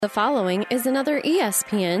The following is another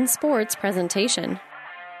ESPN sports presentation.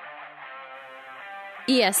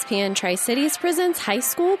 ESPN Tri-Cities presents high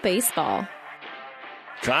school baseball.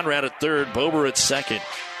 Conrad at third, Bober at second.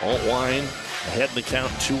 Altwine ahead in the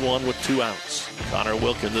count, 2-1 with 2 outs. Connor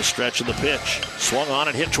Wilkin the stretch of the pitch. Swung on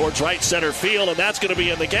and hit towards right center field, and that's going to be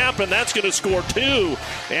in the gap, and that's going to score 2.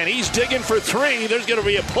 And he's digging for 3. There's going to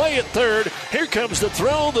be a play at third. Here comes the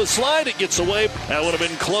throw, the slide, it gets away. That would have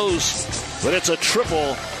been close, but it's a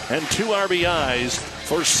triple and 2 RBIs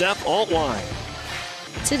for Seth Altwine.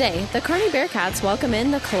 Today, the Kearney Bearcats welcome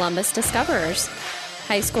in the Columbus Discoverers.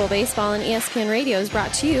 High school baseball and ESPN Radio is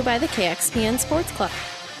brought to you by the KXPN Sports Club.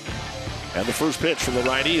 And the first pitch from the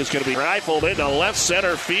righty is going to be rifled into left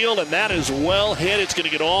center field, and that is well hit. It's going to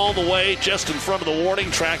get all the way just in front of the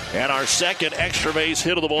warning track. And our second extra base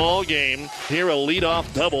hit of the ball game. Here a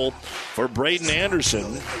leadoff double for Braden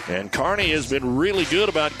Anderson. And Kearney has been really good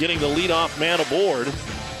about getting the leadoff man aboard.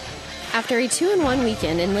 After a 2-1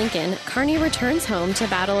 weekend in Lincoln, Kearney returns home to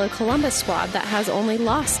battle a Columbus squad that has only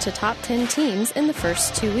lost to top 10 teams in the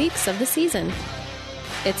first 2 weeks of the season.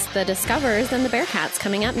 It's the Discoverers and the Bearcats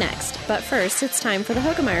coming up next. But first, it's time for the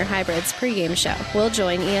Hoegemeyer Hybrids pregame show. We'll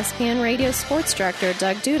join ESPN Radio Sports Director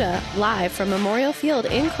Doug Duda live from Memorial Field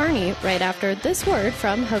in Kearney right after this word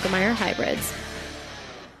from Hoegemeyer Hybrids.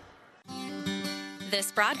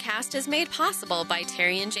 This broadcast is made possible by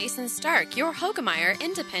Terry and Jason Stark, your Hoegemeyer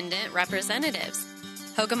independent representatives.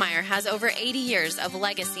 Hoegemeyer has over 80 years of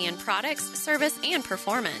legacy in products, service, and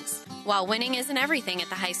performance. While winning isn't everything at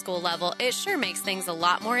the high school level, it sure makes things a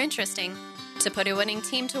lot more interesting. To put a winning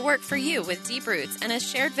team to work for you with deep roots and a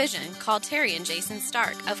shared vision, call Terry and Jason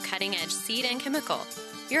Stark of Cutting Edge Seed and Chemical,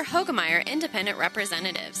 your Hoegemeyer independent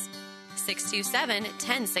representatives.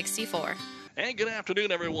 627-1064. And good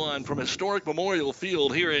afternoon, everyone, from historic Memorial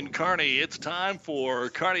Field here in Kearney. It's time for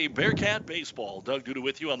Kearney Bearcat Baseball. Doug Duda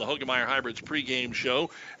with you on the Hoegemeyer Hybrids pregame show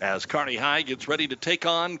as Kearney High gets ready to take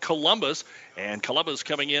on Columbus. And Columbus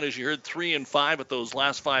coming in, as you heard, 3-5 at those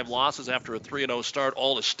last 5 losses after a 3-0 start,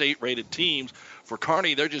 all the state-rated teams. For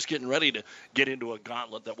Kearney, they're just getting ready to get into a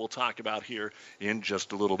gauntlet that we'll talk about here in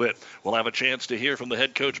just a little bit. We'll have a chance to hear from the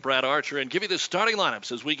head coach, Brad Archer, and give you the starting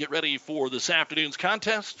lineups as we get ready for this afternoon's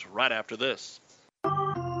contest right after this.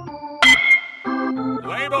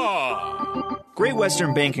 Play ball. Great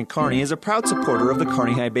Western Bank in Kearney is a proud supporter of the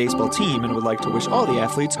Kearney High baseball team and would like to wish all the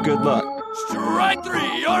athletes good luck. Strike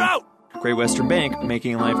 3, you're out. Great Western Bank,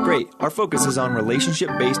 making life great. Our focus is on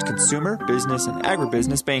relationship-based consumer, business, and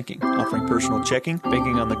agribusiness banking, offering personal checking,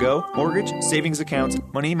 banking on the go, mortgage, savings accounts,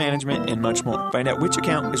 money management, and much more. Find out which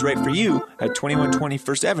account is right for you at 2120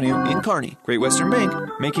 First Avenue in Kearney. Great Western Bank,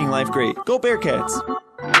 making life great. Go Bearcats!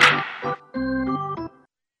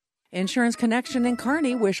 Insurance Connection in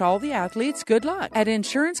Kearney wish all the athletes good luck. At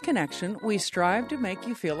Insurance Connection, we strive to make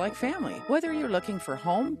you feel like family. Whether you're looking for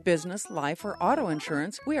home, business, life, or auto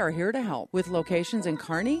insurance, we are here to help. With locations in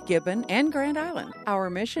Kearney, Gibbon, and Grand Island. Our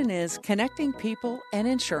mission is connecting people and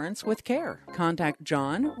insurance with care. Contact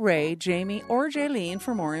John, Ray, Jamie, or Jaylene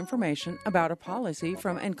for more information about a policy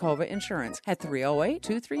from Encova Insurance at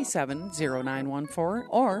 308-237-0914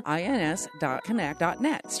 or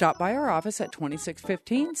ins.connect.net. Stop by our office at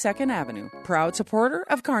 2615 2nd Avenue. Proud supporter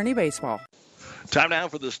of Kearney Baseball. Time now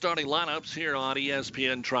for the starting lineups here on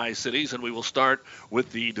ESPN Tri-Cities, and we will start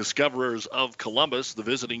with the Discoverers of Columbus. The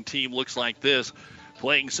visiting team looks like this.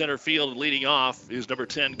 Playing center field and leading off is number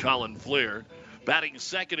 10, Colin Fleer. Batting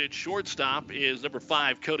second at shortstop is number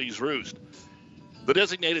 5, Cody's Roost. The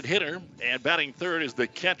designated hitter and batting third is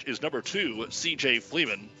number 2, C.J.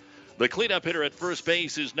 Fleeman. The cleanup hitter at first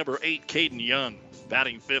base is number 8, Caden Young.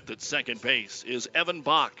 Batting fifth at second base is Evan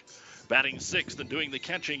Bach. Batting sixth and doing the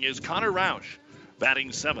catching is Connor Roush.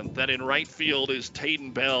 Batting seventh, and in right field is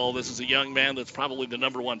Tayden Bell. This is a young man that's probably the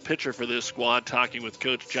number 1 pitcher for this squad. Talking with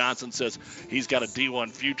Coach Johnson, says he's got a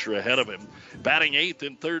D1 future ahead of him. Batting eighth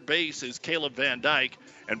in third base is Caleb Van Dyke.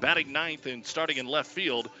 And batting ninth and starting in left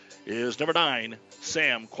field is number 9,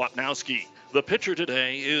 Sam Kwapnowski. The pitcher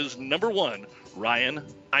today is number 1, Ryan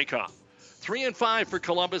Eichhoff. 3-5 for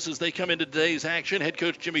Columbus as they come into today's action. Head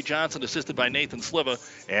coach Jimmy Johnson, assisted by Nathan Sliva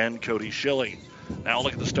and Cody Schilling. Now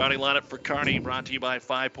look at the starting lineup for Kearney, brought to you by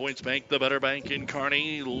 5 Points Bank, the better bank in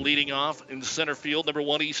Kearney. Leading off in center field, number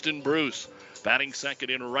 1, Easton Bruce. Batting second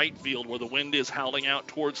in right field, where the wind is howling out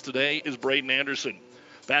towards today, is Braden Anderson.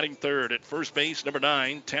 Batting third at first base, number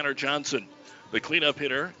 9, Tanner Johnson. The cleanup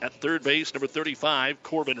hitter at third base, number 35,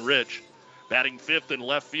 Corbin Rich. Batting fifth in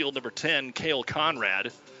left field, number 10, Cale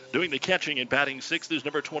Conrad. Doing the catching and batting sixth is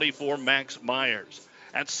number 24, Max Myers.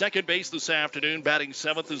 At second base this afternoon, batting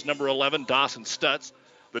seventh is number 11, Dawson Stutz.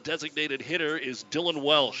 The designated hitter is Dylan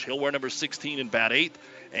Welsh. He'll wear number 16 and bat 8th.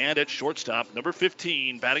 And at shortstop, number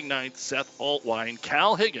 15, batting 9th, Seth Altwine.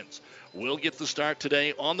 Cal Higgins will get the start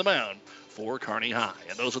today on the mound for Kearney High.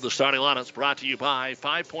 And those are the starting lineups brought to you by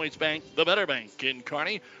 5 Points Bank, the better bank in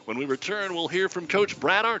Kearney. When we return, we'll hear from Coach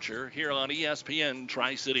Brad Archer here on ESPN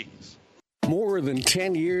Tri-Cities. More than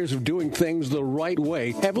 10 years of doing things the right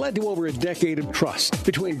way have led to over a decade of trust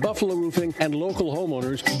between Buffalo Roofing and local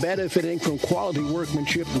homeowners benefiting from quality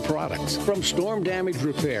workmanship and products. From storm damage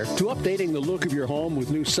repair to updating the look of your home with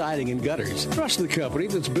new siding and gutters. Trust the company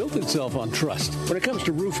that's built itself on trust. When it comes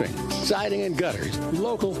to roofing, siding, and gutters,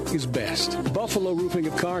 local is best. Buffalo Roofing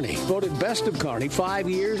of Kearney, voted best of Kearney 5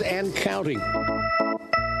 years and counting.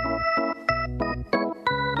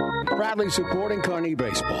 Proudly supporting Kearney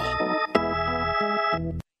baseball.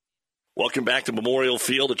 Welcome back to Memorial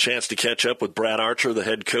Field, a chance to catch up with Brad Archer, the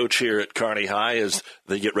head coach here at Kearney High, as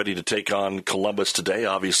they get ready to take on Columbus today.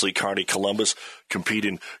 Obviously, Kearney-Columbus compete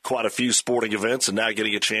in quite a few sporting events and now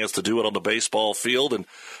getting a chance to do it on the baseball field. And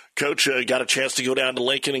Coach, got a chance to go down to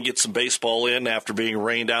Lincoln and get some baseball in after being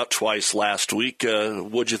rained out twice last week.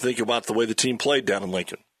 What'd you think about the way the team played down in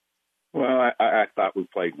Lincoln? Well, I thought we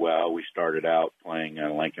played well. We started out playing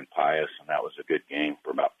Lincoln Pius, and that was a good game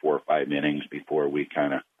for about 4 or 5 innings before we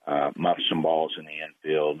kind of muffed some balls in the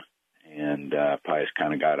infield. And Pius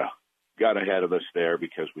kind of got ahead of us there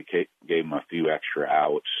because we gave them a few extra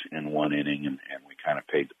outs in one inning, and we kind of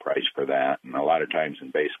paid the price for that. And a lot of times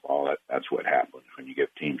in baseball, that's what happens. When you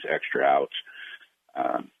give teams extra outs,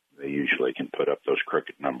 they usually can put up those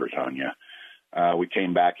crooked numbers on you. We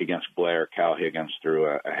came back against Blair. Cal Higgins threw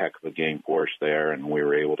a heck of a game for us there, and we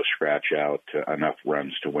were able to scratch out enough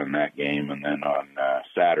runs to win that game. And then on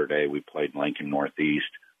Saturday, we played Lincoln Northeast,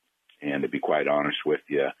 and to be quite honest with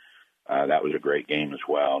you, that was a great game as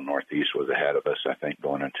well. Northeast was ahead of us, I think,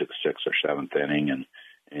 going into the 6th or 7th inning,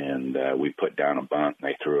 and we put down a bunt, and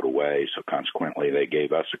they threw it away. So consequently, they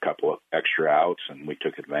gave us a couple of extra outs, and we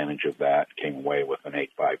took advantage of that and came away with an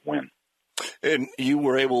 8-5 win. And you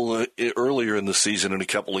were able earlier in the season in a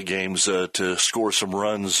couple of games to score some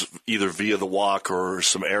runs either via the walk or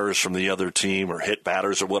some errors from the other team or hit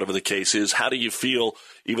batters or whatever the case is. How do you feel,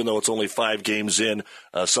 even though it's only 5 games in,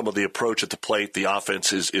 some of the approach at the plate, the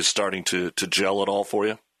offense is starting to gel at all for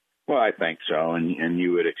you? Well, I think so, and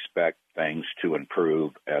you would expect things to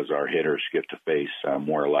improve as our hitters get to face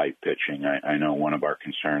more live pitching. I know one of our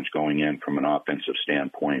concerns going in from an offensive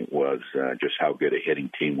standpoint was just how good a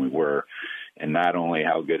hitting team we were, and not only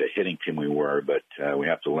how good a hitting team we were, but we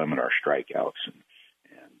have to limit our strikeouts,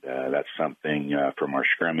 and that's something from our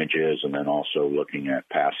scrimmages, and then also looking at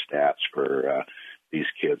past stats for these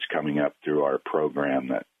kids coming up through our program.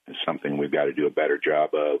 That is something we've got to do a better job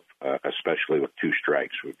of, especially with 2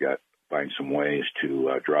 strikes. We've got to find some ways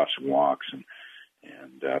to draw some walks and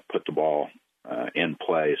put the ball in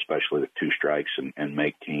play, especially with 2 strikes, and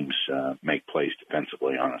make teams make plays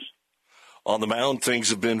defensively on us. On the mound, things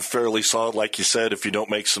have been fairly solid. Like you said, if you don't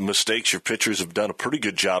make some mistakes, your pitchers have done a pretty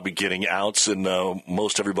good job of getting outs, and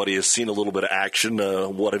most everybody has seen a little bit of action.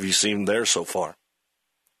 What have you seen there so far?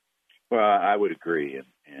 Well, I would agree.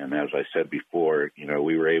 And as I said before,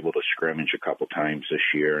 we were able to scrimmage a couple times this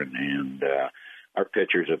year, and our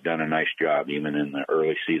pitchers have done a nice job, even in the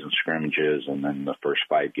early season scrimmages and then the first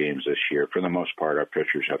 5 games this year. For the most part, our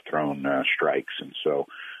pitchers have thrown strikes, and so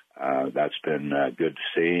that's been good to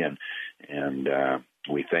see. And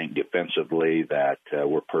we think defensively that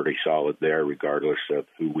we're pretty solid there, regardless of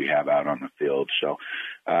who we have out on the field. So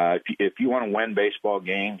if you want to win baseball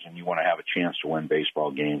games and you want to have a chance to win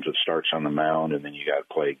baseball games, it starts on the mound, and then you got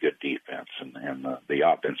to play good defense, and the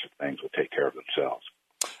offensive things will take care of themselves.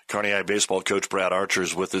 Kearney High baseball coach Brad Archer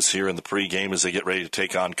is with us here in the pregame as they get ready to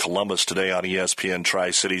take on Columbus today on ESPN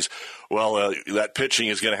Tri-Cities. Well, that pitching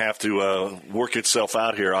is going to have to work itself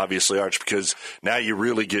out here, obviously, Arch, because now you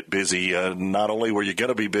really get busy. Not only were you going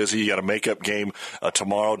to be busy, you got a makeup game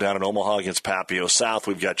tomorrow down in Omaha against Papio South.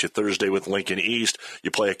 We've got you Thursday with Lincoln East.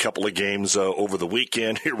 You play a couple of games over the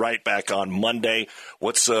weekend. You're right back on Monday.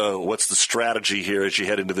 What's the strategy here as you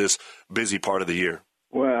head into this busy part of the year?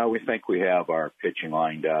 Well, we think we have our pitching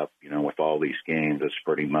lined up. With all these games, it's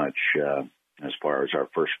pretty much, as far as our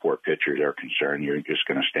first 4 pitchers are concerned, you're just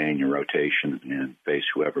going to stay in your rotation and face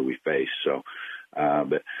whoever we face. So,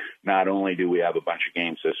 but not only do we have a bunch of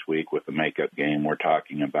games this week with the makeup game, we're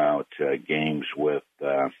talking about games with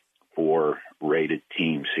 4 rated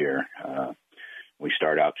teams here. We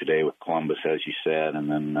start out today with Columbus, as you said,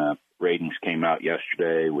 and then ratings came out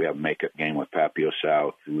yesterday. We have a makeup game with Papio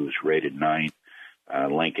South, who's rated 9th.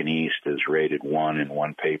 Lincoln East is rated 1 in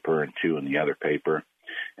one paper and 2 in the other paper.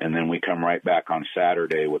 And then we come right back on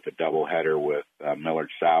Saturday with a doubleheader with Millard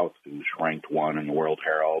South, who's ranked 1 in the World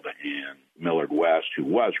Herald, and Millard West, who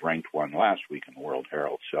was ranked 1 last week in the World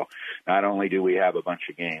Herald. So not only do we have a bunch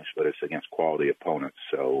of games, but it's against quality opponents.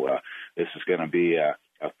 So this is going to be a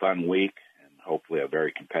fun week and hopefully a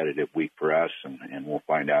very competitive week for us, and we'll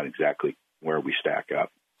find out exactly where we stack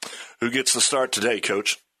up. Who gets the start today,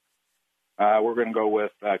 Coach? We're going to go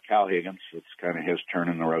with Cal Higgins. It's kind of his turn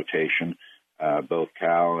in the rotation. Both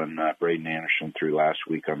Cal and Braden Anderson threw last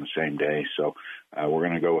week on the same day. So we're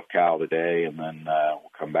going to go with Cal today, and then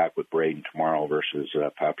we'll come back with Braden tomorrow versus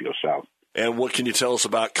Papio South. And what can you tell us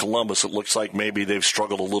about Columbus? It looks like maybe they've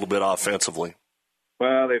struggled a little bit offensively.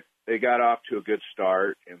 Well, they got off to a good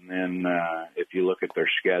start, and then if you look at their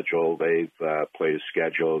schedule, they've played a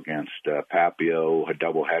schedule against Papio, a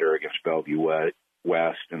doubleheader against Bellevue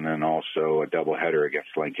West, and then also a doubleheader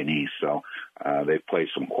against Lincoln East. So they've played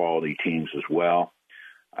some quality teams as well.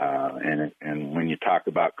 And when you talk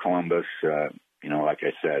about Columbus, like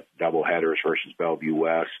I said, doubleheaders versus Bellevue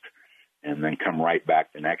West, and then come right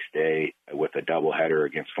back the next day with a doubleheader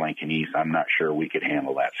against Lincoln East. I'm not sure we could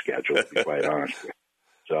handle that schedule, to be quite honest.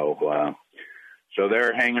 So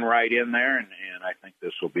they're hanging right in there, and I think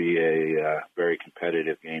this will be a very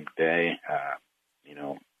competitive game today.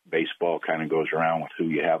 Baseball kind of goes around with who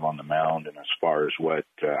you have on the mound, and as far as what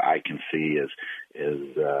I can see is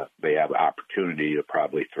they have opportunity to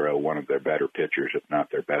probably throw one of their better pitchers, if not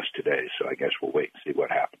their best today. So I guess we'll wait and see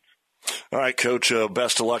what happens. All right, Coach,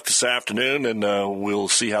 best of luck this afternoon, and we'll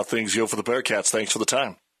see how things go for the Bearcats. Thanks for the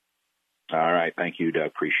time. All right. Thank you, Doug.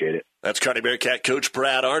 Appreciate it. That's Kearney Bearcat coach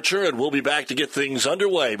Brad Archer, and we'll be back to get things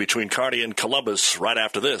underway between Kearney and Columbus right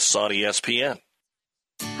after this on ESPN.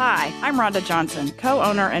 Hi, I'm Rhonda Johnson,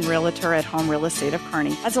 co-owner and realtor at Home Real Estate of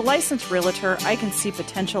Kearney. As a licensed realtor, I can see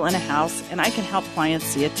potential in a house, and I can help clients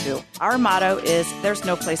see it too. Our motto is, there's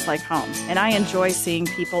no place like home, and I enjoy seeing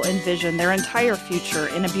people envision their entire future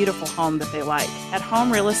in a beautiful home that they like. At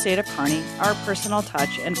Home Real Estate of Kearney, our personal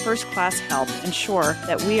touch and first-class help ensure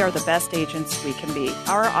that we are the best agents we can be.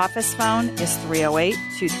 Our office phone is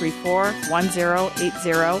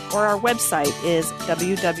 308-234-1080, or our website is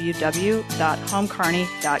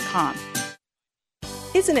www.homekearney.com.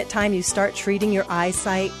 Isn't it time you start treating your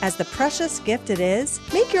eyesight as the precious gift it is?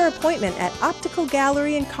 Make your appointment at Optical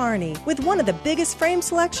Gallery in Kearney with one of the biggest frame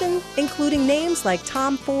selection, including names like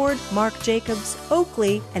Tom Ford, Marc Jacobs,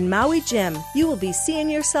 Oakley, and Maui Jim. You will be seeing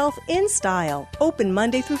yourself in style. Open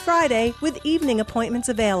Monday through Friday with evening appointments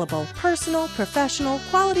available. Personal, professional,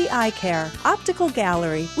 quality eye care. Optical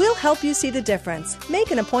Gallery. We'll help you see the difference.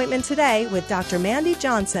 Make an appointment today with Dr. Mandy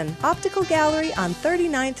Johnson. Optical Gallery on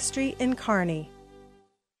 39th Street in Kearney.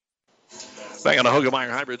 Back on the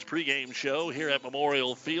Hoegemeyer Hybrids pregame show here at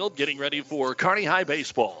Memorial Field, getting ready for Kearney High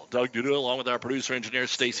baseball. Doug Duda along with our producer-engineer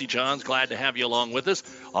Stacy Johns. Glad to have you along with us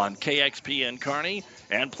on KXPN Kearney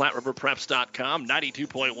and PlatteRiverPreps.com,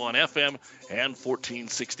 92.1 FM and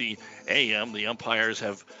 1460 AM. The umpires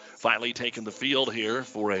have finally taken the field here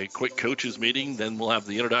for a quick coaches meeting. Then we'll have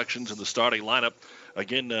the introductions and the starting lineup.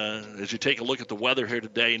 Again, as you take a look at the weather here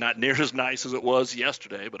today, not near as nice as it was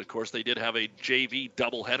yesterday, but of course they did have a JV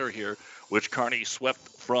doubleheader here, which Kearney swept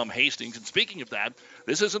from Hastings. And speaking of that,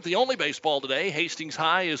 this isn't the only baseball today. Hastings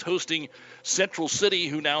High is hosting Central City,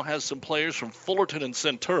 who now has some players from Fullerton and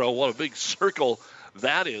Centura. What a big circle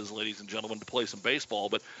that is, ladies and gentlemen, to play some baseball.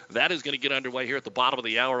 But that is going to get underway here at the bottom of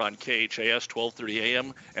the hour on KHAS, 1230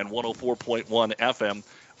 AM and 104.1 FM,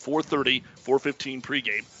 4:30, 4:15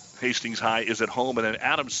 pregame. Hastings High is at home, and then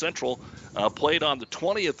Adams Central played on the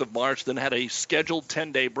 20th of March, then had a scheduled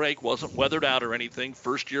 10-day break, wasn't weathered out or anything.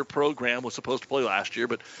 First-year program, was supposed to play last year,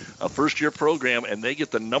 but a first-year program, and they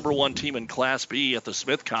get the number one team in Class B at the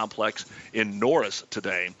Smith Complex in Norris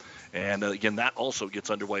today. And, again, that also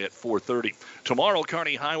gets underway at 4:30. Tomorrow,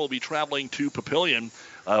 Kearney High will be traveling to Papillion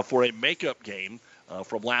for a makeup game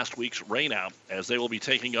from last week's rainout, as they will be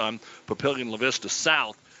taking on Papillion La Vista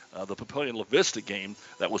South. The Papillion La Vista game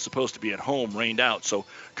that was supposed to be at home rained out. So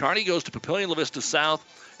Kearney goes to Papillion La Vista South,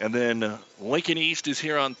 and then Lincoln East is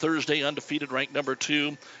here on Thursday, undefeated, ranked number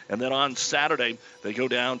 2. And then on Saturday, they go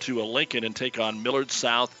down to Lincoln and take on Millard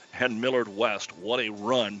South and Millard West. What a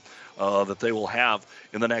run that they will have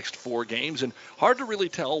in the next 4 games. And hard to really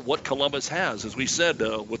tell what Columbus has. As we said,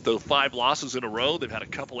 with the 5 losses in a row, they've had a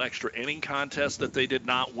couple extra inning contests that they did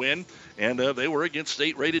not win, and they were against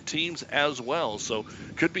state-rated teams as well. So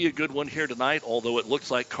could be a good one here tonight, although it looks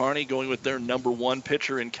like Kearney going with their number 1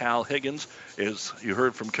 pitcher in Cal Higgins. As you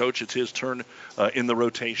heard from Coach, it's his turn in the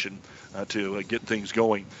rotation to get things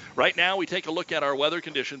going. Right now, we take a look at our weather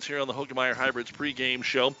conditions here on the Hoegemeyer Hybrids pregame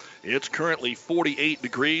show. It's currently 48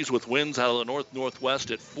 degrees with winds out of the north-northwest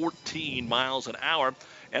at 14 miles an hour.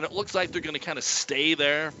 And it looks like they're going to kind of stay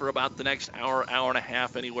there for about the next hour, hour and a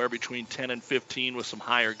half, anywhere between 10 and 15 with some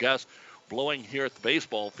higher gusts blowing here at the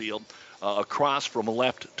baseball field across from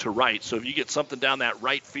left to right. So if you get something down that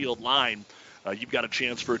right field line, you've got a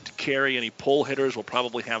chance for it to carry. Any pull hitters will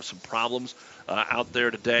probably have some problems out there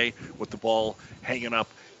today with the ball hanging up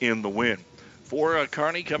in the wind. For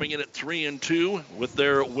Kearney, coming in at 3-2 with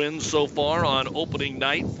their wins so far on opening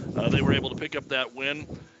night. They were able to pick up that win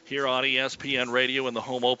here on ESPN Radio in the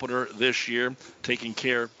home opener this year, taking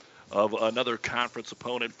care of another conference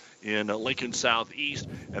opponent in Lincoln Southeast.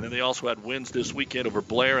 And then they also had wins this weekend over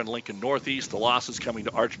Blair and Lincoln Northeast. The losses coming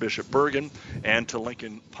to Archbishop Bergen and to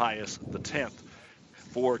Lincoln Pius X.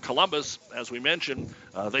 For Columbus, as we mentioned,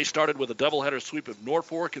 they started with a doubleheader sweep of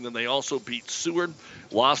Norfolk, and then they also beat Seward,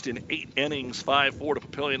 lost in 8 innings, 5-4 to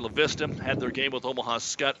Papillion La Vista, had their game with Omaha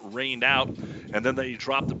Skutt rained out, and then they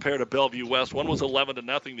dropped the pair to Bellevue West. One was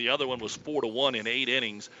 11-0, the other one was 4-1 in 8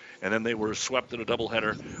 innings, and then they were swept in a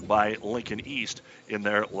doubleheader by Lincoln East in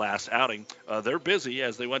their last outing. They're busy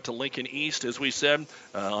as they went to Lincoln East, as we said,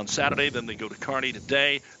 on Saturday. Then they go to Kearney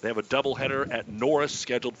today. They have a doubleheader at Norris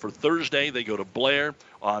scheduled for Thursday. They go to Blair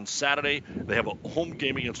on Saturday. They have a home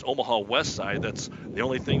game against Omaha West Side. That's the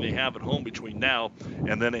only thing they have at home between now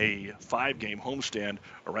and then a 5-game homestand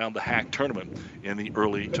around the Hack tournament in the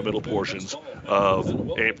early to middle portions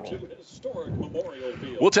of April.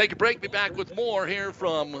 We'll take a break, be back with more here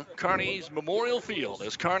from Kearney's Memorial Field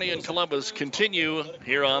as Kearney and Columbus continue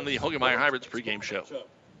here on the Hoegemeyer Hybrids pregame show.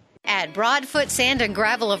 At Broadfoot Sand and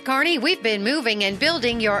Gravel of Kearney, we've been moving and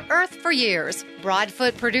building your earth for years.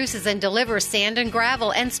 Broadfoot produces and delivers sand and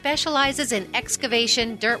gravel and specializes in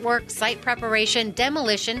excavation, dirt work, site preparation,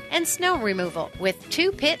 demolition, and snow removal, with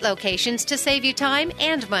 2 pit locations to save you time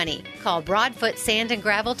and money. Call Broadfoot Sand and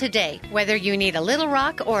Gravel today, whether you need a little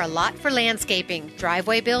rock or a lot for landscaping,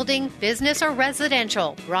 driveway building, business, or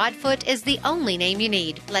residential. Broadfoot is the only name you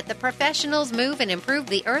need. Let the professionals move and improve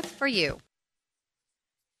the earth for you.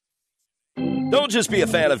 Don't just be a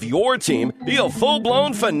fan of your team, be a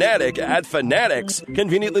full-blown fanatic at Fanatics.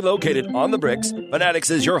 Conveniently located on the bricks, Fanatics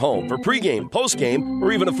is your home for pregame, postgame,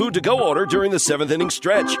 or even a food-to-go order during the 7th inning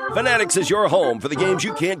stretch. Fanatics is your home for the games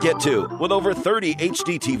you can't get to, with over 30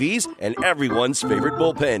 HD TVs and everyone's favorite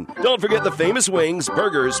bullpen. Don't forget the famous wings,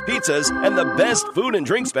 burgers, pizzas, and the best food and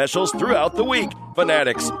drink specials throughout the week.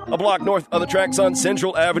 Fanatics, a block north of the tracks on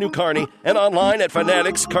Central Avenue, Kearney, and online at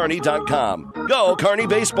fanaticskearney.com. Go Kearney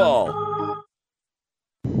Baseball!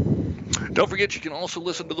 Don't forget, you can also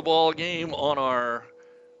listen to the ball game on our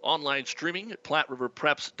online streaming at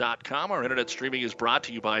PlatteRiverPreps.com. Our internet streaming is brought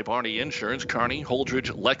to you by Barney Insurance, Kearney, Holdridge,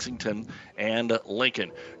 Lexington, and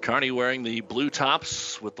Lincoln. Kearney wearing the blue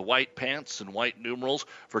tops with the white pants and white numerals.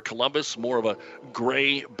 For Columbus, more of a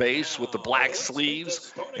gray base with the black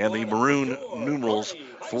sleeves and the maroon numerals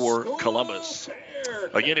for Columbus.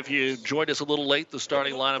 Again, if you joined us a little late, the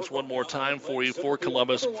starting lineups one more time for you for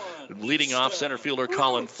Columbus. Leading off, center fielder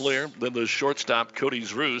Colin Flair. Then the shortstop,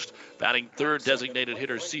 Cody's Roost. Batting third, designated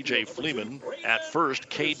hitter C.J. Fleeman. At first,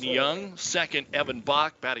 Caden Young. Second, Evan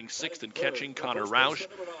Bach. Batting sixth and catching, Connor Roush.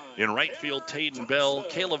 In right field, Tayden Bell.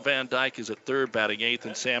 Caleb Van Dyke is at third, batting eighth,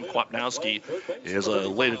 and Sam Kwapnowski is a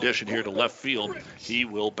late addition here to left field. He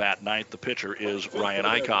will bat ninth. The pitcher is Ryan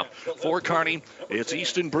Eichhoff. For Kearney, it's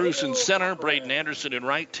Easton Bruce in center, Braden Anderson in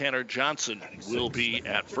right, Tanner Johnson will be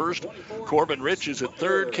at first. Corbin Rich is at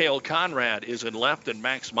third, Cale Conrad is in left, and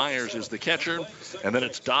Max Myers is the catcher. And then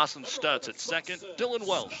it's Dawson Stutz at second, Dylan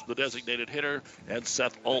Welsh, the designated hitter, and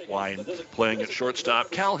Seth Altwine playing at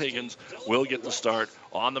shortstop. Cal Higgins will get the start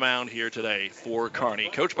on the mound here today for Kearney.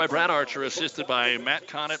 Coached by Brad Archer, assisted by Matt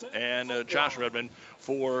Connett and Josh Redmond.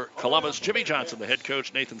 For Columbus, Jimmy Johnson, the head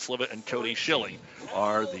coach, Nathan Slivet, and Cody Schilling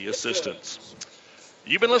are the assistants.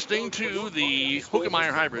 You've been listening to the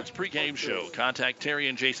Hoegemeyer Hybrids pregame show. Contact Terry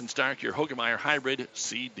and Jason Stark, your Hoegemeyer Hybrid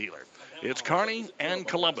seed dealer. It's Kearney and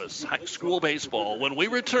Columbus high school baseball when we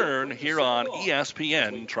return here on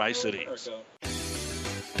ESPN Tri-Cities.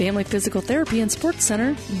 Family Physical Therapy and Sports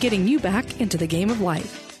Center, getting you back into the game of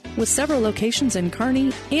life. With several locations in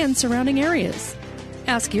Kearney and surrounding areas.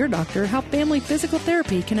 Ask your doctor how Family Physical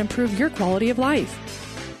Therapy can improve your quality of life.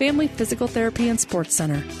 Family Physical Therapy and Sports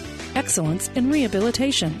Center. Excellence in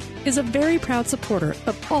Rehabilitation is a very proud supporter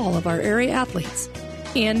of all of our area athletes,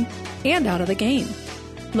 in and out of the game.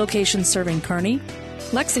 Locations serving Kearney,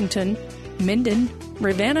 Lexington, Minden,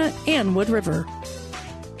 Ravenna, and Wood River.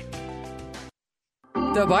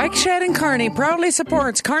 The Bike Shed in Kearney proudly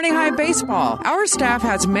supports Kearney High Baseball. Our staff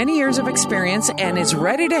has many years of experience and is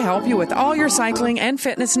ready to help you with all your cycling and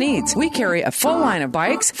fitness needs. We carry a full line of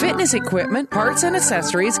bikes, fitness equipment, parts and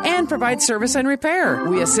accessories, and provide service and repair.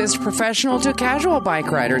 We assist professional to casual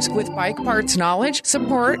bike riders with bike parts knowledge,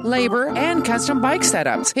 support, labor, and custom bike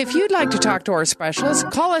setups. If you'd like to talk to our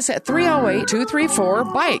specialist, call us at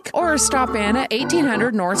 308-234-BIKE or stop in at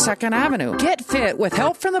 1800 North 2nd Avenue. Get fit with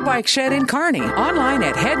help from the Bike Shed in Kearney. Online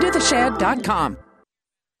at headtotheshed.com.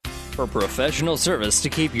 For professional service to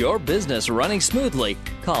keep your business running smoothly,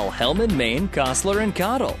 call Hellman, Maine, Kostler, and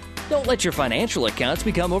Cottle. Don't let your financial accounts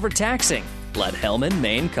become overtaxing. Let Hellman,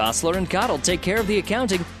 Maine, Kostler, and Cottle take care of the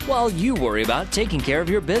accounting while you worry about taking care of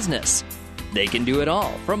your business. They can do it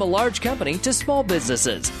all, from a large company to small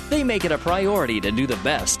businesses. They make it a priority to do the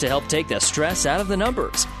best to help take the stress out of the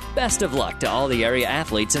numbers. Best of luck to all the area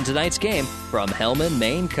athletes in tonight's game from Hellman,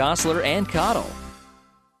 Maine, Kostler, and Cottle.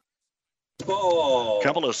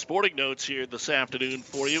 Couple of sporting notes here this afternoon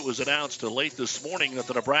for you. It was announced late this morning that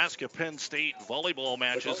the Nebraska-Penn State volleyball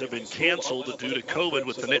matches have been canceled due to COVID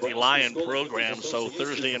with the Nittany Lion program. So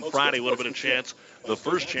Thursday and Friday would have been the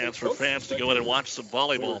first chance for fans to go in and watch some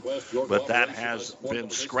volleyball. But that has been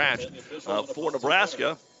scratched. For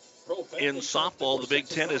Nebraska, in softball, the Big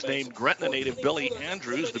Ten has named Gretna native Billy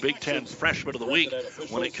Andrews the Big Ten Freshman of the Week.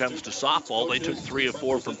 When it comes to softball, they took 3 of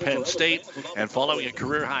 4 from Penn State, and following a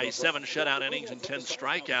career-high 7 shutout innings and 10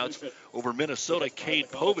 strikeouts over Minnesota, Cade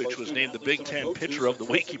Povich was named the Big Ten Pitcher of the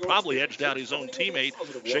Week. He probably edged out his own teammate,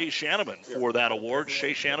 Shea Shanneman, for that award.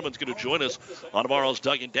 Shea Shanneman's going to join us on tomorrow's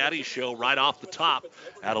Doug and Daddy show right off the top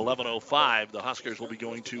at 11:05. The Huskers will be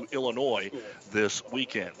going to Illinois this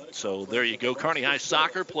weekend. So there you go. Kearney High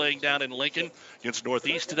Soccer playing down in Lincoln against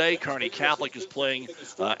Northeast today. Kearney Catholic is playing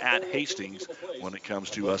at Hastings when it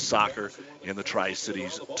comes to soccer in the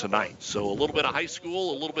Tri-Cities tonight. So a little bit of high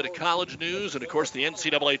school, a little bit of college news, and of course the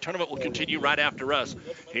NCAA tournament will continue right after us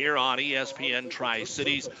here on ESPN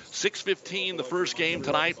Tri-Cities. 6:15 the first game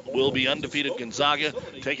tonight will be undefeated Gonzaga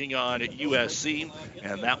taking on USC,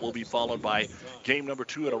 and that will be followed by game number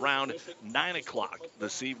 2 at around 9 o'clock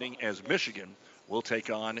this evening as Michigan will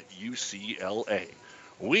take on UCLA.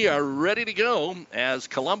 We are ready to go as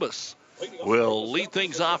Columbus will lead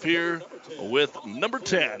things off here with number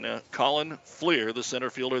 10, Colin Fleer, the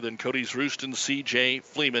center fielder, then Cody's Rooston, C.J.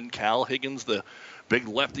 Fleeman, Cal Higgins, the big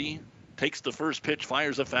lefty, takes the first pitch,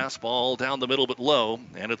 fires a fastball down the middle but low,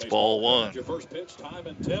 and it's ball 1.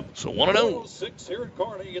 So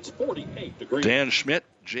 1-0. Dan Schmidt,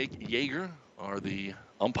 Jake Yeager are the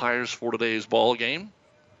umpires for today's ball game.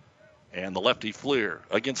 And the lefty Fleer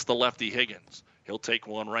against the lefty Higgins. He'll take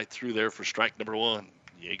one right through there for strike number 1.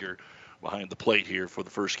 Yeager behind the plate here for the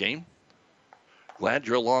first game. Glad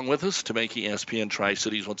you're along with us to make ESPN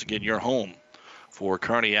Tri-Cities once again your home for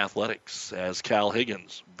Kearney Athletics as Cal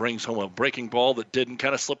Higgins brings home a breaking ball that didn't,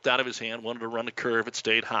 kind of slipped out of his hand, wanted to run a curve, it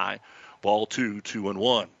stayed high. Ball 2,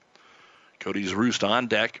 2-1. Cody's Roost on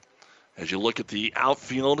deck. As you look at the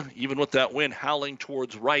outfield, even with that wind howling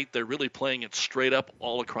towards right, they're really playing it straight up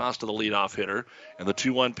all across to the leadoff hitter. And the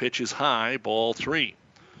 2-1 pitch is high, ball 3.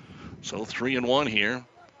 So 3-1 here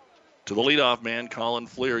to the leadoff man, Colin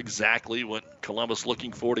Fleer. Exactly what Columbus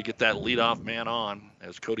looking for to get that leadoff man on.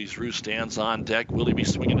 As Cody's Roost stands on deck, will he be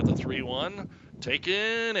swinging at the 3-1?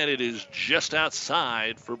 Taken, and it is just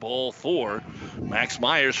outside for ball 4. Max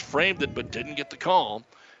Myers framed it but didn't get the call.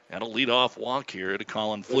 And a leadoff walk here to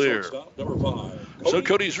Colin Fleer. So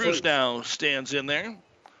Cody's Roost now stands in there.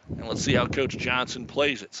 And let's see how Coach Johnson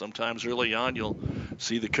plays it. Sometimes early on you'll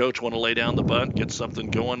see the coach want to lay down the bunt, get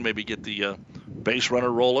something going, maybe get the base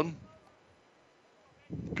runner rolling.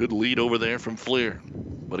 Good lead over there from Fleer.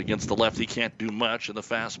 But against the lefty can't do much, and the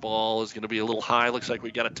fastball is going to be a little high. Looks like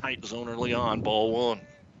we got a tight zone early on, ball 1.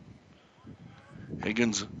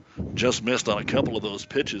 Higgins just missed on a couple of those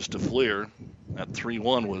pitches to Fleer. That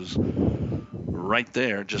 3-1 was right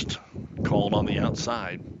there, just called on the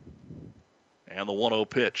outside. And the 1-0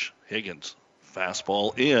 pitch, Higgins.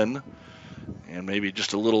 Fastball in, and maybe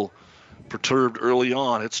just a little perturbed early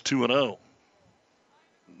on. It's 2-0.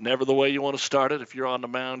 Never the way you want to start it if you're on the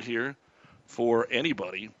mound here for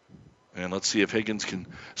anybody. And let's see if Higgins can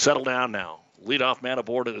settle down now. Leadoff man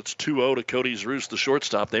aboard, and it's 2-0 to Cody's Roost, the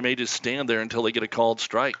shortstop. They may just stand there until they get a called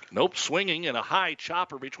strike. Nope, swinging and a high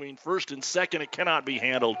chopper between first and second. It cannot be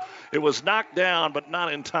handled. It was knocked down, but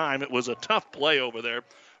not in time. It was a tough play over there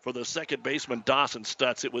for the second baseman, Dawson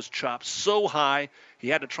Stutz. It was chopped so high, he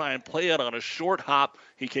had to try and play it on a short hop.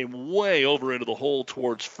 He came way over into the hole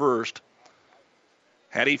towards first.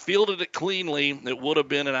 Had he fielded it cleanly, it would have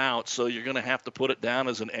been an out, so you're going to have to put it down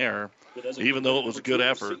as an error, even though it was a good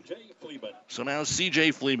effort. So now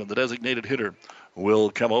C.J. Fleeman, the designated hitter, will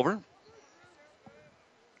come over.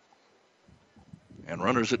 And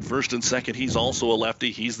runners at first and second. He's also a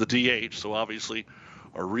lefty. He's the DH, so obviously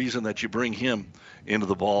a reason that you bring him into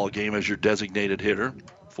the ball game as your designated hitter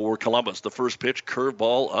for Columbus. The first pitch,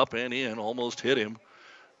 curveball up and in, almost hit him.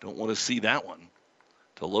 Don't want to see that one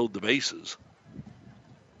to load the bases.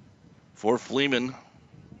 For Fleeman,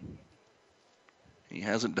 he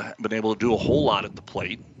hasn't been able to do a whole lot at the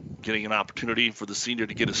plate, getting an opportunity for the senior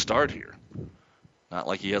to get a start here. Not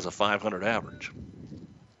like he has a 500 average.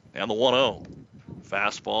 And the 1-0.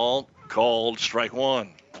 Fastball called, strike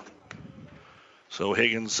one. So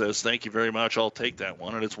Higgins says, thank you very much, I'll take that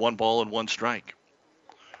one. And it's 1 ball and 1 strike.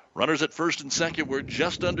 Runners at first and second. We're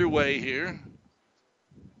just underway here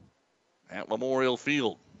at Memorial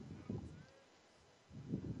Field.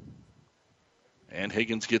 And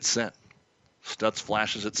Higgins gets set. Stutz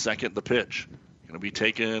flashes at second. The pitch going to be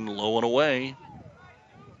taken low and away.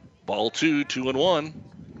 Ball 2, 2-1.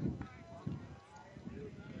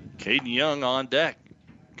 Caden Young on deck.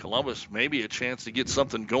 Columbus maybe a chance to get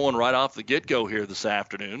something going right off the get-go here this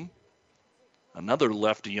afternoon. Another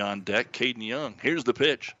lefty on deck, Caden Young. Here's the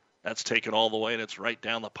pitch. That's taken all the way, and it's right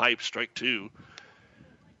down the pipe, strike 2.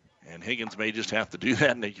 And Higgins may just have to do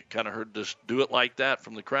that, and they kind of heard this do it like that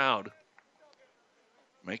from the crowd.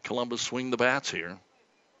 Make Columbus swing the bats here.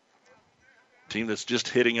 Team that's just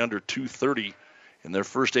hitting under 230 in their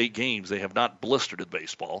first 8 games. They have not blistered at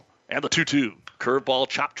baseball. And the 2-2. Curveball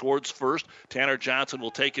chopped towards first. Tanner Johnson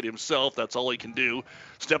will take it himself. That's all he can do.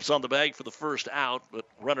 Steps on the bag for the first out, but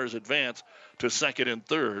runners advance to second and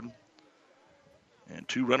third. And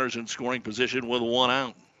 2 runners in scoring position with 1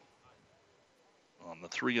 out. On the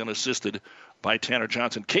 3 unassisted by Tanner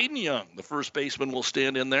Johnson. Caden Young, the first baseman, will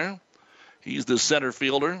stand in there. He's the center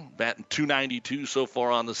fielder, batting .292 so far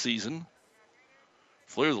on the season.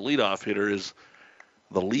 Flair, the leadoff hitter, is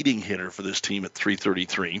the leading hitter for this team at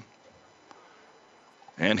 .333.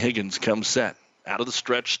 And Higgins comes set. Out of the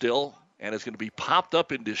stretch still, and it's going to be popped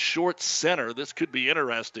up into short center. This could be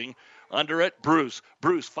interesting. Under it, Bruce.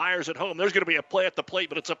 Bruce fires it home. There's going to be a play at the plate,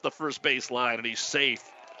 but it's up the first base line, and he's safe.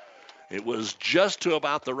 It was just to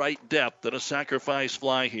about the right depth and a sacrifice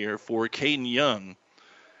fly here for Caden Young.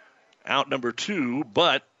 Out number 2,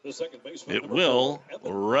 but it will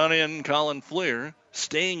run in Colin Flair.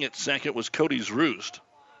 Staying at second was Cody's Roost.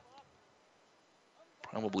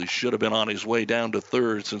 Probably should have been on his way down to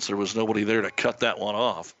third since there was nobody there to cut that one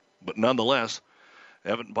off. But nonetheless,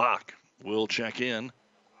 Evan Bach will check in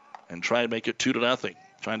and try and make it 2-0.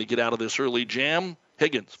 Trying to get out of this early jam.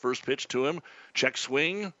 Higgins, first pitch to him. Check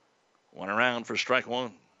swing. 1 around for strike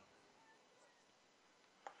 1.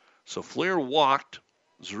 So Flair walked.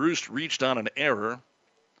 Zroost reached on an error,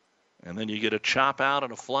 and then you get a chop out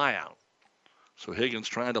and a fly out. So Higgins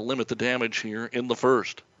trying to limit the damage here in the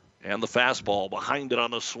first. And the fastball behind it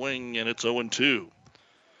on the swing, and it's 0-2.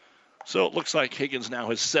 So it looks like Higgins now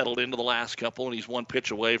has settled into the last couple, and he's 1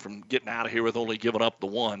 pitch away from getting out of here with only giving up the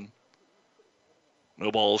 1.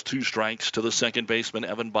 No balls, 2 strikes to the second baseman,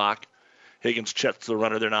 Evan Bach. Higgins checks the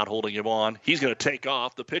runner. They're not holding him on. He's going to take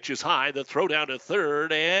off. The pitch is high. The throw down to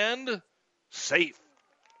third, and safe.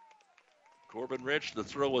 Corbin Rich, the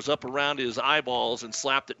throw was up around his eyeballs and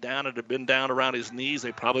slapped it down. It had been down around his knees.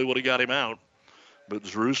 They probably would have got him out. But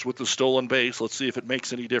Zroost with the stolen base. Let's see if it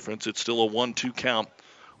makes any difference. It's still a 1-2 count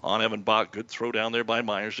on Evan Bach. Good throw down there by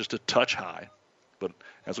Myers, just a touch high. But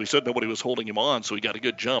as we said, nobody was holding him on, so he got a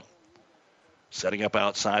good jump. Setting up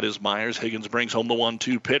outside is Myers. Higgins brings home the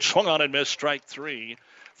 1-2 pitch. Swung on and missed, strike 3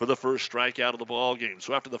 for the first strikeout of the ball game.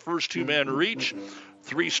 So after the first 2 men reach,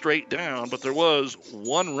 3 straight down, but there was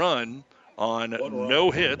 1 run on no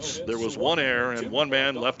hits. There was 1 error and 1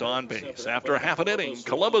 man left on base. After a half an inning,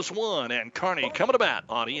 Columbus won, and Kearney coming to bat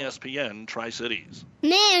on ESPN Tri-Cities.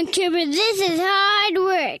 Man, Cooper, this is hard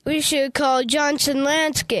work. We should call Johnson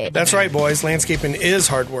Landscape. That's right, boys. Landscaping is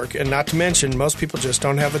hard work, and not to mention, most people just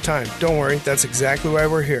don't have the time. Don't worry, that's exactly why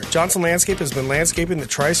we're here. Johnson Landscape has been landscaping the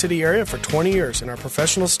Tri-City area for 20 years, and our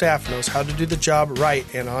professional staff knows how to do the job right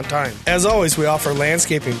and on time. As always, we offer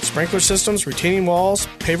landscaping, sprinkler systems, retaining walls,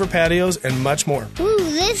 paver patios, and much more. Ooh,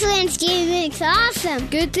 this landscaping is awesome.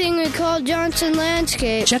 Good thing we called Johnson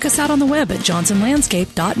Landscape. Check us out on the web at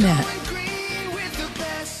johnsonlandscape.net.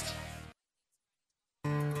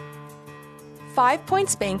 5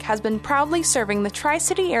 Points Bank has been proudly serving the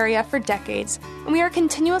Tri-City area for decades, and we are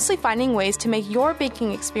continuously finding ways to make your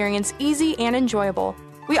banking experience easy and enjoyable.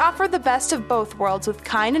 We offer the best of both worlds with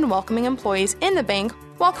kind and welcoming employees in the bank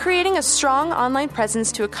while creating a strong online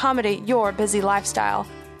presence to accommodate your busy lifestyle.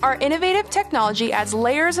 Our innovative technology adds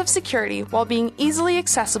layers of security while being easily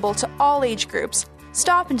accessible to all age groups.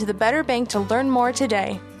 Stop into the Better Bank to learn more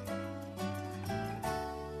today.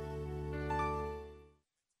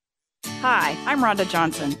 Hi, I'm Rhonda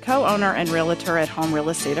Johnson, co-owner and realtor at Home Real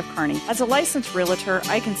Estate of Kearney. As a licensed realtor,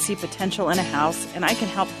 I can see potential in a house, and I can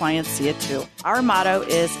help clients see it too. Our motto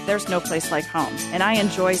is, there's no place like home, and I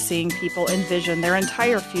enjoy seeing people envision their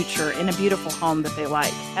entire future in a beautiful home that they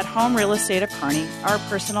like. At Home Real Estate of Kearney, our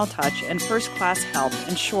personal touch and first-class help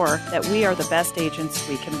ensure that we are the best agents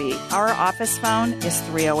we can be. Our office phone is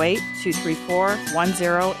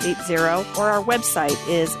 308-234-1080, or our website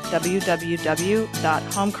is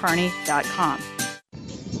www.homekearney.com.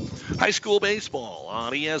 High school baseball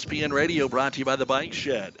on ESPN Radio, brought to you by the Bike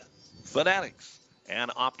Shed, Fanatics,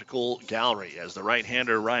 and Optical Gallery, as the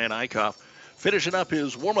right-hander Ryan Eichhoff finishing up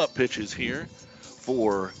his warm-up pitches here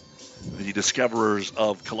for the Discoverers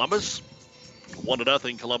of Columbus.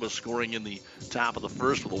 1-0 Columbus scoring in the top of the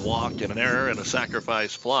first with a walk and an error and a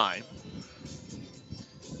sacrifice fly.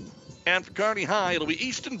 And for Kearney High, it'll be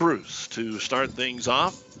Easton Bruce to start things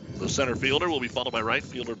off. The center fielder will be followed by right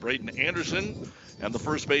fielder Braden Anderson and the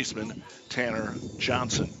first baseman Tanner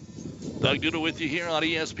Johnson. Doug Duda with you here on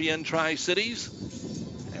ESPN Tri-Cities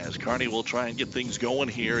as Kearney will try and get things going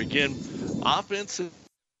here. Again, offense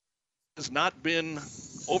has not been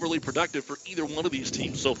overly productive for either one of these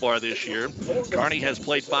teams so far this year. Kearney has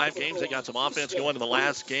played 5 games. They got some offense going in the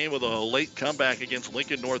last game with a late comeback against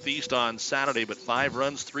Lincoln Northeast on Saturday, but 5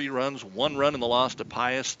 runs, 3 runs, 1 run in the loss to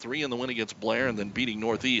Pius, 3 in the win against Blair, and then beating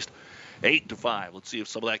Northeast 8-5. Let's see if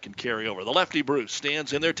some of that can carry over. The lefty Bruce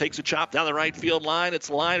stands in there, takes a chop down the right field line.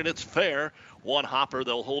 It's line and it's fair. One hopper,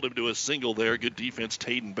 they'll hold him to a single there. Good defense,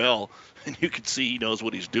 Tayden Bell. And you can see he knows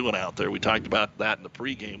what he's doing out there. We talked about that in the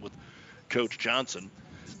pregame with Coach Johnson.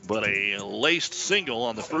 But a laced single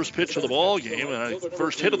on the first pitch of the ball game, and a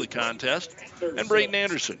first hit of the contest, and Braden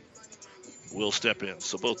Anderson will step in.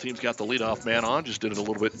 So both teams got the leadoff man on, just did it a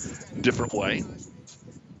little bit different way.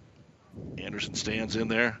 Anderson stands in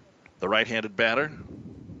there, the right-handed batter,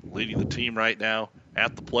 leading the team right now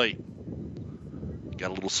at the plate. Got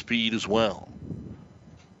a little speed as well.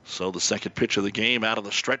 So the second pitch of the game out of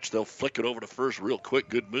the stretch, they'll flick it over to first real quick.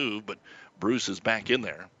 Good move, but Bruce is back in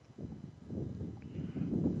there.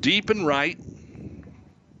 Deep and right,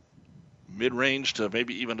 mid-range to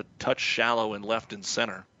maybe even a touch shallow in left and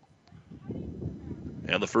center.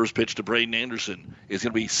 And the first pitch to Braden Anderson is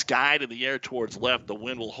going to be skied in the air towards left. The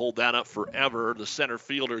wind will hold that up forever. The center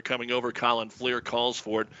fielder coming over, Colin Fleer, calls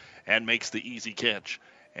for it and makes the easy catch.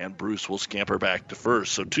 And Bruce will scamper back to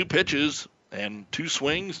first. So 2 pitches and 2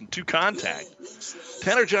 swings and 2 contact.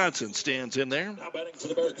 Tanner Johnson stands in there.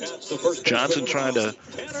 Johnson trying to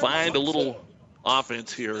find a little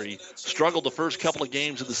offense here. He struggled the first couple of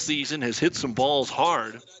games of the season, has hit some balls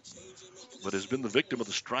hard, but has been the victim of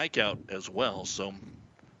the strikeout as well. So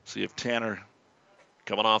see if Tanner,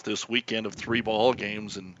 coming off this weekend of 3 ball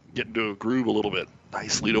games and getting to a groove a little bit.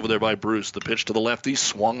 Nice lead over there by Bruce. The pitch to the lefty,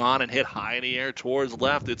 swung on and hit high in the air towards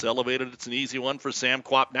left. It's elevated. It's an easy one for Sam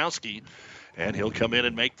Kwapnowski, and he'll come in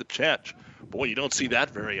and make the catch. Boy, you don't see that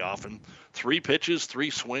very often. 3 pitches, 3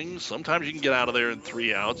 swings. Sometimes you can get out of there in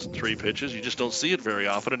 3 outs, 3 pitches. You just don't see it very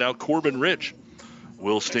often. And now Corbin Rich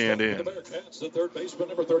will stand in. So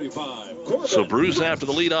Bruce, after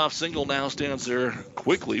the leadoff single, now stands there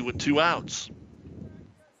quickly with 2 outs.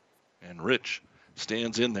 And Rich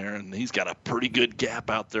stands in there, and he's got a pretty good gap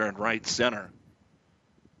out there in right center.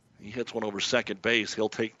 He hits one over second base. He'll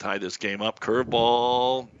tie this game up.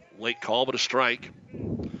 Curveball, late call, but a strike.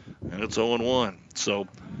 And it's 0-1. So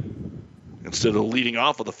instead of leading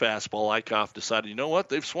off with a fastball, Eichhoff decided, you know what,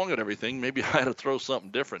 they've swung at everything. Maybe I had to throw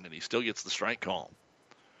something different, and he still gets the strike call.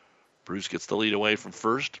 Bruce gets the lead away from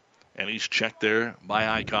first, and he's checked there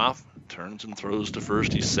by Eichhoff. Turns and throws to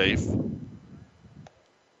first. He's safe.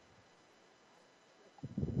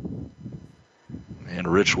 And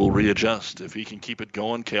Rich will readjust. If he can keep it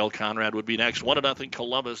going, Cale Conrad would be next. 1-0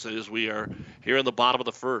 Columbus as we are here in the bottom of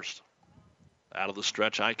the first. Out of the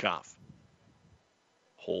stretch, Eichhoff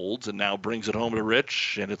holds and now brings it home to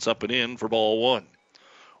Rich, and it's up and in for ball 1.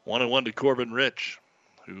 1-1 to Corbin Rich,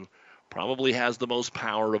 who probably has the most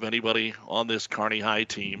power of anybody on this Kearney High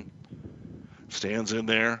team. Stands in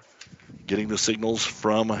there, getting the signals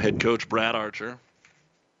from head coach Brad Archer.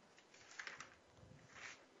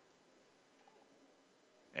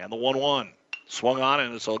 And the 1-1. Swung on,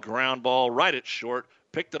 and it's a ground ball right at short.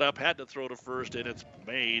 Picked it up, had to throw to first, and it's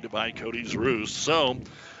made by Cody Zrus. So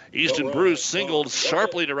Easton Bruce singled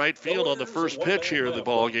sharply to right field on the first pitch here of the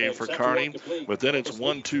ball game for Kearney, but then it's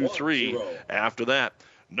 1-2-3 after that.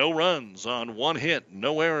 No runs on one hit,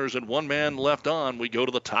 no errors, and one man left on. We go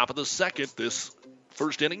to the top of the second. This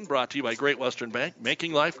first inning brought to you by Great Western Bank,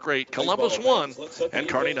 making life great. Columbus 1 and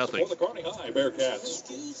Kearney nothing. The Kearney High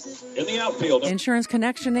Bearcats in the outfield. Insurance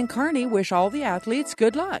Connection and Kearney wish all the athletes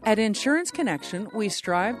good luck. At Insurance Connection, we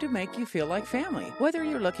strive to make you feel like family. Whether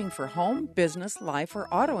you're looking for home, business, life, or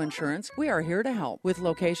auto insurance, we are here to help with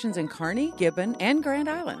locations in Kearney, Gibbon, and Grand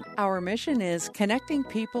Island. Our mission is connecting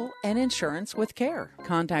people and insurance with care.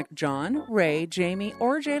 Contact John, Ray, Jamie,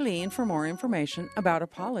 or Jaylene for more information about a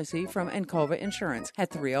policy from Encova Insurance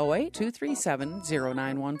at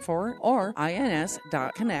 308-237-0914 or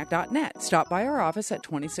ins.connect.net. Stop by our office at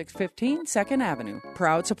 2615 2nd Avenue.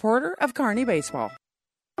 Proud supporter of Kearney Baseball.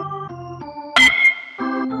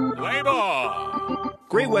 Play ball.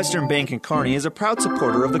 Great Western Bank in Kearney is a proud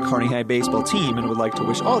supporter of the Kearney High baseball team and would like to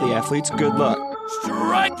wish all the athletes good luck.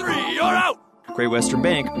 Strike three, you're out. Great Western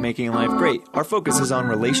Bank, making life great. Our focus is on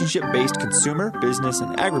relationship-based consumer, business,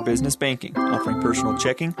 and agribusiness banking, offering personal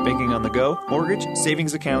checking, banking on the go, mortgage,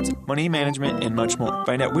 savings accounts, money management, and much more.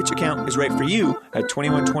 Find out which account is right for you at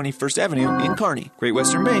 2120 First Avenue in Kearney. Great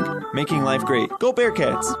Western Bank, making life great. Go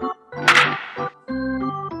Bearcats!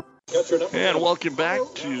 And welcome back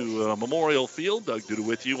to Memorial Field. Doug Duda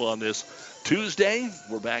with you on this Tuesday.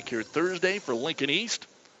 We're back here Thursday for Lincoln East.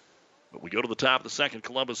 But we go to the top of the second.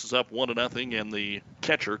 Columbus is up 1-0, and the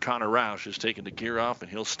catcher, Connor Roush, is taking the gear off,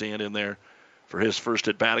 and he'll stand in there for his first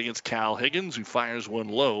at-bat against Cal Higgins, who fires one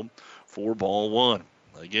low for ball one.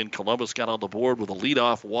 Again, Columbus got on the board with a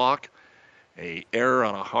leadoff walk, a error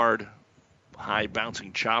on a hard,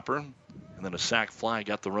 high-bouncing chopper, and then a sac fly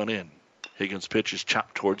got the run in. Higgins' pitch is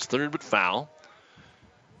chopped towards third, but foul.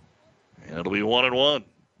 And it'll be 1-1.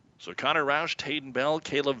 So Connor Roush, Tayden Bell,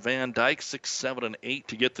 Caleb Van Dyke, 6, 7, and 8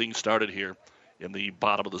 to get things started here in the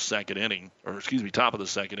bottom of the second inning, top of the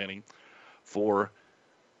second inning for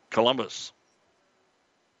Columbus.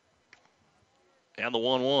 And the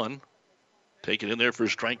 1-1. Take it in there for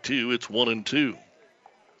strike two. It's 1-2.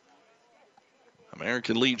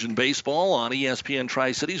 American Legion Baseball on ESPN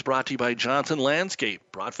Tri-Cities, brought to you by Johnson Landscape,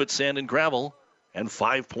 Broadfoot Sand and Gravel, and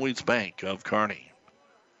 5 Points Bank of Kearney.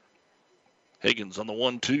 Higgins on the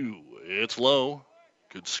 1-2. It's low.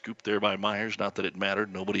 Good scoop there by Myers. Not that it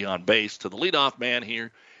mattered. Nobody on base. To the leadoff man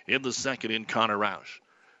here in the second in Connor Roush.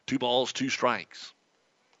 2 balls, 2 strikes.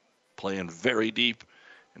 Playing very deep.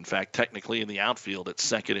 In fact, technically in the outfield at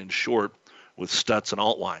second and short with Stutz and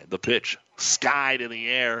Altwine. The pitch skied in the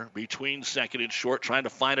air between second and short. Trying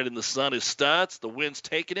to find it in the sun is Stutz. The wind's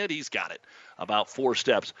taking it. He's got it. About 4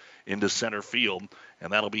 steps into center field.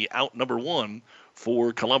 And that'll be out number 1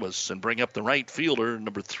 for Columbus, and bring up the right fielder,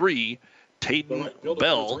 number 3, Tayden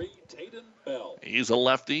Bell. He's a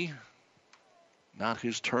lefty. Not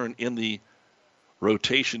his turn in the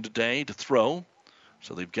rotation today to throw,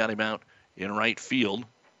 so they've got him out in right field,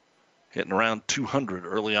 hitting around 200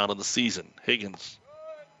 early on in the season. Higgins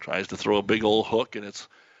tries to throw a big old hook, and it's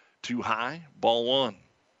too high. Ball 1.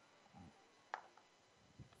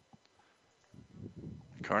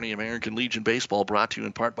 Kearney American Legion Baseball brought to you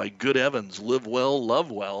in part by Good Evans. Live well,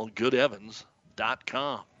 love well,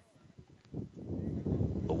 goodevans.com.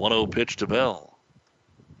 The 1-0 pitch to Bell.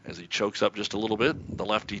 As he chokes up just a little bit, the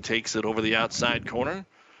lefty takes it over the outside corner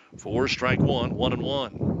for strike 1,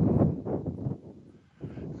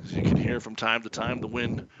 1-1. As you can hear from time to time, the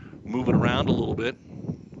wind moving around a little bit.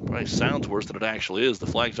 Probably sounds worse than it actually is. The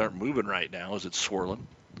flags aren't moving right now as it's swirling.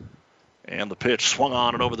 And the pitch swung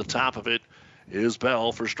on and over the top of it is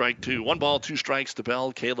Bell for strike 2. 1 ball, 2 strikes to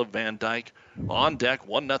Bell. Caleb Van Dyke on deck.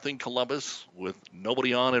 1-0 Columbus with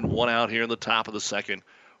nobody on and 1 out here in the top of the second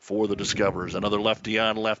for the Discoverers. Another lefty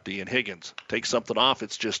on lefty, and Higgins takes something off.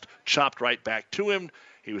 It's just chopped right back to him.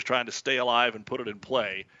 He was trying to stay alive and put it in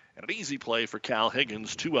play. And an easy play for Cal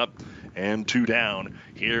Higgins. 2 up and 2 down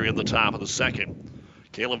here in the top of the second.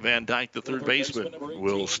 Caleb Van Dyke, the third baseman,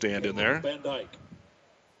 will stand in there.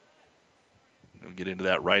 We'll get into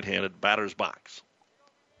that right-handed batter's box.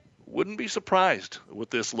 Wouldn't be surprised with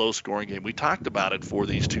this low-scoring game. We talked about it for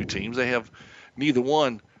these two teams. They have neither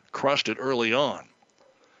one crushed it early on.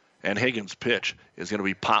 And Higgins' pitch is going to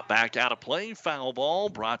be popped back out of play. Foul ball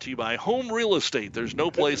brought to you by Home Real Estate. There's no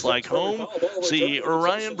place like home. See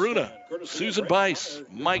Ryan Bruna, Susan Bice,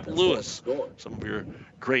 Mike Lewis, some of your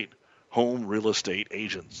great home real estate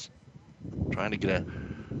agents. Trying to get a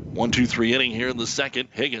 1-2-3 inning here in the second.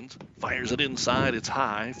 Higgins fires it inside. It's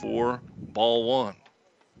high for ball 1.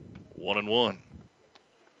 1-1.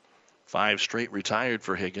 5 straight retired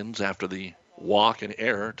for Higgins after the walk and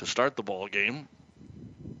error to start the ball game.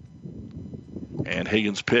 And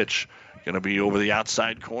Higgins' pitch going to be over the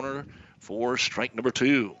outside corner for strike number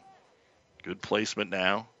 2. Good placement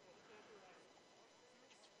now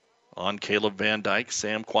on Caleb Van Dyke.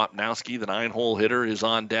 Sam Kwapnowski, the 9-hole hitter, is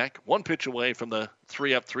on deck. One pitch away from the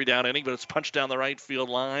 3-up, 3-down inning, but it's punched down the right field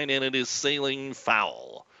line, and it is sailing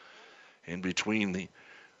foul. In between the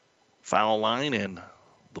foul line and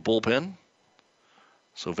the bullpen.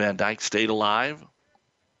 So Van Dyke stayed alive.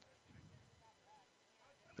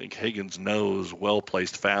 I think Higgins knows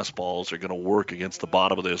well-placed fastballs are going to work against the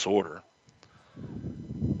bottom of this order.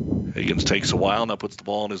 Higgins takes a while, now puts the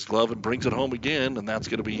ball in his glove and brings it home again, and that's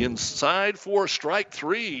going to be inside for strike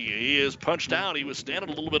 3. He is punched out. He was standing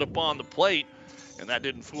a little bit up on the plate, and that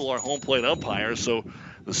didn't fool our home plate umpire. So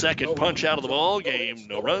the second punch out of the ball game.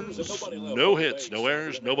 No runs, no hits, no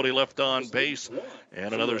errors, nobody left on base,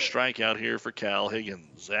 and another strikeout here for Cal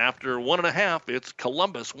Higgins. After 1.5, it's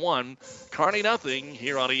Columbus 1, Kearney nothing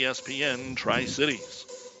here on ESPN Tri-Cities.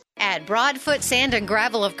 At Broadfoot Sand and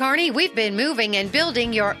Gravel of Kearney, we've been moving and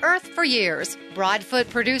building your earth for years. Broadfoot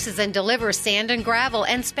produces and delivers sand and gravel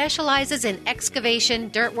and specializes in excavation,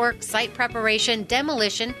 dirt work, site preparation,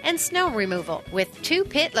 demolition, and snow removal, with 2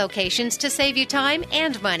 pit locations to save you time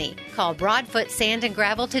and money. Call Broadfoot Sand and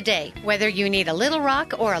Gravel today, whether you need a little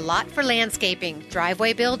rock or a lot for landscaping,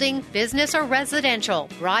 driveway building, business, or residential.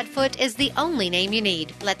 Broadfoot is the only name you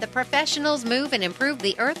need. Let the professionals move and improve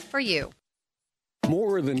the earth for you.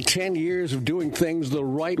 More than 10 years of doing things the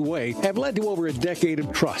right way have led to over a decade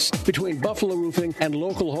of trust between Buffalo Roofing and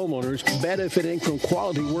local homeowners benefiting from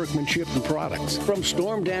quality workmanship and products. From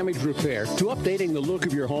storm damage repair to updating the look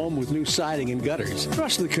of your home with new siding and gutters.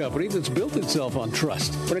 Trust the company that's built itself on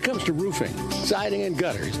trust. When it comes to roofing, siding, and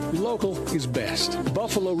gutters, local is best.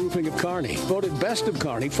 Buffalo Roofing of Kearney, voted best of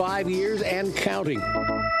Kearney 5 years and counting.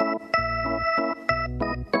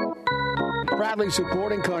 Proudly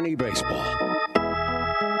supporting Kearney baseball.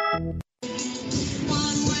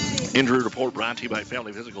 Injury report brought to you by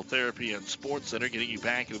Family Physical Therapy and Sports Center, getting you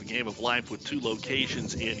back into the game of life with 2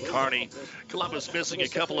 locations in Kearney. Columbus missing a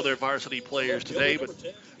couple of their varsity players today, but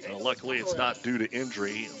luckily it's not due to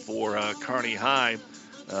injury for Kearney High.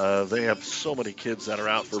 They have so many kids that are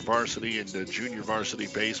out for varsity and junior varsity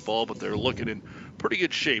baseball, but they're looking in pretty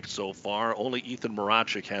good shape so far. Only Ethan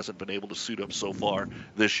Morachik hasn't been able to suit up so far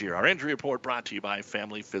this year. Our injury report brought to you by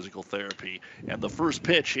Family Physical Therapy. And the first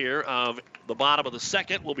pitch here of the bottom of the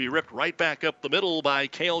second will be ripped right back up the middle by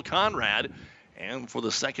Cale Conrad. And for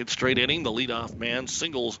the second straight inning, the leadoff man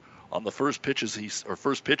singles on the first pitch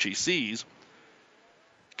he sees.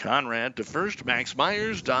 Conrad to first, Max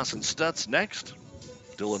Myers, Dawson Stutz next.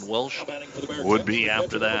 Dylan Welsh would be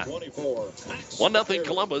after that. 1-0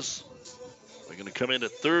 Columbus. They're going to come in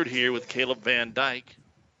at third here with Caleb Van Dyke,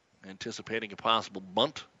 anticipating a possible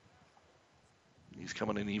bunt. He's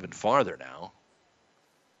coming in even farther now.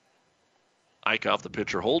 Eichhoff, the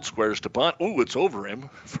pitcher, holds, squares to bunt. Ooh, it's over him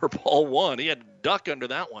for ball 1. He had to duck under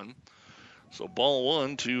that one. So ball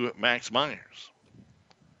 1 to Max Myers.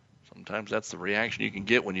 Sometimes that's the reaction you can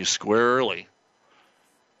get when you square early.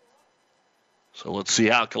 So let's see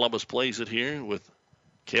how Columbus plays it here with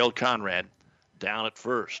Cale Conrad down at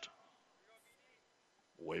first.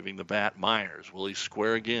 Waving the bat, Myers. Will he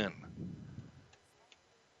square again?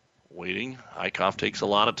 Waiting. Eichhoff takes a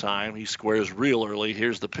lot of time. He squares real early.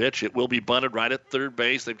 Here's the pitch. It will be bunted right at third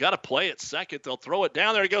base. They've got to play at second. They'll throw it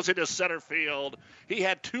down there. He goes into center field. He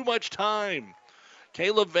had too much time.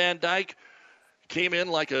 Caleb Van Dyke came in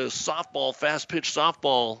like a softball, fast-pitch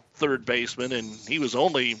softball third baseman, and he was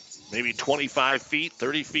only maybe 25 feet,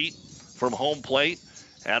 30 feet from home plate.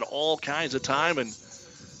 Had all kinds of time and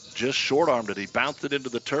just short-armed it. He bounced it into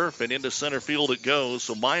the turf and into center field it goes.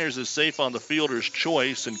 So Myers is safe on the fielder's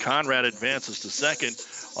choice, and Conrad advances to second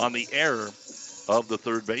on the error of the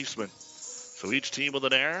third baseman. So each team with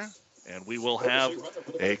an error, and we will have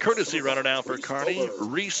a courtesy runner now for Kearney.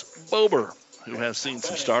 Reese Bober, who has seen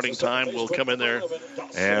some starting time, will come in there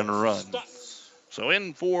and run. So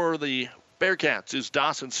in for the Bearcats is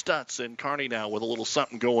Dawson Stutz, and Kearney now with a little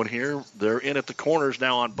something going here. They're in at the corners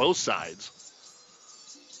now on both sides.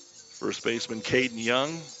 First baseman Caden Young,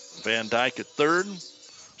 Van Dyke at third.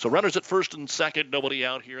 So runners at first and second, nobody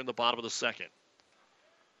out here in the bottom of the second.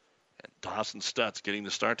 And Dawson Stutz getting the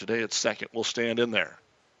start today at second will stand in there.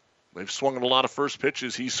 They've swung at a lot of first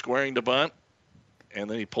pitches. He's squaring to bunt, and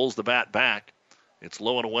then he pulls the bat back. It's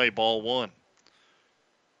low and away, ball 1.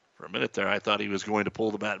 For a minute there, I thought he was going to pull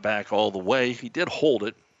the bat back all the way. He did hold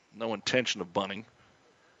it. No intention of bunting.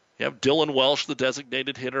 You have Dylan Welsh, the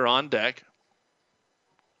designated hitter, on deck.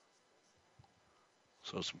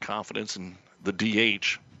 So some confidence in the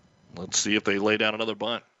DH. Let's see if they lay down another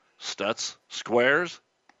bunt. Stutz squares,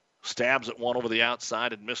 stabs at one over the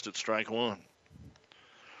outside and missed it, strike 1.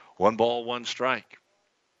 1 ball, 1 strike.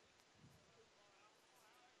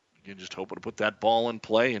 Again, just hoping to put that ball in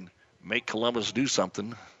play and make Columbus do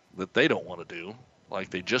something that they don't want to do, like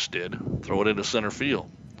they just did, throw it into center field.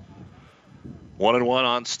 1-1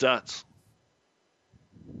 on Stutz.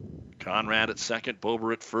 Conrad at second,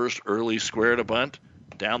 Bober at first, early square to bunt.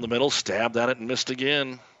 Down the middle, stabbed at it and missed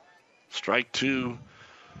again. Strike two.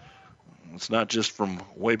 It's not just from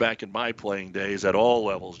way back in my playing days, at all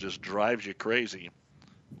levels, just drives you crazy,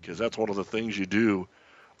 because that's one of the things you do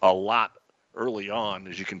a lot early on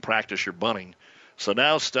is you can practice your bunting. So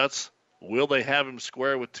now Stutz, will they have him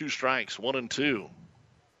square with 2 strikes, 1-2?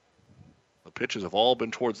 The pitches have all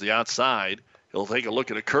been towards the outside. He'll take a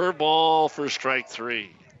look at a curveball for strike 3.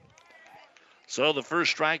 So the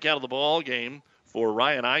first strike out of the ball game for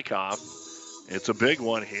Ryan Eichhoff. It's a big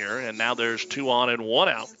one here, and now there's 2 on and 1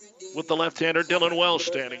 out with the left-hander Dylan Welsh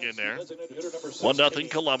standing in there. 1-0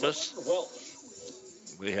 Columbus.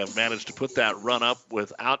 They have managed to put that run up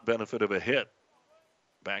without benefit of a hit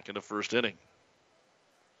back in the first inning.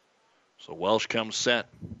 So Welsh comes set.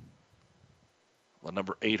 The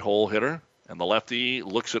number 8 hole hitter. And the lefty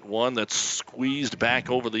looks at one that's squeezed back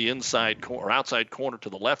over the outside corner to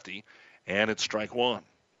the lefty. And it's strike 1.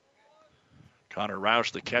 Connor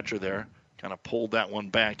Roush, the catcher there, kind of pulled that one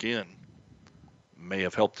back in. May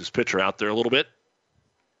have helped his pitcher out there a little bit.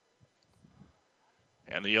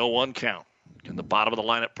 And the 0-1 count. Can the bottom of the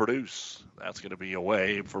lineup produce? That's going to be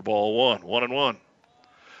away for ball 1. 1-1.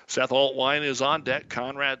 Seth Altwine is on deck.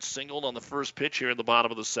 Conrad singled on the first pitch here in the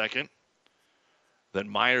bottom of the second. Then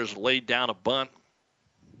Myers laid down a bunt,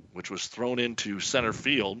 which was thrown into center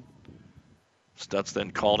field. Stutz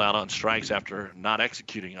then called out on strikes after not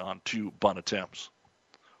executing on 2 bunt attempts.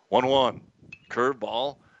 1-1.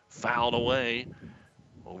 Curveball fouled away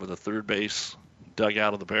over the third base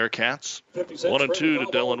dugout of the Bearcats. 1-2 to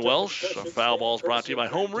Dylan Welsh. A foul ball is brought to you by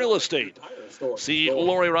Home Real Estate. See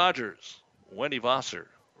Lori Rogers, Wendy Vosser,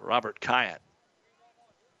 Robert Kyatt.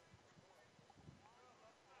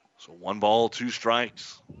 So 1 ball, 2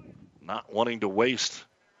 strikes. Not wanting to waste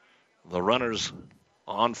the runners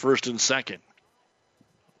on first and second,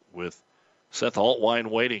 with Seth Altwine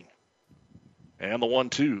waiting. And the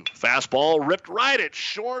 1-2. Fastball ripped right at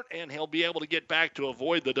short, and he'll be able to get back to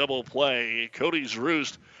avoid the double play. Cody's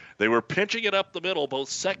Roost, they were pinching it up the middle, both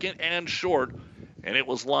second and short, and it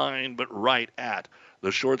was lined but right at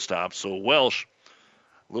the shortstop. So Welsh,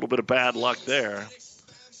 a little bit of bad luck there.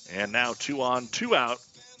 And now 2 on, 2 out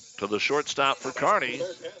to the shortstop for Kearney,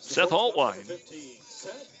 Seth Altwine.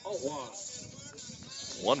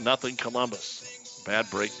 1-0 Columbus. Bad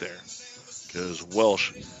break there because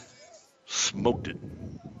Welsh smoked it.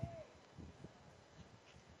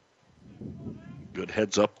 Good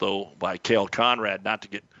heads up, though, by Cale Conrad not to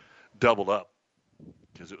get doubled up,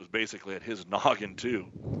 because it was basically at his noggin, too.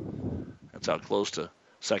 That's how close to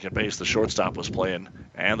second base the shortstop was playing.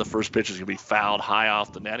 And the first pitch is going to be fouled high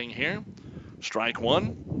off the netting here. Strike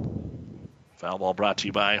 1. Foul ball brought to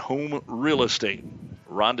you by Home Real Estate.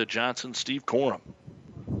 Rhonda Johnson, Steve Corum.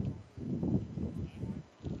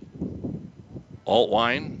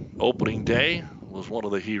 Altwine, opening day, was one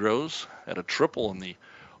of the heroes. Had a triple in the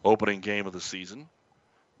opening game of the season.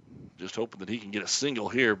 Just hoping that he can get a single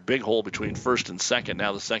here. Big hole between first and second.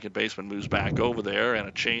 Now the second baseman moves back over there, and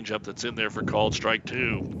a changeup that's in there for called strike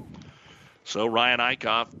 2. So Ryan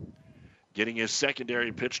Eichhoff getting his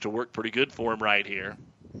secondary pitch to work pretty good for him right here.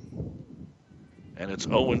 And it's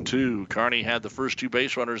 0-2. Kearney had the first 2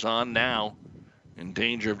 base runners on now, in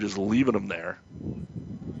danger of just leaving them there.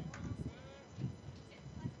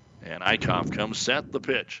 And Eichhoff comes set, the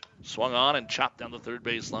pitch. Swung on and chopped down the third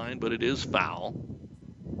base line, but it is foul.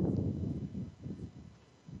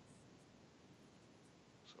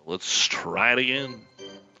 So let's try it again.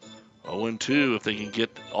 0-2. If they can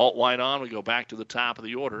get Altwine on, we go back to the top of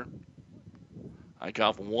the order.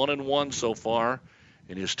 Eichhoff 1-1 so far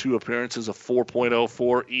in his 2 appearances, a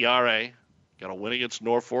 4.04 ERA. Got a win against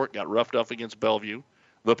Norfolk, got roughed up against Bellevue.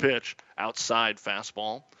 The pitch, outside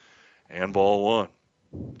fastball, and ball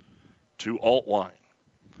 1 to Altwine.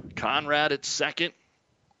 Conrad at second.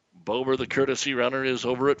 Bober, the courtesy runner, is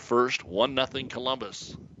over at first. 1-0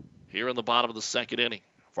 Columbus here in the bottom of the second inning.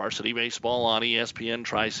 Varsity Baseball on ESPN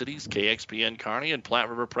Tri-Cities, KXPN Kearney, and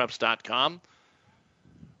PlatteRiverPreps.com.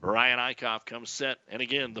 Ryan Eichhoff comes set, and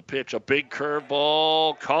again, the pitch, a big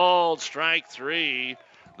curveball, called strike 3.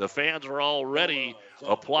 The fans were already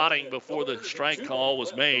applauding before the strike call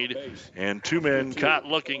was made, and 2 men caught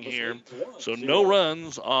looking here. So no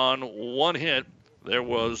runs on 1 hit. There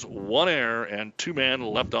was 1 error and 2 men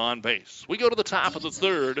left on base. We go to the top of the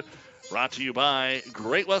third, brought to you by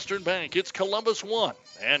Great Western Bank. It's Columbus 1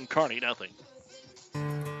 and Kearney 0.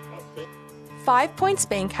 5 Points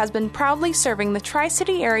Bank has been proudly serving the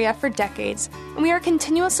Tri-City area for decades, and we are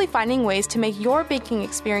continuously finding ways to make your banking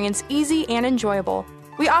experience easy and enjoyable.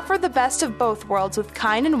 We offer the best of both worlds with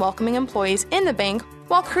kind and welcoming employees in the bank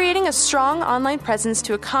while creating a strong online presence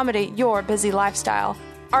to accommodate your busy lifestyle.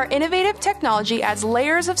 Our innovative technology adds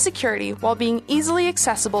layers of security while being easily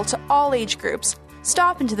accessible to all age groups.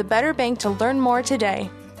 Stop into the Better Bank to learn more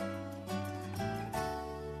today.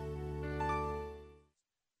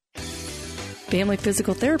 Family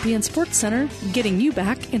Physical Therapy and Sports Center, getting you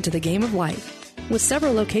back into the game of life. With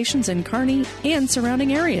several locations in Kearney and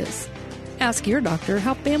surrounding areas. Ask your doctor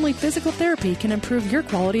how Family Physical Therapy can improve your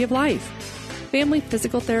quality of life. Family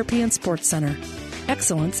Physical Therapy and Sports Center.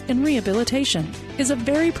 Excellence in Rehabilitation is a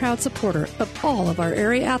very proud supporter of all of our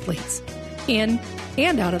area athletes, in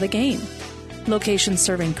and out of the game. Locations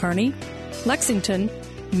serving Kearney, Lexington,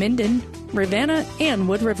 Minden, Ravenna, and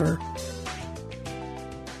Wood River.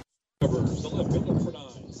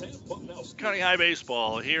 Kearney High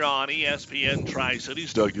Baseball here on ESPN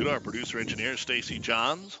Tri-Cities. Doug Duda, our producer-engineer, Stacy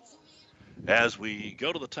Johns. As we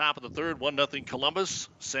go to the top of the third, 1-0 Columbus.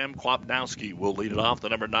 Sam Kwapnowski will lead it off, the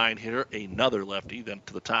number 9 hitter, another lefty. Then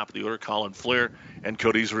to the top of the order, Colin Flair and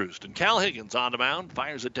Cody's Roost. And Cal Higgins on the mound,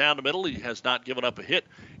 fires it down the middle. He has not given up a hit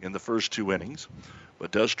in the first 2 innings, but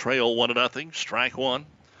does trail 1-0. Strike 1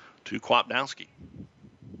 to Kwapnowski.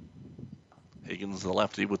 Higgins, the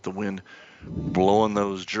lefty, with the wind blowing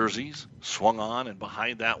those jerseys. Swung on, and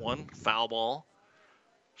behind that one, foul ball.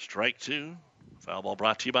 Strike 2. Foul ball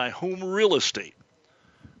brought to you by Home Real Estate.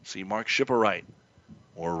 See Mark Shipperwright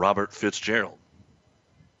or Robert Fitzgerald.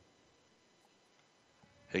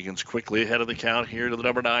 Higgins quickly ahead of the count here to the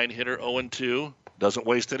number 9 hitter, 0-2. Doesn't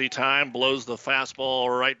waste any time, blows the fastball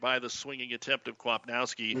right by the swinging attempt of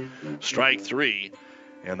Kwapnowski. Strike 3,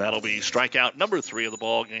 and that'll be strikeout number 3 of the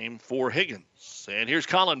ball game for Higgins. And here's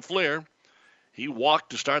Colin Flair. He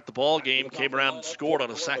walked to start the ball game, came around and scored on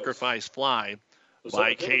a sacrifice fly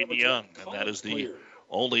by Caden Young, and that is the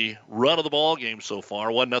only run of the ball game so far.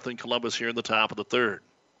 1-0 Columbus here in the top of the third.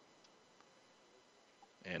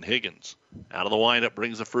 And Higgins out of the windup,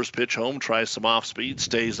 brings the first pitch home, tries some off speed,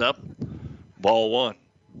 stays up. Ball 1.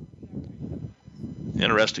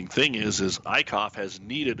 Interesting thing is Eichhoff has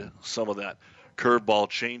needed some of that curveball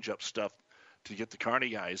changeup stuff to get the Kearney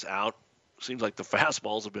guys out. Seems like the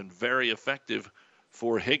fastballs have been very effective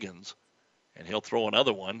for Higgins. And he'll throw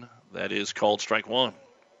another one that is called strike 1.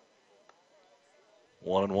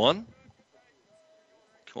 1-1.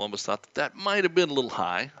 Columbus thought that might have been a little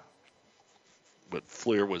high, but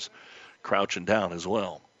Flair was crouching down as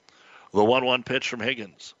well. The 1-1 pitch from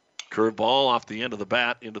Higgins. Curveball off the end of the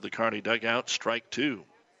bat into the Kearney dugout. Strike 2.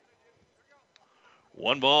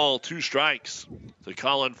 1 ball, 2 strikes to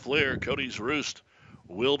Colin Flair. Cody's Roost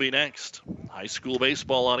will be next. High school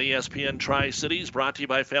baseball on ESPN Tri-Cities, brought to you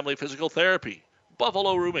by Family Physical Therapy,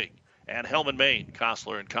 Buffalo Rooming, and Hellman, Maine,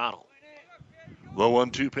 Kostler and Cottle. The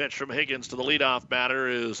 1-2 pitch from Higgins to the leadoff batter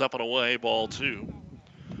is up and away, ball 2.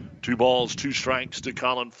 2 balls, 2 strikes to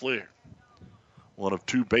Colin Flair. One of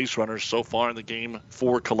 2 base runners so far in the game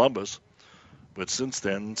for Columbus. But since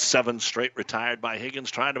then, 7 straight retired by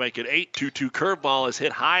Higgins, trying to make it 8. 2-2 curveball is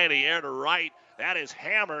hit high in the air to right. That is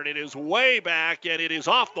hammered. It is way back, and it is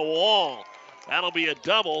off the wall. That'll be a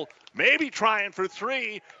double. Maybe trying for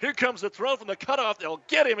 3. Here comes the throw from the cutoff. They'll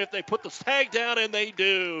get him if they put the tag down, and they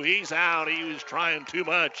do. He's out. He was trying too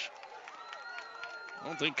much. I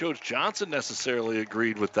don't think Coach Johnson necessarily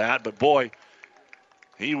agreed with that, but boy,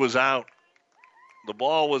 he was out. The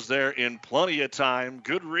ball was there in plenty of time.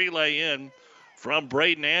 Good relay in from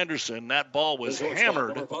Braden Anderson. That ball was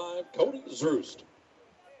hammered. Number 5, Cody's Roost.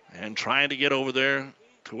 And trying to get over there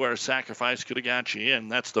to where a sacrifice could have got you in.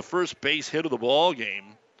 That's the first base hit of the ball game.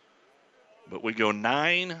 But we go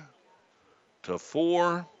 9 to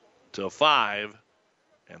 4 to 5,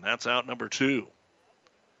 and that's out number 2.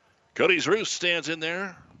 Cody's Roost stands in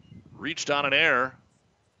there, reached on an error.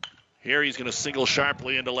 Here he's going to single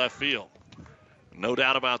sharply into left field. No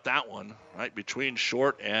doubt about that one, right between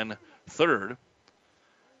short and third.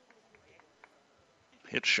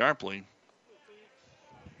 Hit sharply.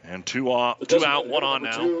 And two out, 1 on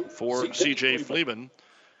now for C.J. Fleeman.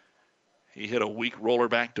 He hit a weak roller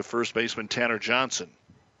back to first baseman Tanner Johnson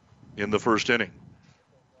in the first inning.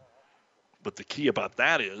 But the key about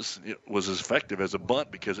that is it was as effective as a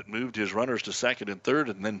bunt because it moved his runners to second and third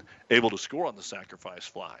and then able to score on the sacrifice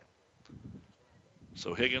fly.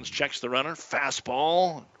 So Higgins checks the runner.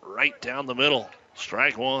 Fastball right down the middle.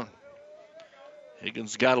 Strike 1.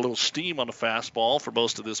 Higgins got a little steam on the fastball for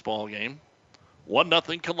most of this ball game.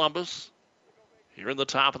 1-0 Columbus. Here in the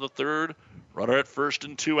top of the third. Runner at first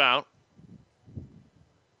and 2 out.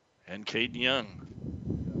 And Caden Young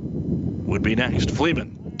would be next.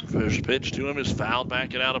 Fleeman, first pitch to him is fouled,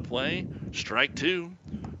 back it out of play. Strike two.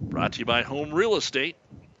 Brought to you by Home Real Estate.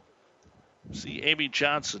 See Amy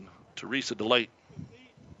Johnson, Teresa DeLate.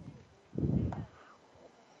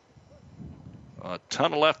 A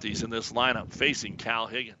ton of lefties in this lineup facing Cal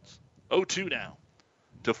Higgins. 0-2 now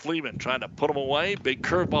to Fleeman, trying to put him away. Big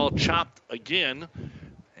curveball chopped again.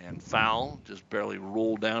 And foul, just barely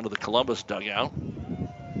rolled down to the Columbus dugout.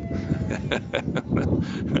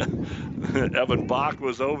 Evan Bach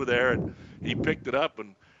was over there, and he picked it up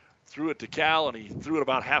and threw it to Cal, and he threw it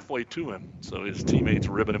about halfway to him. So his teammates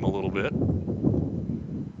ribbing him a little bit.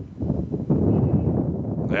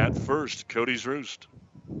 At first, Cody's Roost.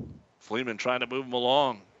 Fleeman trying to move him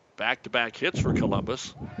along. Back-to-back hits for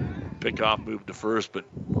Columbus. Pickoff moved to first, but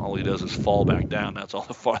all he does is fall back down. That's all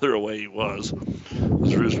the farther away he was.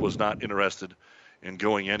 Roost was not interested in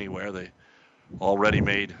going anywhere. They already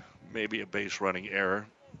made maybe a base running error,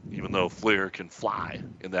 even though Fleer can fly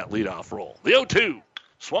in that leadoff role. The 0-2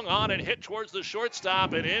 swung on and hit towards the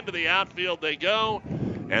shortstop, and into the outfield they go.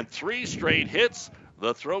 And 3 straight hits.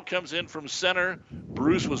 The throw comes in from center.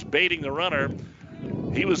 Bruce was baiting the runner.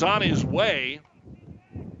 He was on his way,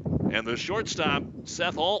 and the shortstop,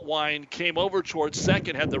 Seth Altwine, came over towards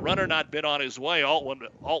second. Had the runner not been on his way,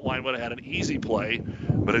 Altwine would have had an easy play,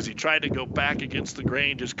 but as he tried to go back against the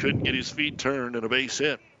grain, just couldn't get his feet turned and a base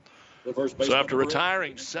hit. So after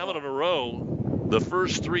retiring 7 in a row, the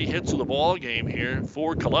first 3 hits of the ball game here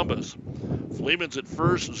for Columbus. Fleeman's at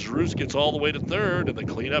first, Zruz gets all the way to third, and the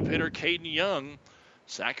cleanup hitter, Caden Young,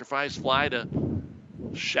 sacrifice fly to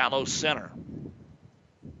shallow center.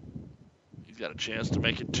 He's got a chance to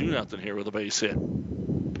make it 2-0 here with a base hit.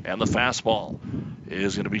 And the fastball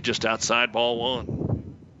is going to be just outside ball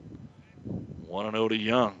 1. 1-0 to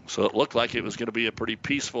Young. So it looked like it was going to be a pretty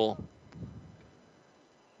peaceful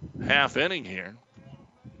half inning here.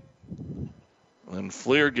 Then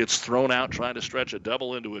Fleer gets thrown out trying to stretch a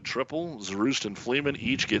double into a triple. Zroost and Fleeman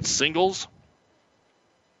each get singles.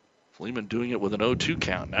 Fleeman doing it with an 0-2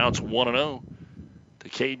 count. Now it's 1-0 to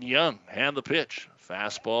Caden Young. Hand the pitch.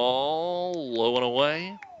 Fastball low and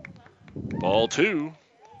away. Ball 2.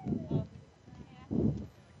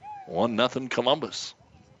 1-0 Columbus.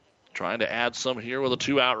 Trying to add some here with a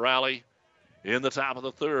 2-out rally in the top of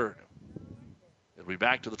the third. It'll be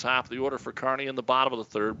back to the top of the order for Kearney in the bottom of the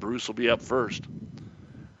third. Bruce will be up first.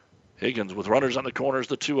 Higgins with runners on the corners.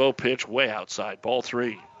 The 2-0 pitch way outside. Ball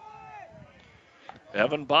 3.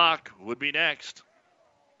 Evan Bach would be next.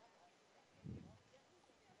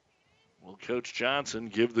 Will Coach Johnson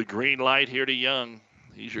give the green light here to Young?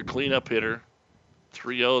 He's your cleanup hitter.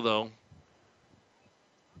 3-0 though.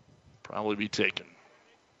 Probably be taken.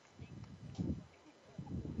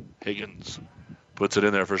 Higgins puts it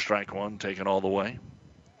in there for strike 1, taken all the way.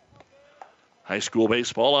 High school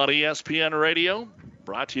baseball on ESPN Radio.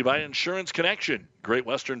 Brought to you by Insurance Connection, Great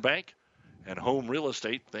Western Bank, and Home Real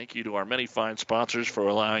Estate. Thank you to our many fine sponsors for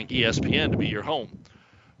allowing ESPN to be your home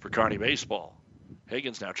for Kearney baseball.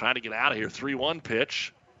 Higgins now trying to get out of here. 3-1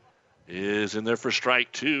 pitch is in there for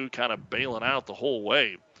strike 2. Kind of bailing out the whole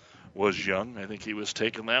way was Young. I think he was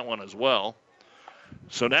taking that one as well.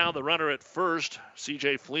 So now the runner at first,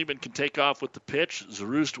 C.J. Fleeman, can take off with the pitch.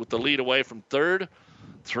 Zroost with the lead away from third.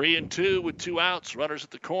 3-2 with 2 outs. Runners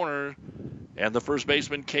at the corner. And the first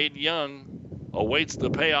baseman, Caden Young, awaits the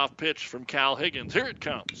payoff pitch from Cal Higgins. Here it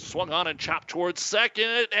comes. Swung on and chopped towards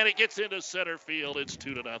second, and it gets into center field. It's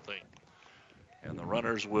 2-0. And the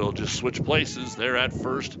runners will just switch places. They're at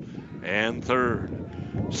first and third.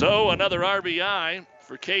 So another RBI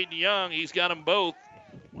for Caden Young. He's got them both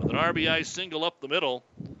with an RBI single up the middle.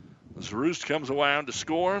 Zroost comes around to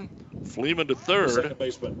score. Fleeman to third. Second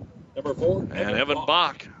baseman, number 4. And Evan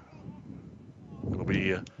Bach. It'll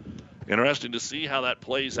be interesting to see how that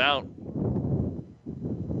plays out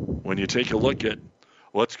when you take a look at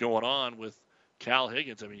what's going on with Cal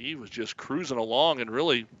Higgins. I mean, he was just cruising along and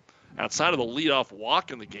really, outside of the leadoff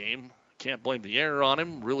walk in the game, can't blame the error on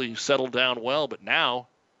him, really settled down well. But now,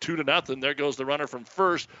 2-0, there goes the runner from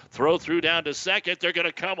first. Throw through down to second. They're going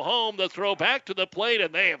to come home. The throw back to the plate,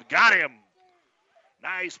 and they have got him.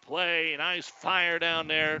 Nice play, nice fire down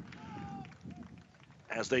there.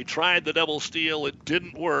 As they tried the double steal, it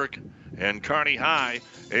didn't work. And Kearney High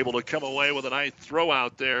able to come away with a nice throw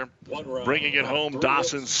out there, bringing it home.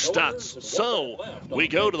 Dawson Stutz. So we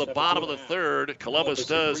go to the bottom of the third. Columbus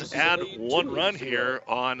does add 1 run here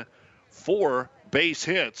on 4 base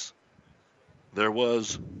hits. There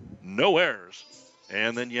was no errors.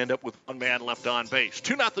 And then you end up with 1 man left on base.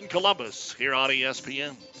 2-0 Columbus here on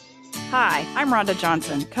ESPN. Hi, I'm Rhonda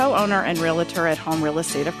Johnson, co-owner and realtor at Home Real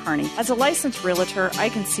Estate of Kearney. As a licensed realtor, I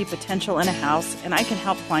can see potential in a house, and I can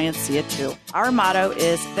help clients see it too. Our motto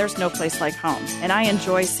is, there's no place like home, and I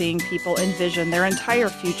enjoy seeing people envision their entire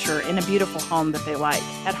future in a beautiful home that they like.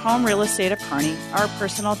 At Home Real Estate of Kearney, our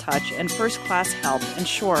personal touch and first-class help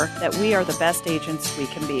ensure that we are the best agents we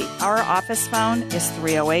can be. Our office phone is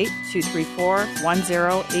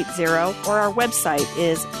 308-234-1080, or our website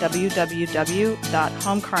is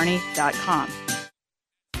www.homekearney.com.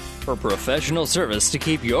 For professional service to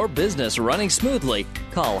keep your business running smoothly,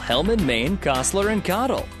 call Hellman, Maine, Kostler &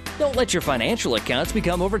 Cottle. Don't let your financial accounts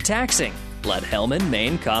become overtaxing. Let Hellman,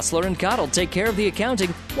 Maine, Kostler & Cottle take care of the accounting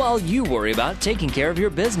while you worry about taking care of your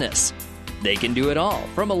business. They can do it all,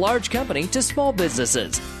 from a large company to small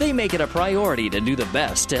businesses. They make it a priority to do the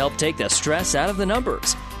best to help take the stress out of the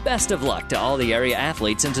numbers. Best of luck to all the area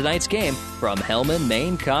athletes in tonight's game from Hellman,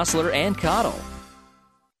 Maine, Kostler & Cottle.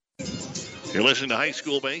 You're listening to high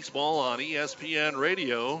school baseball on ESPN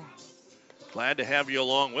Radio. Glad to have you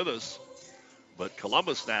along with us. But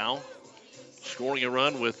Columbus now scoring a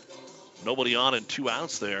run with nobody on and 2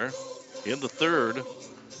 outs there in the third.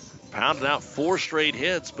 Pounded out 4 straight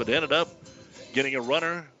hits, but ended up getting a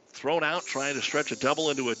runner thrown out, trying to stretch a double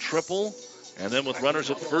into a triple. And then with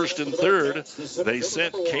runners at first and third, they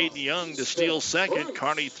sent Caden Young to steal second.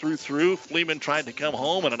 Kearney threw. Fleeman tried to come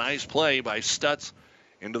home, and a nice play by Stutz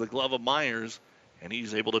into the glove of Myers, and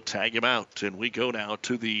he's able to tag him out. And we go now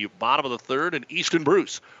to the bottom of the third, and Easton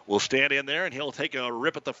Bruce will stand in there, and he'll take a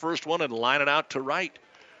rip at the first one and line it out to right.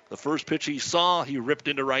 The first pitch he saw, he ripped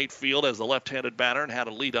into right field as the left-handed batter and had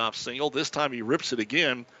a leadoff single. This time he rips it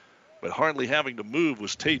again, but hardly having to move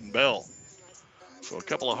was Tayden Bell. So a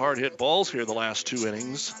couple of hard-hit balls here the last 2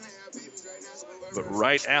 innings, but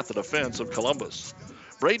right at the defense of Columbus.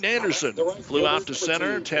 Braden Anderson flew out to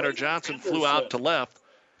center. Tanner Johnson flew out to left.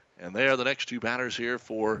 And they are the next 2 batters here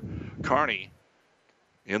for Kearney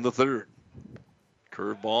in the third.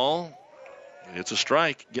 Curveball. It's a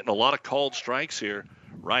strike. Getting a lot of called strikes here.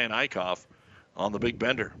 Ryan Eichhoff on the big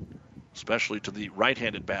bender, especially to the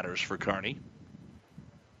right-handed batters for Kearney.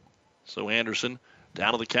 So Anderson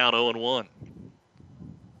down to the count 0-1.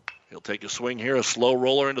 He'll take a swing here, a slow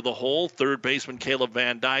roller into the hole. Third baseman Caleb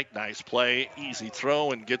Van Dyke. Nice play, easy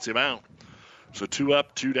throw, and gets him out. So 2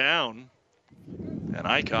 up, 2 down. And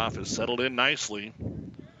Eichhoff has settled in nicely.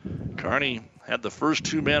 Kearney had the first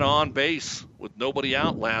 2 men on base with nobody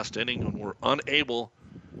out last inning and were unable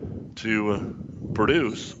to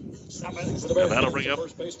produce. And that'll bring up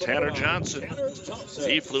Tanner Johnson.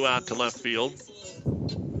 He flew out to left field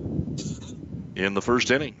in the first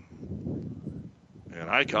inning. And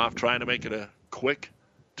Eichhoff trying to make it a quick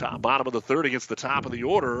bottom of the third against the top of the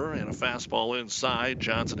order, and a fastball inside.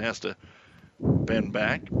 Johnson has to bend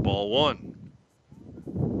back. Ball 1.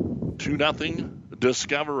 2-0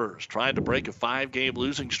 Discoverers trying to break a 5-game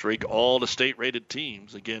losing streak, all to state-rated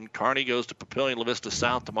teams. Again, Kearney goes to Papillion La Vista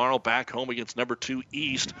South tomorrow, back home against number 2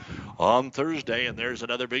 East on Thursday. And there's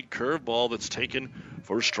another big curveball that's taken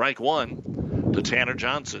for strike 1 to Tanner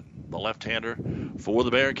Johnson, the left-hander for the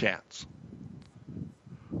Bearcats.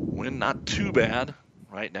 Wind not too bad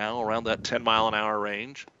right now, around that 10-mile-an-hour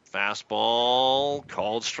range. Fastball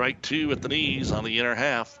called strike 2 at the knees on the inner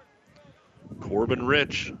half. Corbin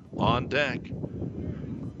Rich on deck.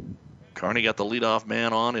 Kearney got the leadoff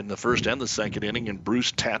man on in the first and the second inning, and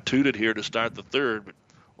Bruce tattooed it here to start the third, but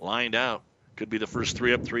lined out. Could be the first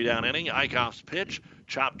 3 up, 3 down inning. Eichhoff's pitch,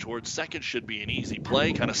 chopped towards second, should be an easy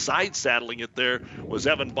play. Kind of side-saddling it there was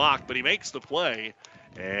Evan Bach, but he makes the play.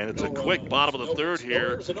 And it's a quick bottom of the third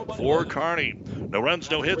here for Kearney. No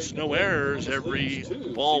runs, no hits, no errors. Every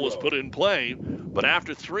ball was put in play. But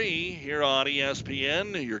after 3 here on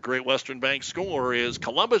ESPN, your Great Western Bank score is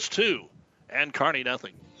Columbus 2 and Kearney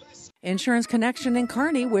nothing. Insurance Connection and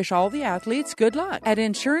Kearney wish all the athletes good luck. At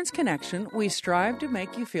Insurance Connection, we strive to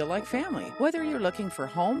make you feel like family. Whether you're looking for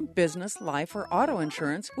home, business, life, or auto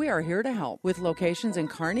insurance, we are here to help. With locations in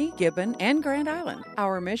Kearney, Gibbon, and Grand Island.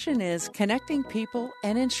 Our mission is connecting people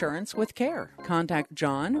and insurance with care. Contact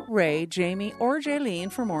John, Ray, Jamie, or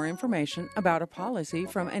Jaylene for more information about a policy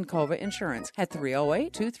from Encova Insurance at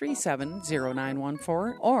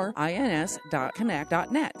 308-237-0914 or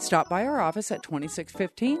ins.connect.net. Stop by our office at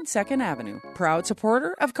 2615 2nd Avenue. Proud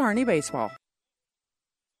supporter of Kearney Baseball.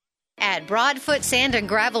 At Broadfoot Sand and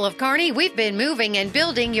Gravel of Kearney, we've been moving and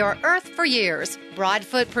building your earth for years.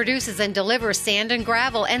 Broadfoot produces and delivers sand and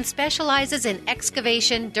gravel and specializes in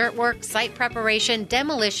excavation, dirt work, site preparation,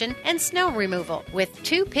 demolition, and snow removal, with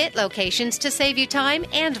 2 pit locations to save you time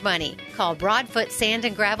and money. Call Broadfoot Sand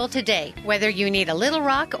and Gravel today. Whether you need a little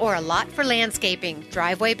rock or a lot for landscaping,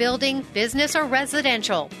 driveway building, business, or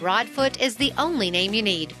residential, Broadfoot is the only name you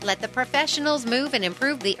need. Let the professionals move and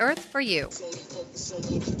improve the earth for you.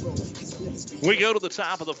 We go to the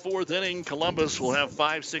top of the 4th inning. Columbus will have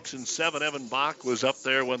 5, 6, and 7. Evan Bach was up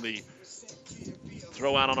there when the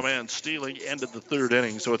throw out on a man stealing ended the 3rd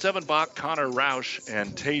inning. So it's Evan Bach, Connor Roush,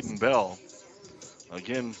 and Tayden Bell.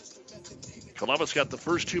 Again, Columbus got the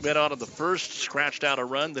first 2 men out of the first, scratched out a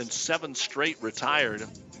run, then 7 straight retired.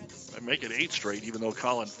 And make it 8 straight, even though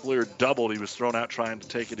Colin Fleer doubled. He was thrown out trying to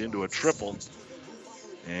take it into a triple.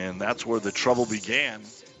 And that's where the trouble began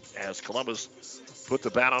as Columbus put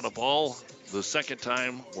the bat on the ball the second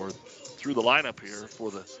time or through the lineup here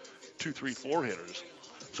for the 2, 3, 4 hitters.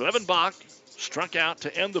 So Evan Bach struck out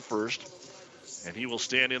to end the first, and he will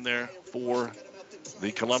stand in there for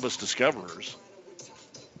the Columbus Discoverers.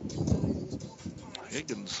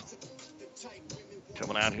 Higgins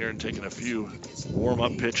coming out here and taking a few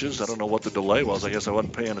warm-up pitches. I don't know what the delay was. I guess I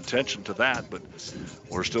wasn't paying attention to that, but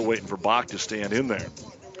we're still waiting for Bach to stand in there.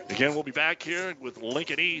 Again, we'll be back here with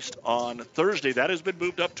Lincoln East on Thursday. That has been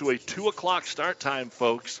moved up to a 2 o'clock start time,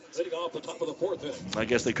 folks. Off the top of the 4th inning. I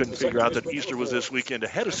guess they couldn't figure out that Easter was this weekend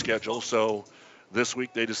ahead of schedule, so this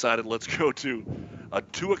week they decided let's go to a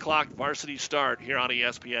 2 o'clock varsity start here on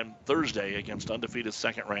ESPN Thursday against undefeated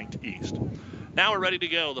second-ranked East. Now we're ready to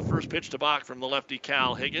go. The first pitch to Bach from the lefty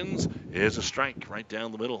Cal Higgins is a strike right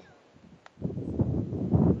down the middle.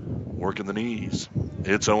 Working the knees.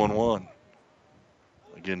 It's 0-1.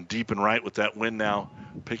 Again, deep and right with that wind now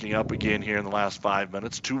picking up again here in the last 5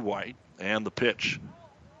 minutes. 2 white, and the pitch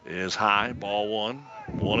is high. Ball 1,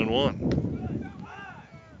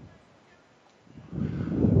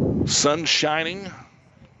 1-1. Sun shining,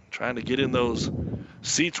 trying to get in those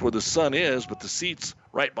seats where the sun is, but the seats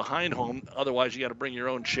right behind home. Otherwise, you got to bring your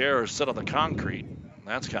own chair or sit on the concrete.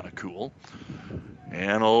 That's kind of cool.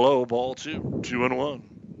 And a low ball 2, 2-1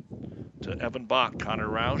 to Evan Bach. Connor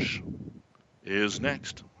Roush is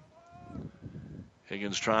next.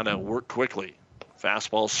 Higgins trying to work quickly.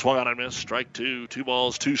 Fastball swung on and missed. Strike 2. 2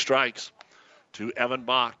 balls, 2 strikes to Evan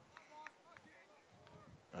Bach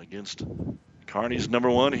against Kearney's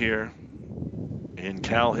number 1 here. And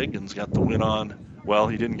Cal Higgins got the win on. Well,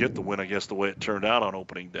 he didn't get the win, I guess, the way it turned out on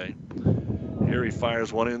opening day. Here he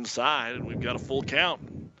fires one inside, and we've got a full count.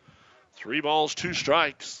 3 balls, 2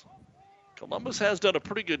 strikes. Columbus has done a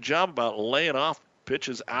pretty good job about laying off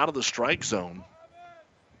pitches out of the strike zone.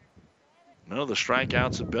 None of the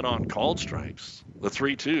strikeouts have been on called strikes. The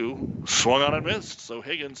 3-2 swung on and missed. So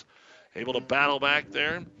Higgins able to battle back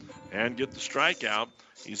there and get the strikeout.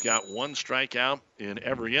 He's got 1 strikeout in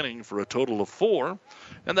every inning for a total of 4.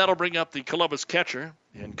 And that'll bring up the Columbus catcher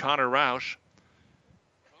in Connor Roush.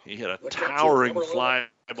 He hit a towering fly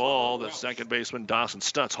ball that second baseman Dawson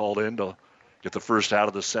Stutz hauled in to get the first out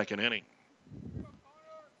of the second inning.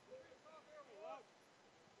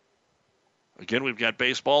 Again, we've got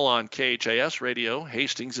baseball on KHAS radio.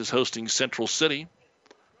 Hastings is hosting Central City.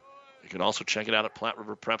 You can also check it out at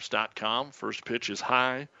PlatteRiverPreps.com. First pitch is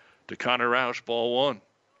high to Connor Roush, ball 1.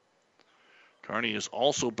 Kearney is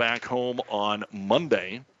also back home on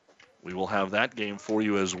Monday. We will have that game for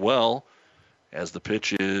you as well as the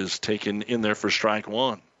pitch is taken in there for strike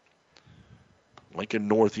 1. Lincoln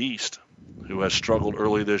Northeast, who has struggled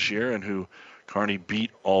early this year and who Kearney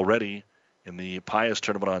beat already in the Pius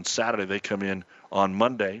tournament on Saturday. They come in on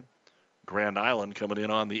Monday. Grand Island coming in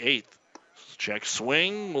on the 8th. Check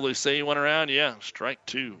swing. Will they say he went around? Yeah, strike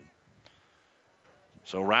 2.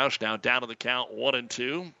 So Roush now down to the count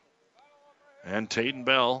 1-2. And Tayden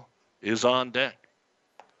Bell is on deck.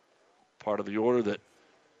 Part of the order that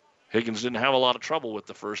Higgins didn't have a lot of trouble with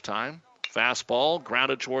the first time. Fastball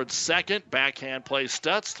grounded towards second. Backhand play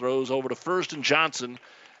Stutz. Throws over to first, and Johnson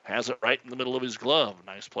has it right in the middle of his glove.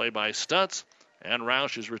 Nice play by Stutz. And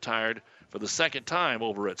Roush is retired for the second time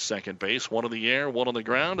over at second base. 1 in the air, 1 on the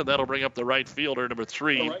ground, and that'll bring up the right fielder, number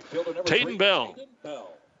 3, Tayden Bell.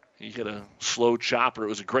 He hit a slow chopper. It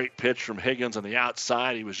was a great pitch from Higgins on the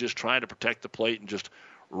outside. He was just trying to protect the plate and just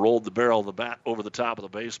rolled the barrel of the bat over the top of the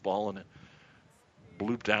baseball, and it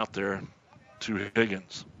blooped out there to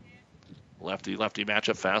Higgins. Lefty-lefty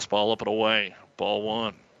matchup, fastball up and away. Ball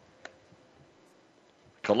 1.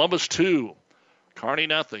 Columbus 2, Kearney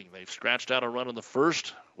nothing. They've scratched out a run in the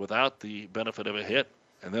first without the benefit of a hit,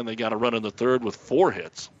 and then they got a run in the third with 4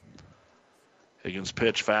 hits. Higgins'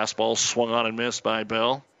 pitch, fastball, swung on and missed by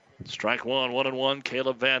Bell. Strike one, 1-1.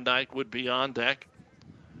 Caleb Van Dyke would be on deck.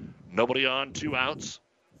 Nobody on, 2 outs.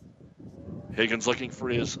 Higgins looking for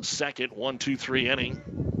his second 1-2-3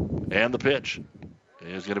 inning. And the pitch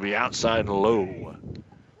is going to be outside low.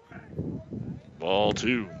 Ball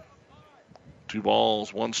 2. 2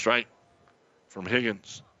 balls, 1 strike from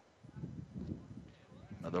Higgins.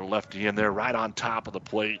 Another lefty in there right on top of the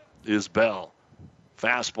plate is Bell.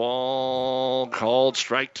 Fastball called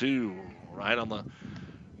strike 2. Right on the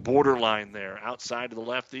borderline there. Outside to the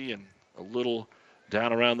lefty and a little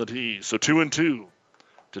down around the tee. So 2-2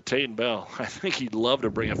 to Taden Bell. I think he'd love to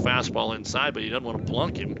bring a fastball inside, but he doesn't want to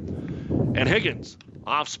plunk him. And Higgins,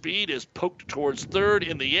 off speed, is poked towards third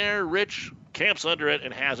in the air. Rich camps under it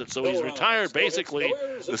and has it. So he's retired basically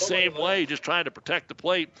the same way, just trying to protect the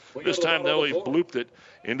plate. This time, though, he blooped it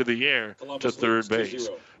into the air to third base.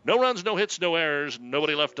 No runs, no hits, no errors,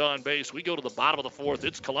 nobody left on base. We go to the bottom of the fourth.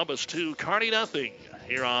 It's Columbus 2, Kearney nothing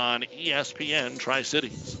here on ESPN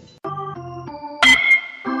Tri-Cities.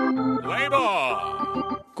 Play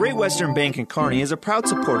ball. Great Western Bank in Kearney is a proud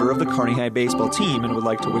supporter of the Kearney High baseball team and would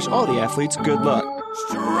like to wish all the athletes good luck.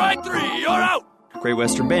 Strike 3, you're out. Great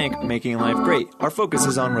Western Bank, making life great. Our focus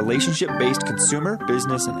is on relationship-based consumer,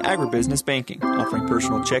 business, and agribusiness banking, offering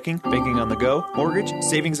personal checking, banking on the go, mortgage,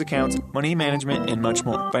 savings accounts, money management, and much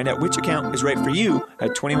more. Find out which account is right for you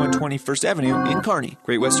at 2120 First Avenue in Kearney.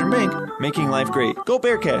 Great Western Bank, making life great. Go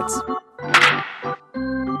Bearcats!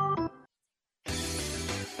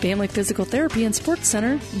 Family Physical Therapy and Sports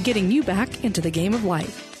Center, getting you back into the game of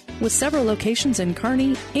life. With several locations in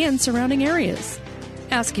Kearney and surrounding areas.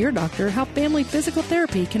 Ask your doctor how Family Physical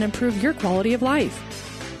Therapy can improve your quality of life.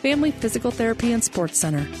 Family Physical Therapy and Sports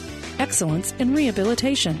Center. Excellence in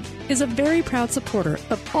Rehabilitation is a very proud supporter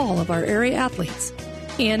of all of our area athletes,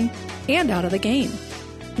 in and out of the game.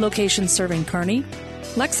 Locations serving Kearney,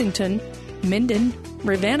 Lexington, Minden,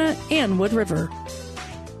 Ravenna, and Wood River.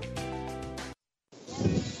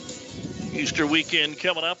 Easter weekend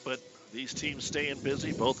coming up, but these teams staying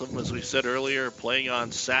busy. Both of them, as we said earlier, playing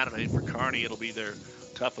on Saturday. For Kearney, it'll be their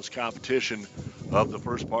toughest competition of the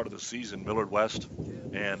first part of the season, Millard West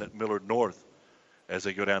and Millard North, as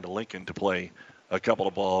they go down to Lincoln to play a couple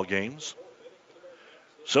of ball games.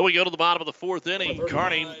 So we go to the bottom of the fourth inning.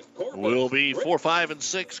 Kearney will be 4, 5, and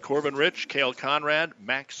 6. Corbin Rich, Cale Conrad,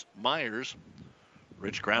 Max Myers.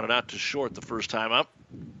 Rich grounded out to short the first time up.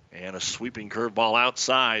 And a sweeping curveball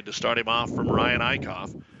outside to start him off from Ryan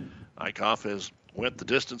Eichhoff. Eichhoff has went the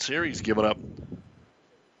distance here. He's given up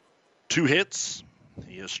 2 hits.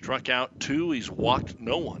 He has struck out 2. He's walked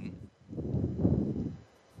no one.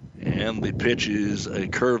 And the pitch is a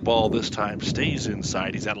curveball this time, stays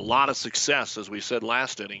inside. He's had a lot of success, as we said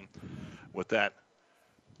last inning, with that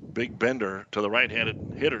big bender to the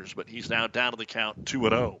right-handed hitters, but he's now down to the count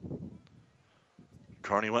 2-0.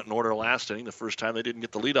 Kearney went in order last inning, the first time they didn't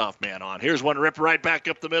get the leadoff man on. Here's one ripped right back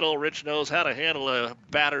up the middle. Rich knows how to handle a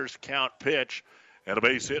batter's count pitch. And a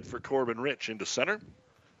base hit for Corbin Rich into center.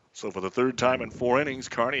 So for the third time in 4 innings,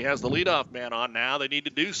 Kearney has the leadoff man on now. They need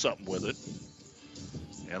to do something with it.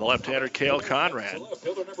 And the left-hander, Cale Conrad,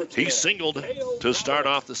 he singled to start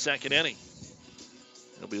off the second inning.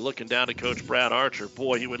 He'll be looking down to Coach Brad Archer.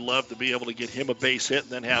 Boy, he would love to be able to get him a base hit and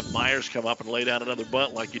then have Myers come up and lay down another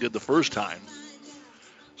bunt like he did the first time.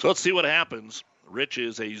 So let's see what happens. Rich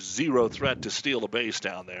is a 0 threat to steal a base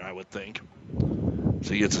down there, I would think.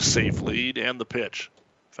 So he gets a safe lead and the pitch.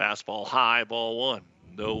 Fastball high, ball 1.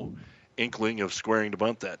 No inkling of squaring to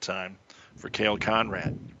bunt that time for Cale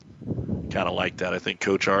Conrad. Kind of like that. I think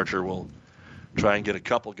Coach Archer will try and get a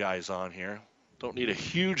couple guys on here. Don't need a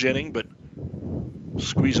huge inning, but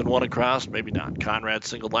squeezing one across, maybe not. Conrad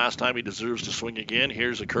singled last time. He deserves to swing again.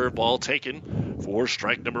 Here's a curveball taken for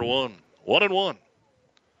strike number 1. 1-1.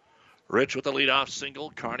 Rich with the leadoff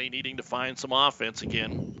single. Kearney needing to find some offense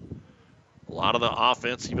again. A lot of the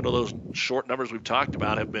offense, even though those short numbers we've talked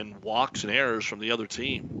about, have been walks and errors from the other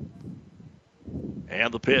team.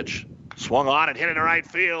 And the pitch. Swung on and hit in the right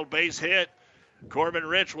field. Base hit. Corbin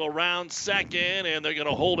Rich will round second, and they're going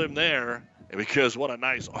to hold him there because what a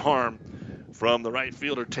nice arm from the right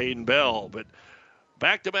fielder, Taden Bell. But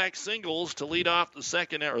back-to-back singles to lead off the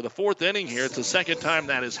second or the fourth inning here. It's the second time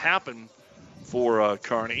that has happened for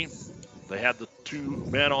Kearney. They had the 2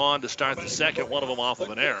 men on to start the second, one of them off of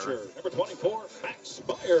an error. Number 24, Max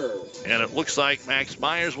Myers. And it looks like Max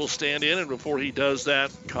Myers will stand in, and before he does that,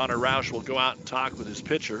 Connor Roush will go out and talk with his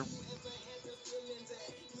pitcher.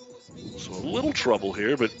 So a little trouble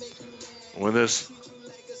here, but when this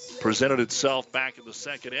presented itself back in the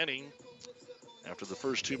second inning, after the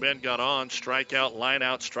first 2 men got on, strikeout, line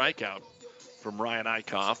out, strikeout from Ryan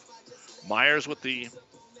Eichhoff. Myers with the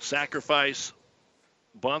sacrifice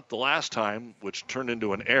bunt the last time, which turned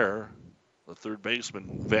into an error. The third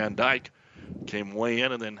baseman, Van Dyke, came way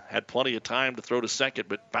in and then had plenty of time to throw to second,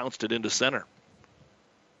 but bounced it into center.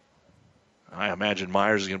 I imagine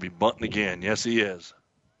Myers is going to be bunting again. Yes, he is.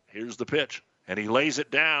 Here's the pitch, and he lays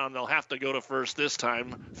it down. They'll have to go to first this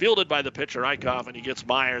time. Fielded by the pitcher, Eichhoff, and he gets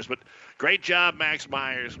Myers. But great job, Max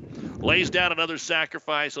Myers. Lays down another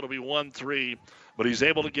sacrifice. It'll be 1-3. But he's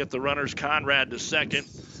able to get the runners Conrad to second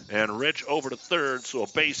and Rich over to third, so a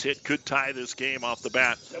base hit could tie this game off the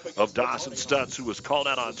bat of Dawson Stutz, who was called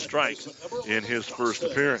out on strikes in his first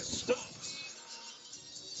appearance.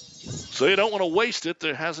 So you don't want to waste it.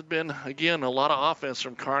 There hasn't been, again, a lot of offense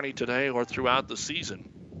from Kearney today or throughout the season.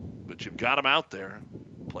 But you've got him out there.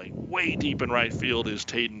 Playing way deep in right field is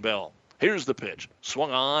Tayden Bell. Here's the pitch.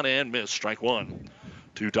 Swung on and missed. Strike one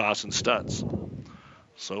to Dawson Stutz.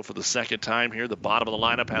 So for the second time here, the bottom of the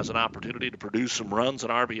lineup has an opportunity to produce some runs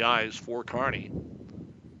and RBIs for Kearney.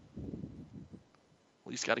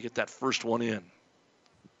 At least got to get that first one in.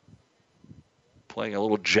 Playing a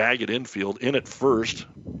little jagged infield, in at first,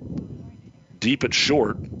 deep at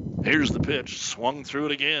short. Here's the pitch, swung through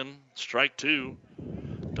it again. Strike two.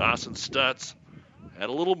 Dawson Stutz had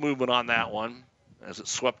a little movement on that one as it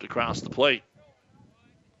swept across the plate.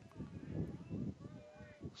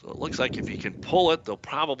 So it looks like if he can pull it, they'll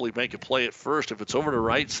probably make a play at first. If it's over the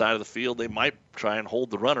right side of the field, they might try and hold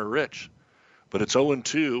the runner, Rich. But it's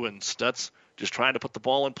 0-2, and Stutz just trying to put the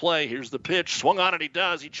ball in play. Here's the pitch. Swung on it, he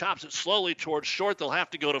does. He chops it slowly towards short. They'll have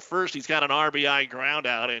to go to first. He's got an RBI ground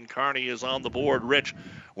out, and Kearney is on the board. Rich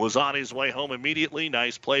was on his way home immediately.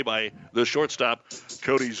 Nice play by the shortstop,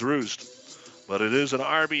 Cody's Roost. But it is an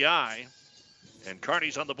RBI, and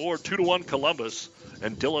Kearney's on the board, 2-1 Columbus.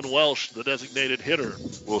 And Dylan Welsh, the designated hitter,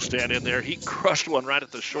 will stand in there. He crushed one right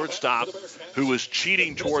at the shortstop, who was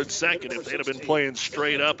cheating towards second. If they'd have been playing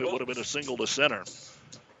straight up, it would have been a single to center.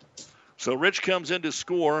 So Rich comes in to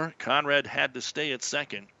score. Conrad had to stay at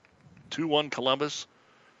second. 2-1 Columbus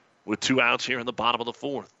with 2 outs here in the bottom of the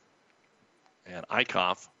fourth. And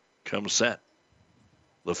Eichhoff comes set.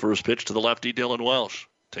 The first pitch to the lefty, Dylan Welsh.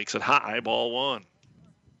 Takes it high, ball one.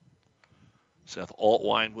 Seth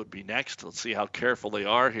Altwine would be next. Let's see how careful they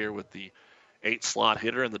are here with the 8-slot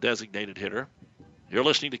hitter and the designated hitter. You're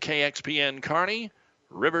listening to KXPN Kearney,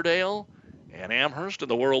 Riverdale, and Amherst,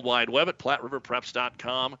 and the World Wide Web at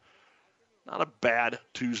PlatteRiverPreps.com. Not a bad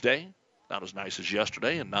Tuesday. Not as nice as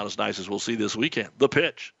yesterday, and not as nice as we'll see this weekend. The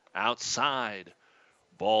pitch, outside,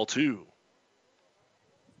 ball 2.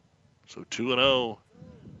 So 2-0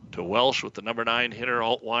 to Welsh with the number 9 hitter,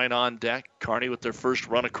 Altwine on deck. Kearney with their first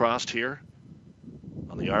run across here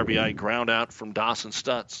on the RBI ground out from Dawson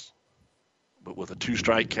Stutz. But with a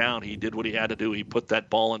 2-strike count, he did what he had to do. He put that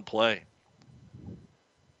ball in play.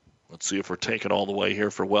 Let's see if we're taking all the way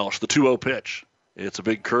here for Welsh. The 2-0 pitch. It's a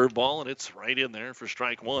big curveball, and it's right in there for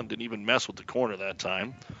strike one. Didn't even mess with the corner that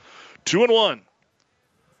time. 2-1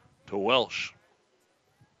 to Welsh.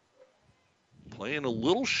 Playing a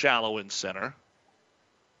little shallow in center.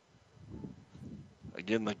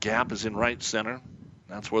 Again, the gap is in right center.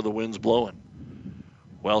 That's where the wind's blowing.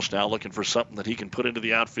 Welsh now looking for something that he can put into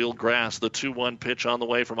the outfield grass. The 2-1 pitch on the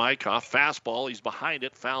way from Eichhoff. Fastball, he's behind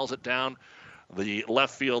it, fouls it down the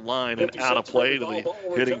left field line and out of play to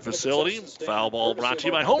the hitting facility. Foul ball brought to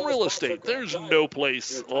you by Home Real Estate. There's no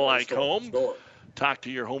place like home. Talk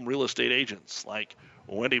to your home real estate agents like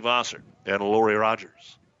Wendy Vossert and Lori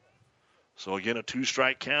Rogers. So again, a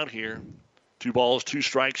 2-strike count here. 2 balls, 2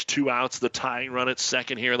 strikes, 2 outs. The tying run at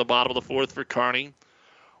second here in the bottom of the fourth for Kearney.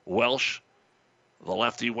 Welsh, the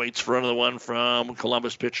lefty, waits for another one from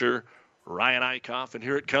Columbus pitcher Ryan Eichhoff, and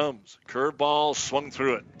here it comes. Curveball, swung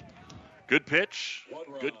through it. Good pitch,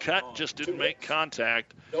 good cut, just didn't make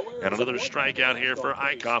contact. And another strikeout here for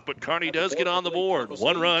Eichhoff, but Kearney does get on the board.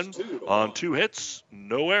 1 run on 2 hits,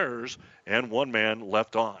 no errors, and 1 man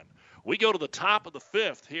left on. We go to the top of the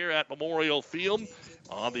 5th here at Memorial Field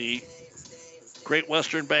on the Great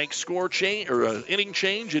Western Bank score change or inning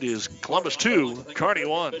change. It is Columbus 2, Kearney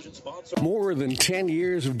 1. More than 10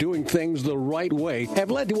 years of doing things the right way have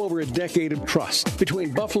led to over a decade of trust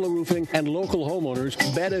between Buffalo Roofing and local homeowners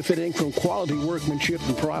benefiting from quality workmanship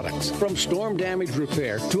and products. From storm damage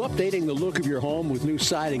repair to updating the look of your home with new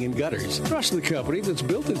siding and gutters. Trust the company that's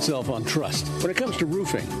built itself on trust. When it comes to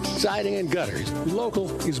roofing, siding, and gutters, local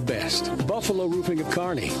is best. Buffalo Roofing of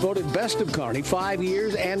Kearney, voted best of Kearney 5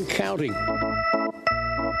 years and counting.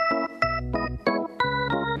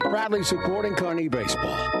 Proudly supporting Kearney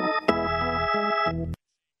baseball.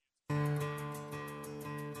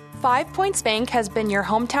 5 Points Bank has been your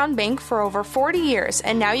hometown bank for over 40 years,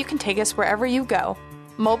 and now you can take us wherever you go.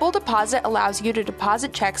 Mobile Deposit allows you to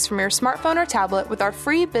deposit checks from your smartphone or tablet with our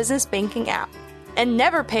free business banking app. And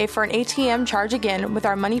never pay for an ATM charge again with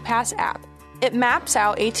our MoneyPass app. It maps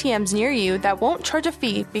out ATMs near you that won't charge a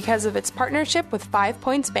fee because of its partnership with 5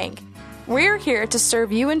 Points Bank. We're here to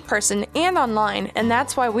serve you in person and online, and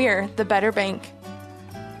that's why we're the better bank.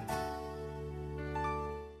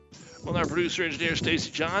 Well, our producer engineer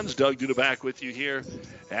Stacy Johns, Doug Duda back with you here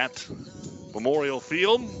at Memorial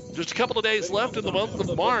Field. Just a couple of days left in the month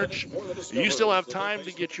of March. You still have time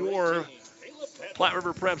to get your Platte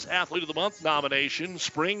River Preps Athlete of the Month nomination.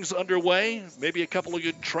 Spring's underway. Maybe a couple of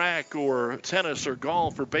good track or tennis or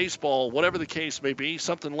golf or baseball, whatever the case may be.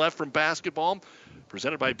 Something left from basketball.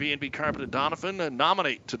 Presented by B&B Carpet and Donovan.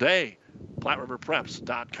 Nominate today.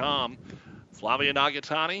 PlatteRiverPreps.com. Flavia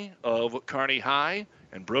Nagatani of Kearney High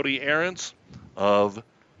and Brody Aarons of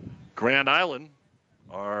Grand Island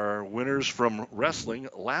are winners from wrestling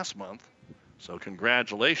last month. So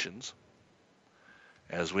congratulations.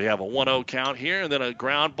 As we have a 1-0 count here, and then a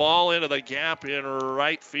ground ball into the gap in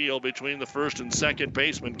right field between the first and second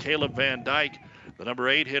baseman, Caleb Van Dyke, the number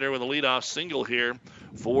 8 hitter with a leadoff single here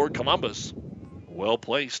for Columbus. Well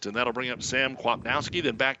placed, and that'll bring up Sam Kwapnowski,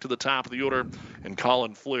 then back to the top of the order, and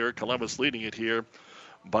Colin Fleer. Columbus leading it here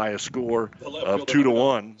by a score of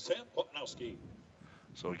 2-1.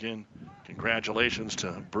 So again, congratulations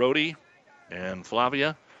to Brody and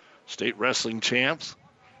Flavia, state wrestling champs.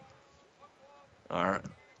 Our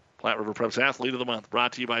Platte River Preps Athlete of the Month,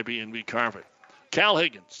 brought to you by B&B Carpet. Cal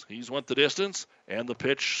Higgins, he's went the distance, and the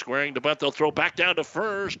pitch squaring to bunt. They'll throw back down to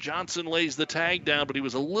first. Johnson lays the tag down, but he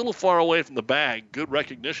was a little far away from the bag. Good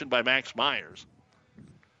recognition by Max Myers.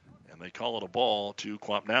 And they call it a ball to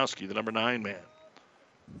Kwapnowski, the number 9 man.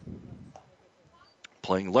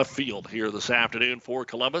 Playing left field here this afternoon for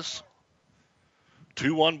Columbus.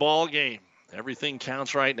 2-1 ball game. Everything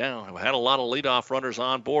counts right now. I've had a lot of leadoff runners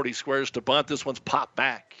on board. He squares to bunt. This one's popped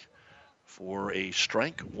back for a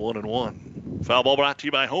strike, 1-1. Foul ball brought to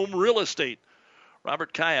you by Home Real Estate.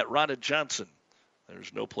 Robert Kyatt, Rhonda Johnson.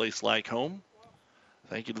 There's no place like home.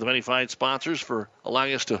 Thank you to the many fine sponsors for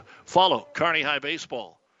allowing us to follow Kearney High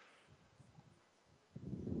Baseball.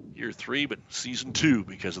 Year 3, but season 2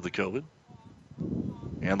 because of the COVID.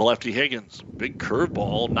 And the lefty Higgins, big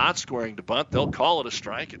curveball, not squaring to bunt. They'll call it a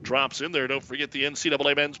strike. It drops in there. Don't forget the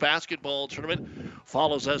NCAA Men's Basketball Tournament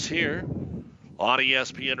follows us here on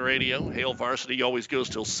ESPN Radio. Hale Varsity always goes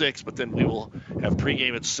till 6, but then we will have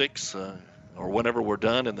pregame at 6 or whenever we're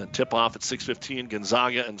done, and then tip-off at 6:15,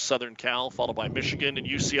 Gonzaga and Southern Cal, followed by Michigan and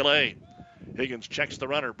UCLA. Higgins checks the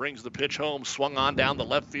runner, brings the pitch home, swung on down the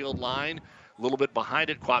left field line. A little bit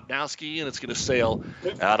behind it, Kwapnowski, and it's going to sail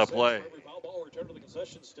out of play.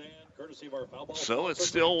 So it's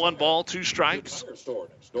still 1 ball, 2 strikes.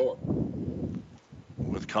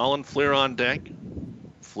 With Colin Fleer on deck.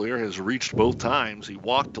 Fleer has reached both times. He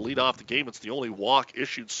walked to lead off the game. It's the only walk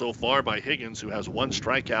issued so far by Higgins, who has 1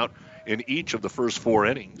 strikeout in each of the first 4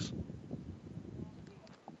 innings.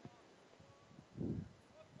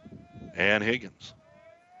 And Higgins.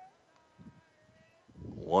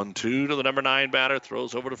 1-2 to the number 9 batter.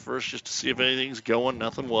 Throws over to first just to see if anything's going.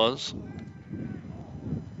 Nothing was.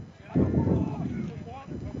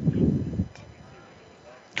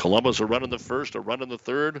 Columbus a run in the first, a run in the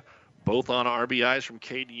third. Both on RBIs from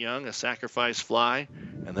Caden Young, a sacrifice fly,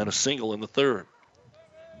 and then a single in the third.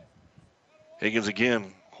 Higgins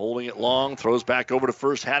again holding it long, throws back over to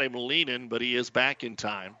first, had him leaning, but he is back in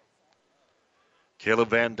time. Caleb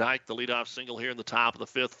Van Dyke, the leadoff single here in the top of the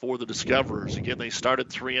 5th for the Discoverers. Again, they started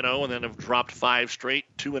 3-0 and then have dropped 5 straight,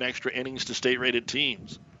 2 in extra innings to state-rated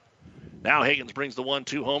teams. Now Higgins brings the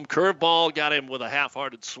 1-2 home. Curveball got him with a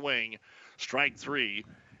half-hearted swing. Strike 3.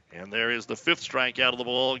 And there is the 5th strikeout of the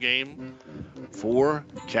ball game for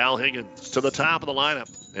Cal Higgins. To the top of the lineup,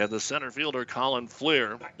 and the center fielder, Colin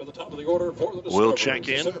Fleer, will check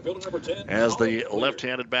in as the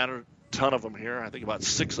left-handed batter. Ton of them here. I think about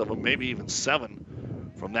 6 of them, maybe even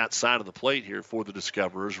 7 from that side of the plate here for the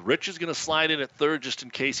Discoverers. Rich is going to slide in at third just in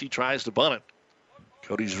case he tries to bunt it.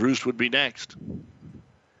 Cody's Roost would be next.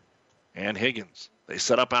 And Higgins. They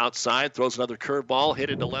set up outside, throws another curveball, hit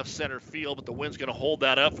into left center field, but the wind's going to hold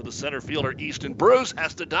that up for the center fielder, Easton Bruce,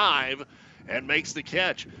 has to dive and makes the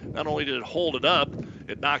catch. Not only did it hold it up,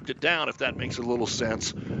 it knocked it down, if that makes a little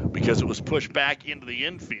sense, because it was pushed back into the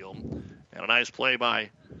infield. And a nice play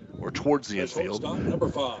towards the infield.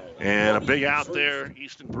 And a big out there,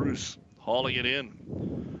 Easton Bruce hauling it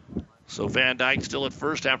in. So Van Dyke still at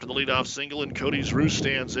first after the leadoff single, and Cody's Roost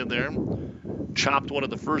stands in there. Chopped one in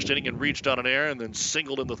the first inning and reached on an error, and then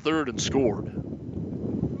singled in the third and scored.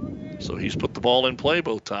 So he's put the ball in play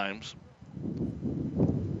both times.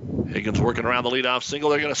 Higgins working around the leadoff single.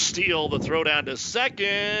 They're going to steal the throw down to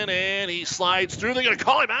second, and he slides through. They're going to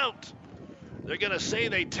call him out. They're going to say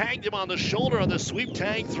they tagged him on the shoulder on the sweep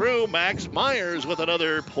tag through. Max Myers with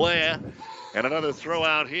another play and another throw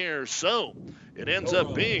out here. So it ends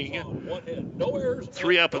up being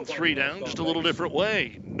 3 up and 3 down, just a little different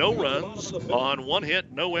way. No runs on 1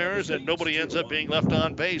 hit, no errors, and nobody ends up being left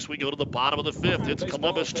on base. We go to the bottom of the 5th. It's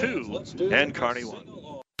Columbus 2 and Kearney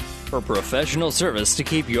 1. For professional service to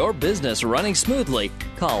keep your business running smoothly,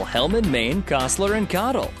 call Hellman, Maine, Kostler, and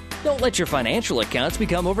Cottle. Don't let your financial accounts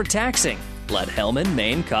become overtaxing. Let Hellman,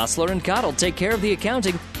 Maine, Kostler, and Cottle take care of the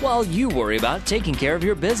accounting while you worry about taking care of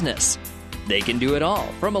your business. They can do it all,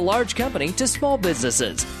 from a large company to small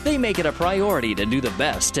businesses. They make it a priority to do the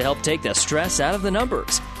best to help take the stress out of the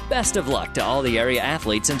numbers. Best of luck to all the area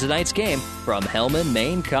athletes in tonight's game from Hellman,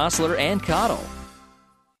 Maine, Kostler, and Cottle.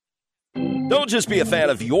 Don't just be a fan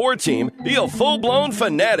of your team, be a full-blown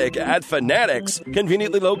fanatic at Fanatics.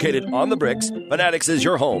 Conveniently located on the bricks, Fanatics is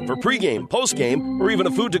your home for pregame, postgame, or even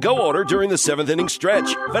a food-to-go order during the 7th inning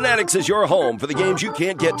stretch. Fanatics is your home for the games you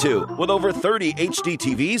can't get to, with over 30 HD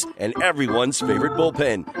TVs and everyone's favorite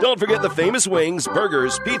bullpen. Don't forget the famous wings,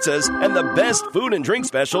 burgers, pizzas, and the best food and drink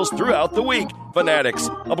specials throughout the week. Fanatics,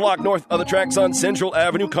 a block north of the tracks on Central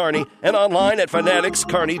Avenue, Kearney, and online at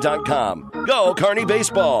fanaticskearney.com. Go Kearney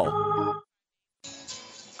Baseball!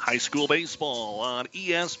 High school baseball on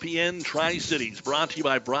ESPN Tri-Cities, brought to you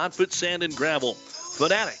by Broadfoot Sand and Gravel,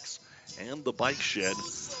 Fanatics, and the Bike Shed.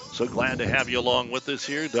 So glad to have you along with us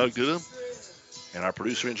here, Doug Duda, and our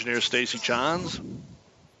producer-engineer, Stacy Johns.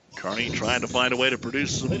 Kearney trying to find a way to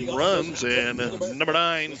produce some runs, and number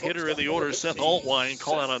 9 hitter in the order, Seth Altwine,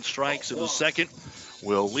 call out on strikes in the second.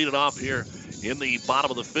 We'll lead it off here in the bottom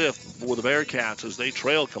of the 5th for the Bearcats as they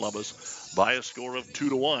trail Columbus by a score of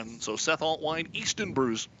 2-1. So Seth Altwine, Easton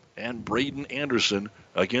Bruce, and Braden Anderson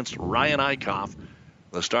against Ryan Eichhoff.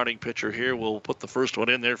 The starting pitcher here will put the first one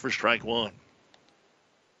in there for strike 1.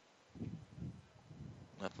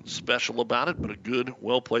 Nothing special about it, but a good,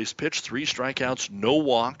 well-placed pitch. 3 strikeouts, no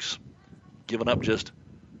walks. Giving up just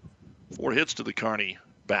 4 hits to the Kearney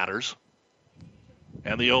batters.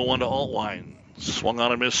 And the 0-1 to Altwine. Swung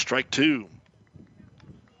on and missed, strike 2.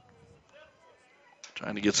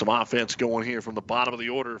 Trying to get some offense going here from the bottom of the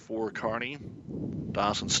order for Kearney.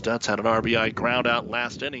 Dawson Stutz had an RBI ground out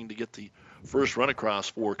last inning to get the first run across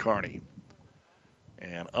for Kearney.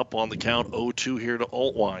 And up on the count, 0-2 here to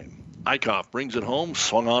Altwine. Eichhoff brings it home,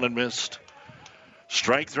 swung on and missed.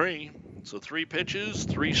 Strike 3. So 3 pitches,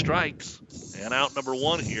 3 strikes, and out number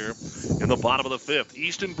 1 here in the bottom of the 5th.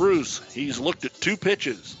 Easton Bruce, he's looked at 2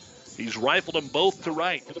 pitches. He's rifled them both to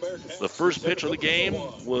right. The first pitch of the game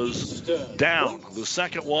was down. The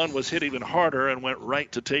second one was hit even harder and went right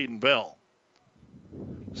to Tayden Bell.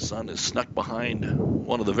 Sun is snuck behind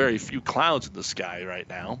one of the very few clouds in the sky right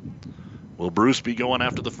now. Will Bruce be going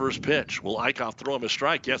after the first pitch? Will Eichhoff throw him a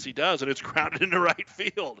strike? Yes, he does, and it's grounded into right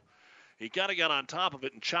field. He kind of got on top of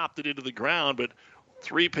it and chopped it into the ground, but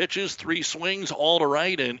 3 pitches, 3 swings, all to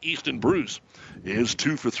right, and Easton Bruce is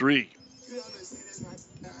 2 for 3.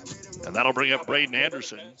 And that'll bring up Braden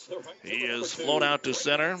Anderson. He is flown out to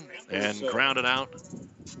center and grounded out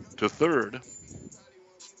to third.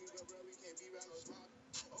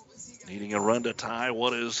 Needing a run to tie.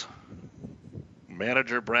 What is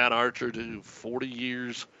manager Brad Archer do? 40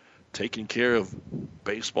 years taking care of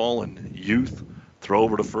baseball and youth. Throw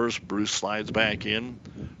over to first. Bruce slides back in.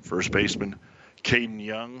 First baseman Caden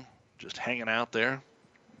Young just hanging out there.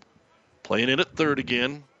 Playing in at third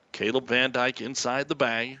again. Caleb Van Dyke inside the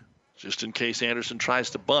bag, just in case Anderson tries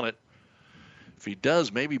to bunt it. If he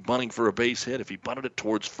does, maybe bunting for a base hit. If he bunted it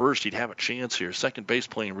towards first, he'd have a chance here. Second base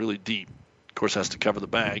playing really deep. Of course, has to cover the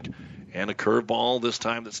bag. And a curveball this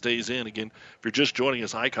time that stays in. Again, if you're just joining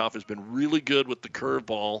us, Eichhoff has been really good with the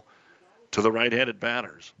curveball to the right-handed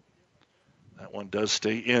batters. That one does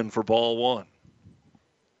stay in for ball 1.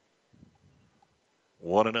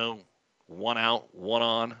 1-0. 1 out, 1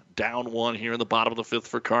 on, down 1 here in the bottom of the 5th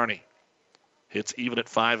for Kearney. Hits even at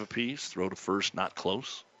 5 apiece. Throw to first, not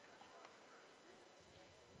close.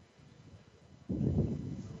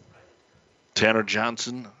 Tanner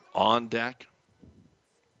Johnson on deck.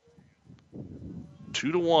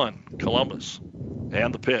 2-1, Columbus.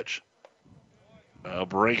 And the pitch. A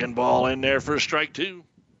breaking ball in there for strike 2.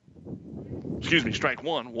 Excuse me, strike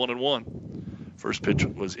 1, 1-1. First pitch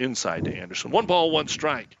was inside to Anderson. 1 ball, 1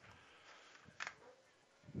 strike.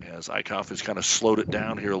 As Eichhoff has kind of slowed it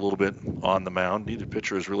down here a little bit on the mound. Neither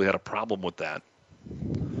pitcher has really had a problem with that.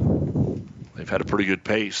 They've had a pretty good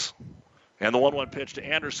pace. And the 1-1 pitch to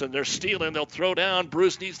Anderson. They're stealing. They'll throw down.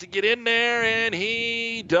 Bruce needs to get in there, and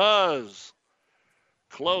he does.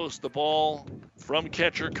 close. The ball from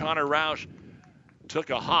catcher Connor Roush took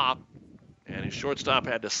a hop, and his shortstop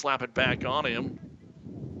had to slap it back on him.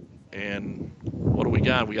 And what do we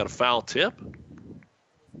got? We got a foul tip.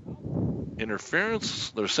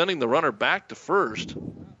 Interference. They're sending the runner back to first.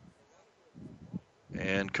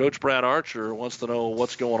 And Coach Brad Archer wants to know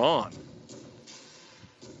what's going on.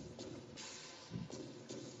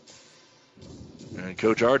 And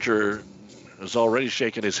Coach Archer is already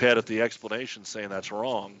shaking his head at the explanation, saying that's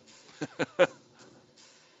wrong.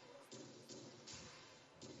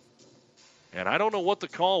 And I don't know what the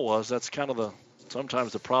call was. That's kind of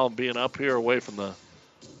sometimes the problem being up here away from the.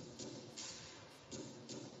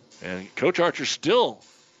 And Coach Archer still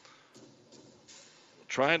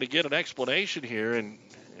trying to get an explanation here. And,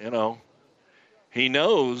 he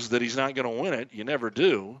knows that he's not going to win it. You never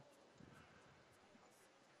do.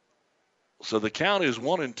 So the count is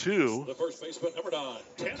 1-2. The first baseman, number 9,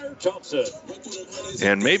 Tanner Johnson.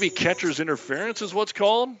 And maybe catcher's interference is what's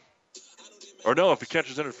called? Or no, if he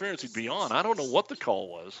catches interference, he'd be on. I don't know what the call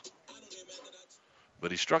was. But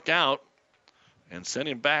he struck out and sent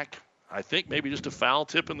him back, I think maybe just a foul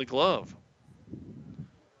tip in the glove.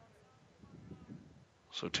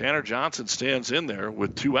 So Tanner Johnson stands in there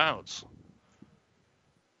with 2 outs.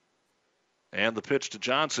 And the pitch to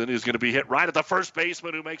Johnson is going to be hit right at the first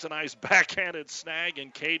baseman, who makes a nice backhanded snag,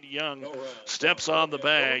 and Cade Young steps on the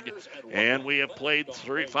bag. And we have played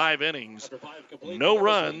 5 innings. No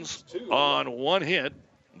runs on 1 hit.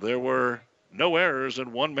 There were no errors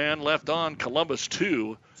and 1 man left on. Columbus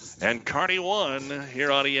 2 and Kearney 1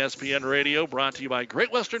 here on ESPN Radio, brought to you by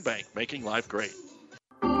Great Western Bank, making life great.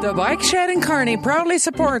 The Bike Shed in Kearney proudly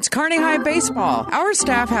supports Kearney High Baseball. Our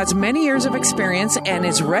staff has many years of experience and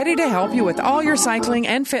is ready to help you with all your cycling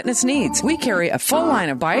and fitness needs. We carry a full line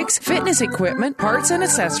of bikes, fitness equipment, parts and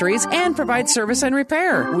accessories, and provide service and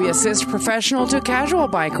repair. We assist professional to casual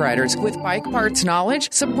bike riders with bike parts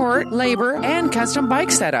knowledge, support, labor, and custom bike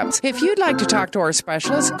setups. If you'd like to talk to our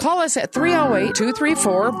specialists, call us at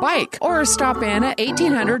 308-234-BIKE or stop in at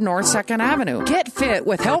 1800 North 2nd Avenue. Get fit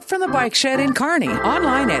with help from the Bike Shed in Kearney.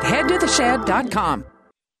 Online at headtotheshed.com.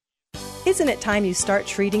 Isn't it time you start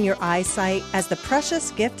treating your eyesight as the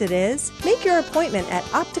precious gift it is? Make your appointment at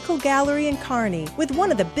Optical Gallery in Kearney with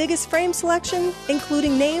one of the biggest frame selection,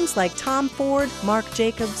 including names like Tom Ford, Marc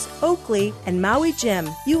Jacobs, Oakley, and Maui Jim.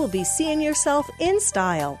 You will be seeing yourself in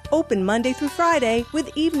style. Open Monday through Friday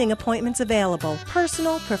with evening appointments available.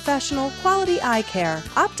 Personal, professional, quality eye care.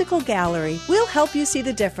 Optical Gallery. We'll help you see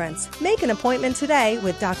the difference. Make an appointment today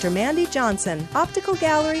with Dr. Mandy Johnson. Optical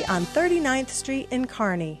Gallery on 39th Street in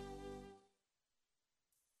Kearney.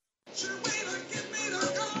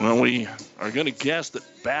 Well, we are going to guess that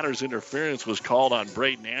batter's interference was called on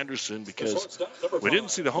Braden Anderson because we didn't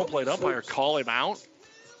see the home plate umpire call him out,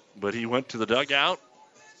 but he went to the dugout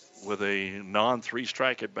with a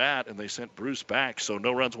non-3-strike at bat, and they sent Bruce back. So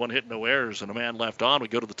no runs, 1 hit, no errors, and a man left on. We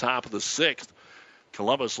go to the top of the 6th.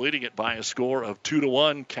 Columbus leading it by a score of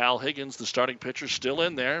 2-1. Cal Higgins, the starting pitcher, still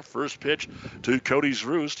in there. First pitch to Cody's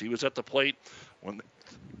Roost. He was at the plate when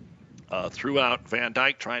threw out Van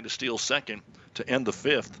Dyke trying to steal second to end the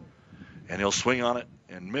 5th. And he'll swing on it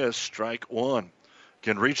and miss. Strike 1.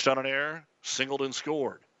 Again, reached on an error, singled and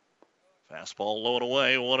scored. Fastball low and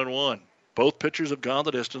away, 1-1. Both pitchers have gone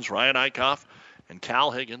the distance, Ryan Eichhoff and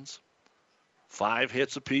Cal Higgins. 5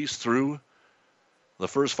 hits apiece through the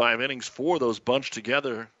first 5 innings. 4 of those bunched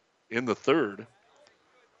together in the 3rd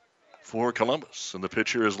for Columbus. And the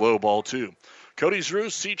pitcher is low, ball 2. Cody's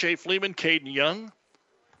Roost, C.J. Fleeman, Caden Young.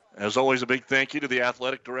 As always, a big thank you to the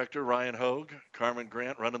athletic director, Ryan Hogue, Carmen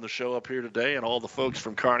Grant running the show up here today, and all the folks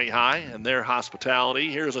from Kearney High and their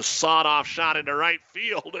hospitality. Here's a sawed-off shot into right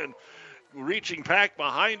field, and reaching back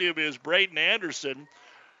behind him is Braden Anderson.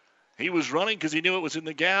 He was running because he knew it was in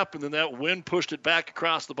the gap, and then that wind pushed it back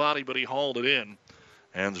across the body, but he hauled it in.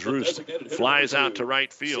 And Roost flies out to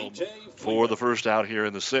right field for the first out here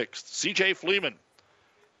in the 6th. C.J. Fleeman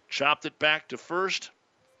chopped it back to first.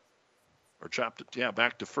 Or chopped it,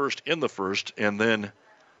 back to first in the 1st, and then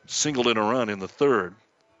singled in a run in the 3rd,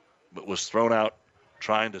 but was thrown out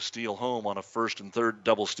trying to steal home on a 1st and 3rd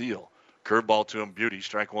double steal. Curveball to him, beauty,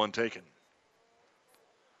 strike 1 taken.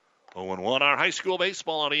 0-1, our high school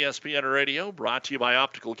baseball on ESPN Radio, brought to you by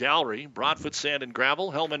Optical Gallery, Broadfoot Sand and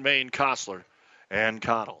Gravel, Hellman, Maine, Kostler, and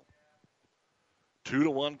Cottle.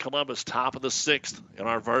 2-1 Columbus, top of the 6th in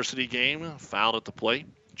our varsity game. Fouled at the plate.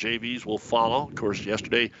 JVs will follow. Of course,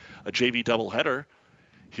 yesterday, a JV doubleheader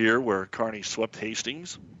here where Kearney swept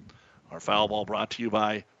Hastings. Our foul ball brought to you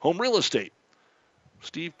by Home Real Estate.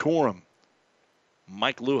 Steve Corum,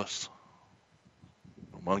 Mike Lewis,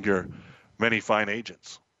 among your many fine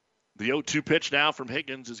agents. The 0-2 pitch now from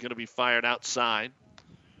Higgins is going to be fired outside.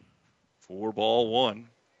 4-1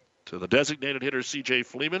 to the designated hitter, C.J.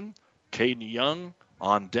 Fleeman. Caden Young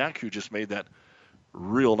on deck, who just made that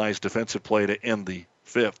real nice defensive play to end the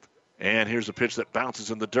fifth. And here's a pitch that bounces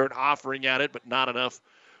in the dirt, offering at it, but not enough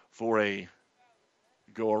for a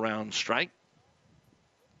go-around strike.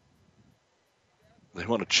 They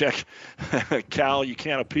want to check. Cal, you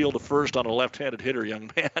can't appeal to first on a left-handed hitter, young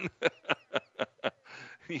man.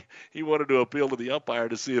 He wanted to appeal to the umpire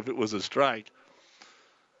to see if it was a strike.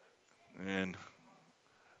 And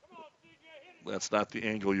that's not the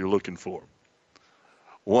angle you're looking for.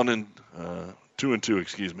 2-2,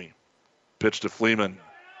 excuse me. Pitch to Fleeman.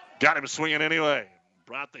 Got him swinging anyway.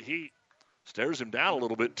 Brought the heat. Stares him down a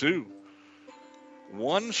little bit, too.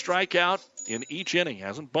 One strikeout in each inning.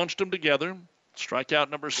 Hasn't bunched them together. Strikeout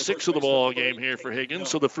number 6 of the ball game here for Higgins.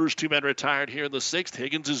 So the first two men retired here in the sixth.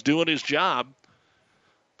 Higgins is doing his job.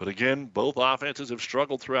 But again, both offenses have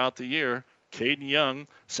struggled throughout the year. Caden Young,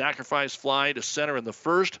 sacrifice fly to center in the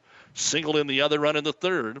first, singled in the other run in the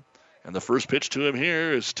third. And the first pitch to him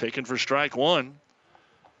here is taken for strike one.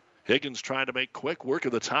 Higgins trying to make quick work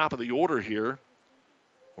of the top of the order here.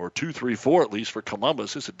 Or 2, 3, 4 at least for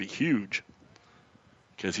Columbus. This would be huge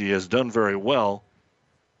because he has done very well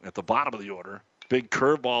at the bottom of the order. Big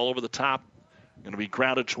curveball over the top. Going to be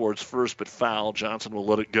grounded towards first, but foul. Johnson will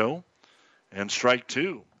let it go. And strike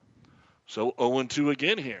two. So 0-2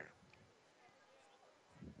 again here.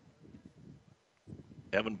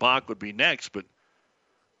 Evan Bach would be next, but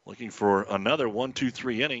looking for another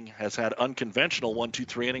 1-2-3 inning. Has had unconventional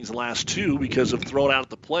 1-2-3 innings the last two because of thrown out at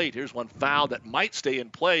the plate. Here's one foul that might stay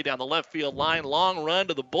in play down the left field line. Long run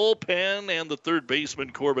to the bullpen, and the third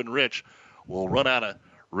baseman, Corbin Rich, will run out of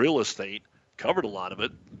real estate. Covered a lot of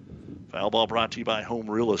it. Foul ball brought to you by Home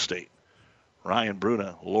Real Estate. Ryan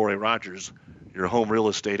Bruna, Lori Rogers, your home real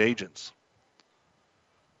estate agents.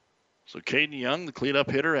 So Caden Young, the cleanup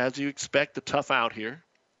hitter, as you expect, the tough out here.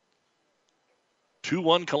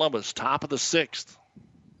 2-1 Columbus, top of the sixth.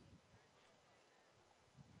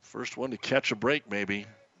 First one to catch a break, maybe,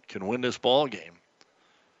 can win this ball game.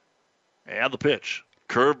 And the pitch.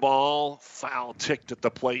 Curveball, foul ticked at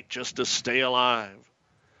the plate just to stay alive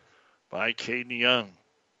by Caden Young.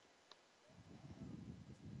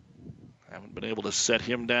 Haven't been able to set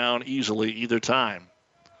him down easily either time.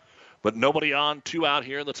 But nobody on, 2 out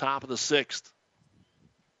here in the top of the sixth.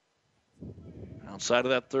 Outside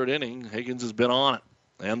of that third inning, Higgins has been on it.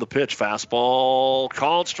 And the pitch, fastball,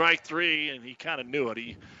 called strike 3, and he kind of knew it.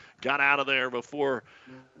 He got out of there before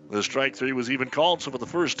the strike 3 was even called. So for the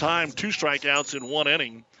first time, 2 strikeouts in 1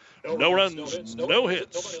 inning. No runs, no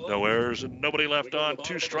hits, no errors, and nobody left on.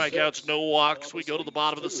 2 strikeouts, no walks. We go to the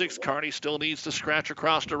bottom of the sixth. Kearney still needs to scratch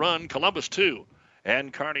across to run. Columbus 2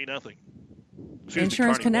 and Kearney nothing.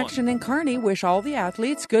 Insurance Connection and Kearney wish all the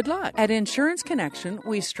athletes good luck. At Insurance Connection,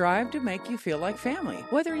 we strive to make you feel like family.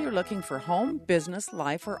 Whether you're looking for home, business,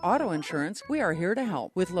 life, or auto insurance, we are here to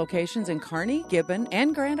help with locations in Kearney, Gibbon,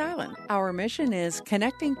 and Grand Island. Our mission is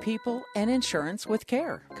connecting people and insurance with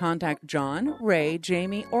care. Contact John, Ray,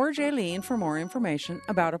 Jamie, or Jaylene for more information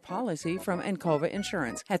about a policy from Encova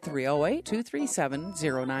Insurance at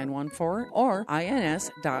 308-237-0914 or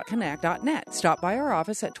ins.connect.net. Stop by our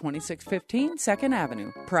office at 2615 2nd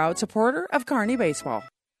Avenue. Proud supporter of Kearney Baseball.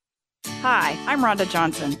 Hi, I'm Rhonda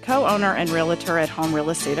Johnson, co-owner and realtor at Home Real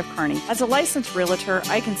Estate of Kearney. As a licensed realtor,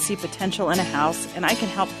 I can see potential in a house, and I can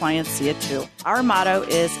help clients see it too. Our motto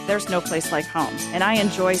is, there's no place like home, and I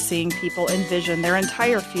enjoy seeing people envision their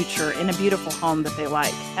entire future in a beautiful home that they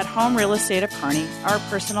like. At Home Real Estate of Kearney, our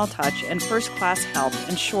personal touch and first-class help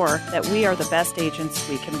ensure that we are the best agents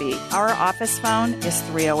we can be. Our office phone is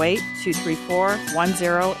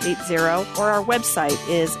 308-234-1080, or our website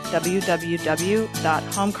is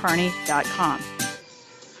www.homekearney.com.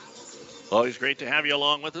 Always great to have you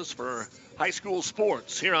along with us for high school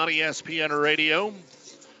sports here on ESPN Radio.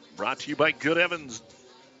 Brought to you by Good Evans.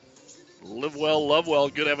 Live well, love well,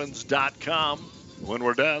 goodevans.com. When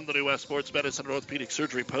we're done, the New West Sports Medicine and Orthopedic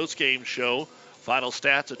Surgery postgame show. Final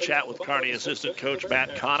stats, a chat with Kearney assistant coach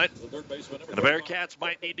Matt Connett. And the Bearcats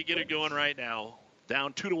might need to get it going right now.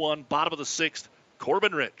 Down 2-1, bottom of the sixth.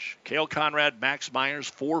 Corbin Rich, Cale Conrad, Max Myers,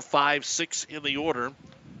 4, 5, 6 in the order.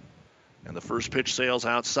 And the first pitch sails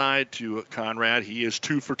outside to Conrad. He is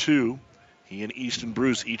 2 for 2. He and Easton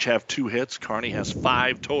Bruce each have 2 hits. Kearney has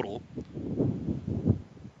 5 total.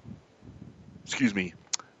 Excuse me.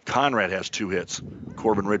 Conrad has 2 hits.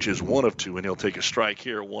 Corbin Rich is 1 of 2, and he'll take a strike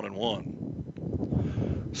here,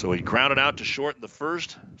 1-1. So he grounded out to short in the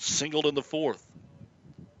first, singled in the fourth.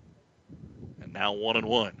 And now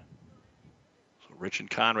 1-1. So Rich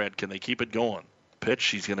and Conrad, can they keep it going? pitch.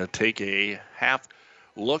 He's going to take a half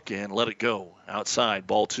look and let it go outside.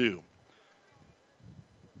 Ball 2.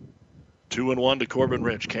 2-1 to Corbin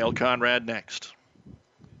Rich. Cale Conrad next.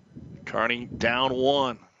 Kearney down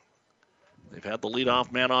 1. They've had the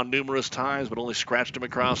leadoff man on numerous times, but only scratched him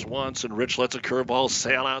across once, and Rich lets a curveball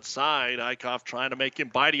sail outside. Eichhoff trying to make him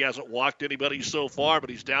bite. He hasn't walked anybody so far, but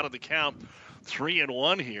he's down at the count.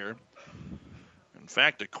 3-1 here. In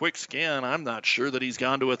fact, a quick scan, I'm not sure that he's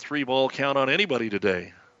gone to a 3-ball count on anybody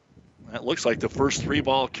today. That looks like the first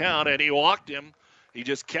 3-ball count, and he walked him. He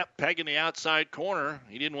just kept pegging the outside corner.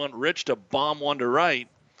 He didn't want Rich to bomb one to right.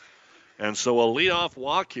 And so a leadoff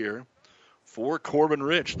walk here for Corbin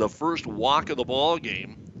Rich, the first walk of the ball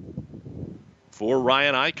game for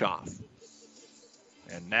Ryan Eichhoff.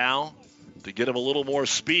 And now, to get him a little more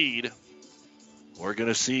speed, we're going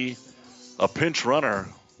to see a pinch runner.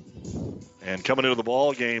 And coming into the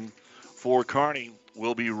ball game for Kearney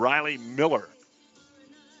will be Riley Miller.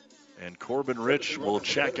 And Corbin Rich will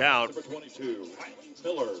check out.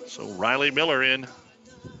 So Riley Miller in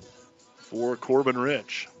for Corbin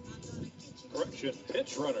Rich. Correction,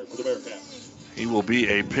 pinch runner for the Bearcats. He will be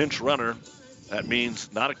a pinch runner. That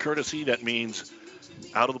means not a courtesy. That means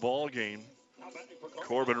out of the ball game.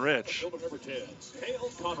 Corbin Rich.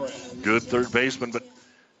 Good third baseman, but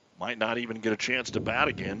might not even get a chance to bat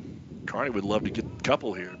again. Kearney would love to get a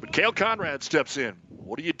couple here. But Cale Conrad steps in.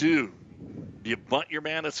 What do? Do you bunt your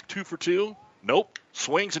man that's 2 for 2? Nope.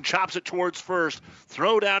 Swings and chops it towards first.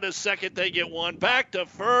 Throw down to second. They get one. Back to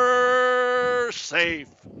first. Safe.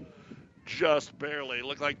 Just barely.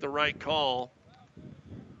 Looked like the right call.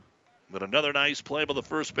 But another nice play by the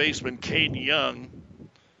first baseman, Caden Young.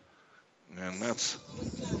 And that's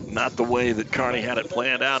not the way that Kearney had it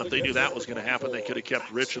planned out. If they knew that was going to happen, they could have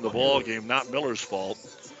kept Rich in the ball game. Not Miller's fault.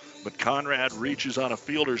 But Conrad reaches on a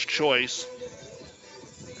fielder's choice.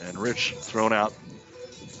 And Rich thrown out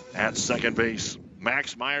at second base.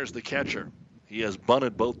 Max Myers, the catcher. He has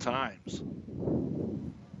bunted both times.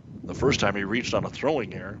 The first time he reached on a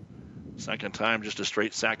throwing error. Second time, just a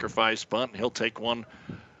straight sacrifice bunt. He'll take one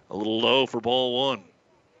a little low for ball 1.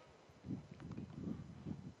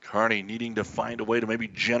 Kearney needing to find a way to maybe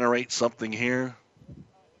generate something here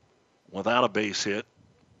without a base hit.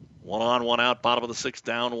 1 on, 1 out, bottom of the 6th,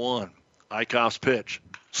 down 1. Eichhoff's pitch.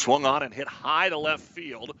 Swung on and hit high to left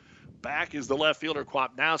field. Back is the left fielder,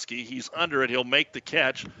 Kwapnowski. He's under it. He'll make the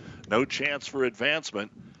catch. No chance for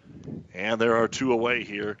advancement. And there are 2 away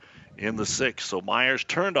here in the 6th. So Myers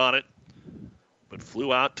turned on it, but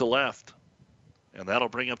flew out to left. And that'll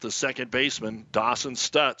bring up the second baseman, Dawson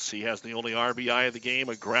Stutz. He has the only RBI of the game,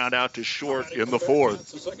 a ground out to short in the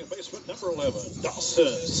 4th. The second baseman, number 11, Dawson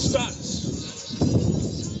Stutz.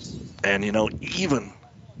 And,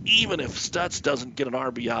 even if Stutz doesn't get an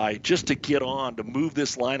RBI, just to get on, to move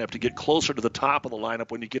this lineup, to get closer to the top of the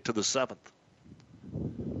lineup when you get to the 7th.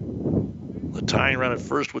 The tying run at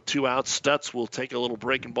first with 2 outs. Stutz will take a little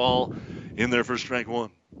breaking ball in there for strike 1.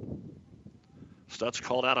 Stutz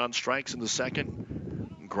called out on strikes in the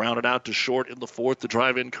 2nd. Grounded out to short in the 4th to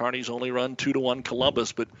drive in Kearney's only run, 2-1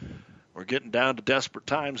 Columbus. But we're getting down to desperate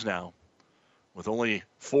times now with only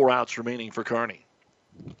 4 outs remaining for Kearney.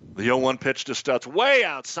 The 0-1 pitch to Stutz, way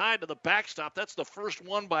outside to the backstop. That's the first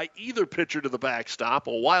one by either pitcher to the backstop.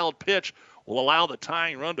 A wild pitch will allow the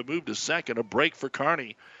tying run to move to second. A break for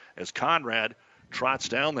Kearney as Conrad trots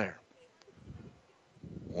down there.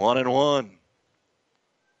 1-1.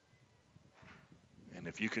 And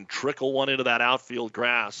if you can trickle one into that outfield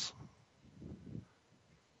grass,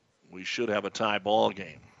 we should have a tie ball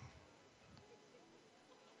game.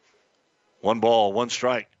 1 ball, 1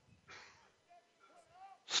 strike.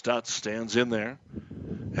 Stutz stands in there.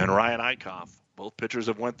 And Ryan Eichhoff. Both pitchers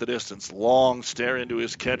have went the distance. Long stare into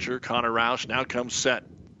his catcher, Connor Roush. Now comes set.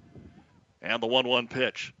 And the 1-1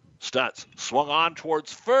 pitch. Stutz swung on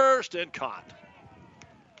towards first and caught.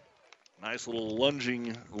 Nice little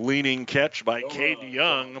lunging, leaning catch by Caden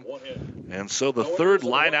Young. And so the 3rd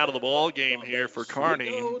line out of the ball game here for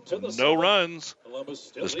Kearney. No runs.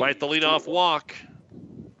 Despite the leadoff walk,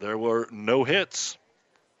 there were no hits.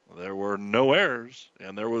 There were no errors,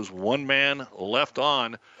 and there was 1 man left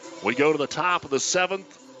on. We go to the top of the 7th,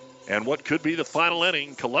 and what could be the final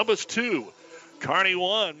inning. Columbus 2, Kearney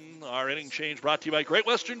 1. Our inning change brought to you by Great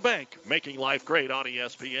Western Bank, making life great on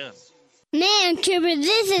ESPN. Man, Cooper,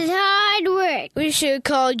 this is hard work. We should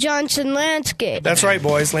call Johnson Landscape. That's right,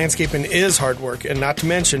 boys. Landscaping is hard work, and not to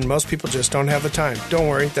mention, most people just don't have the time. Don't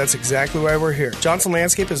worry, that's exactly why we're here. Johnson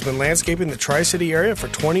Landscape has been landscaping the Tri-City area for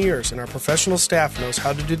 20 years, and our professional staff knows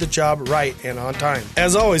how to do the job right and on time.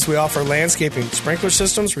 As always, we offer landscaping, sprinkler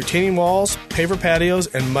systems, retaining walls, paver patios,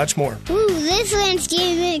 and much more. Ooh, this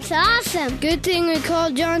landscape looks awesome. Good thing we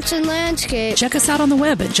called Johnson Landscape. Check us out on the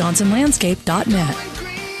web at johnsonlandscape.net.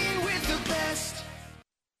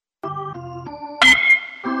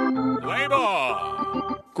 Play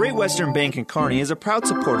ball. Great Western Bank in Kearney is a proud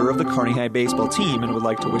supporter of the Kearney High baseball team and would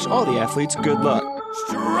like to wish all the athletes good luck.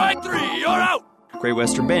 Strike three, you're out. Great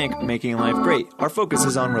Western Bank, making life great. Our focus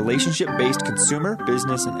is on relationship-based consumer,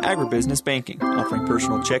 business, and agribusiness banking, offering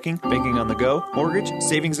personal checking, banking on the go, mortgage,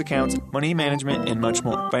 savings accounts, money management, and much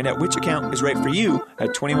more. Find out which account is right for you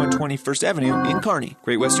at 2120 First Avenue in Kearney.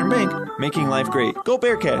 Great Western Bank, making life great. Go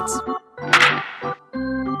Bearcats!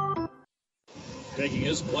 Taking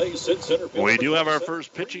his place in center field. We do have our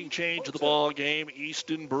first pitching change of the ball game.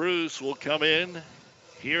 Easton Bruce will come in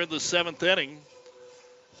here in the 7th inning.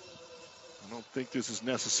 I don't think this is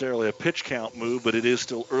necessarily a pitch count move, but it is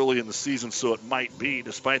still early in the season, so it might be,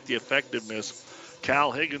 despite the effectiveness.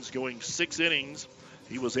 Cal Higgins going 6 innings.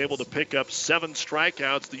 He was able to pick up 7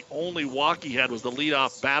 strikeouts. The only walk he had was the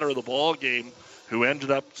leadoff batter of the ball game, who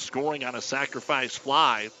ended up scoring on a sacrifice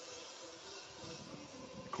fly.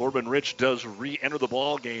 Corbin Rich does re-enter the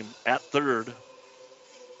ball game at third.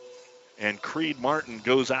 And Creed Martin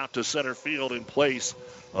goes out to center field in place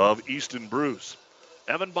of Easton Bruce.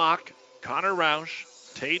 Evan Bach, Connor Roush,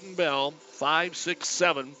 Tayden Bell, 5, 6,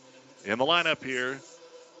 7 in the lineup here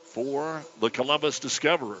for the Columbus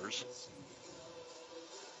Discoverers.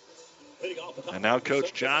 And now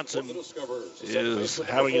Coach Johnson is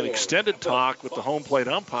having an extended talk with the home plate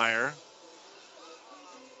umpire.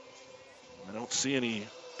 I don't see any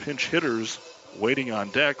pinch hitters waiting on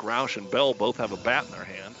deck. Roush and Bell both have a bat in their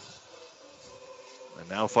hand. And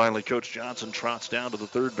now finally Coach Johnson trots down to the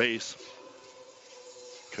third base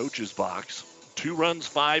coach's box. 2 runs,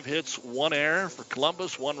 5 hits, 1 error for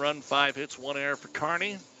Columbus. 1 run, 5 hits, 1 error for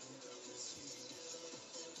Kearney.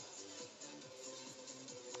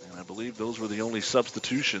 And I believe those were the only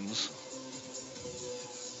substitutions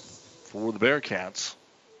for the Bearcats.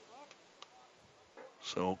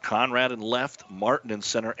 So Conrad in left, Martin in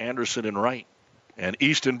center, Anderson in right. And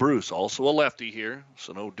Easton Bruce, also a lefty here,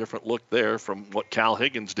 so no different look there from what Cal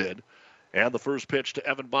Higgins did. And the first pitch to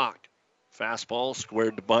Evan Bach. Fastball,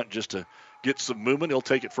 squared to bunt just to get some movement. He'll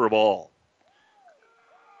take it for a ball.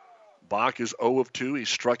 Bach is 0 of 2. He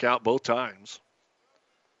struck out both times.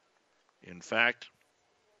 In fact,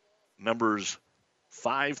 numbers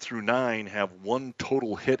 5 through 9 have 1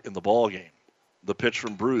 total hit in the ball game. The pitch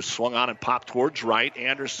from Bruce swung on and popped towards right.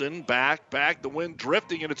 Anderson back, the wind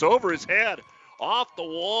drifting, and it's over his head, off the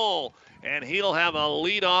wall, and he'll have a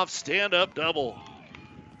leadoff stand-up double.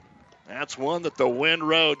 That's one that the wind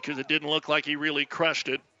rode because it didn't look like he really crushed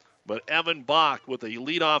it. But Evan Bach with a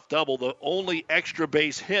leadoff double, the only extra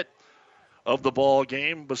base hit of the ball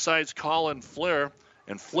game besides Colin Flair.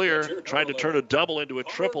 And Flair tried to turn a double into a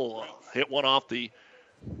triple, hit one off the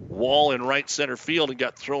wall in right center field and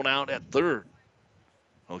got thrown out at third.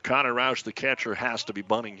 Well, Connor Roush, the catcher, has to be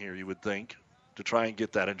bunting here, you would think, to try and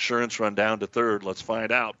get that insurance run down to third. Let's find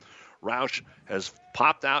out. Roush has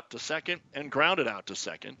popped out to second and grounded out to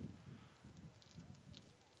second.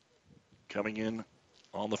 Coming in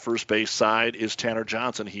on the first base side is Tanner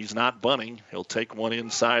Johnson. He's not bunting. He'll take one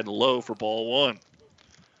inside low for ball 1.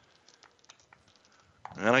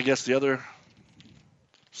 And I guess the other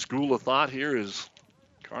school of thought here is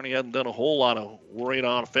Kearney hadn't done a whole lot of worrying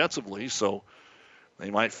on offensively, so they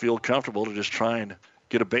might feel comfortable to just try and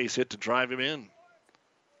get a base hit to drive him in.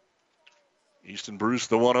 Easton Bruce,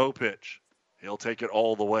 the 1-0 pitch. He'll take it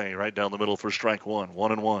all the way right down the middle for strike 1.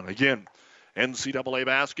 1-1. Again, NCAA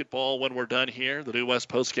basketball when we're done here, the New West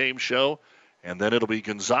postgame show. And then it'll be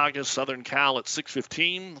Gonzaga, Southern Cal at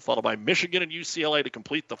 6:15, followed by Michigan and UCLA to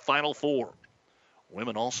complete the Final Four.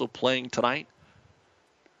 Women also playing tonight,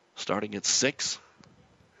 starting at 6.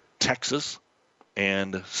 Texas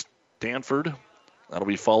and Stanford. That'll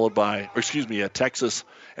be followed by, Texas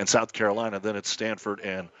and South Carolina. Then it's Stanford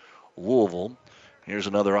and Louisville. Here's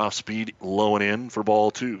another off-speed low and in for ball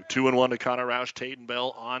 2. 2-1 to Connor Roush. Tayden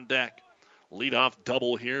Bell on deck. Leadoff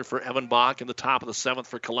double here for Evan Bach in the top of the 7th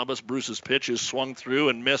for Columbus. Bruce's pitch is swung through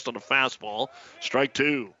and missed on a fastball. Strike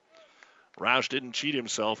 2. Roush didn't cheat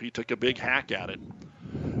himself. He took a big hack at it.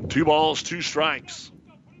 2 balls, 2 strikes.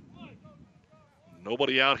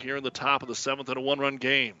 Nobody out here in the top of the 7th in a 1-run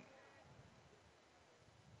game.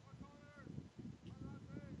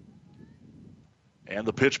 And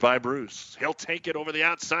the pitch by Bruce. He'll take it over the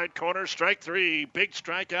outside corner. Strike 3. Big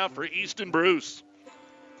strikeout for Easton Bruce.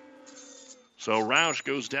 So Roush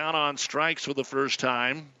goes down on strikes for the first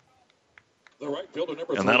time. The right fielder,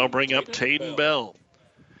 number And 3, that'll bring up Tayden Tayden Bell.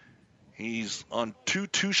 He's on 2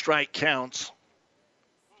 2-strike counts.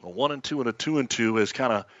 A 1-2 and a 2-2 has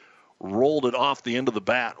kind of rolled it off the end of the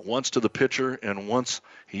bat, once to the pitcher and once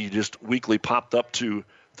he just weakly popped up to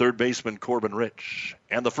third baseman Corbin Rich.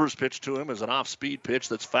 And the first pitch to him is an off-speed pitch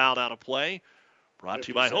that's fouled out of play. Brought to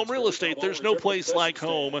you by Home Real Estate. There's no place like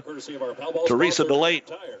home. Teresa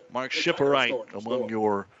DeLate, Mark Schipperite among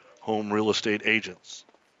your Home Real Estate agents.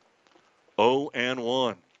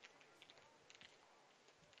 0-1.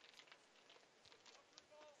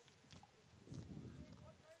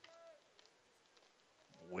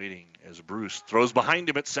 Waiting as Bruce throws behind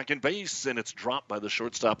him at second base, and it's dropped by the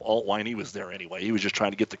shortstop Altwine. He was there anyway. He was just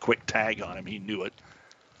trying to get the quick tag on him. He knew it.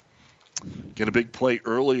 Get a big play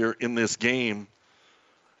earlier in this game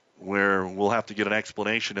where we'll have to get an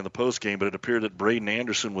explanation in the postgame, but it appeared that Braden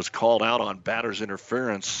Anderson was called out on batter's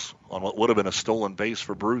interference on what would have been a stolen base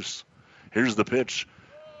for Bruce. Here's the pitch.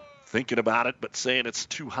 Thinking about it, but saying it's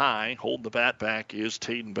too high. Holding the bat back is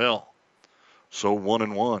Tayden Bell. So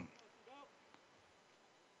 1-1.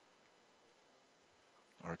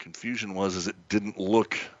 Our confusion was it didn't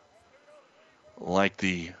look like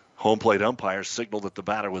the home plate umpire signaled that the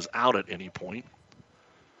batter was out at any point.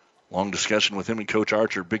 Long discussion with him and Coach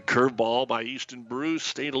Archer. Big curveball by Easton Bruce.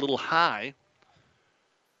 Stayed a little high.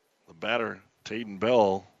 The batter, Tayden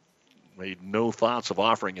Bell, made no thoughts of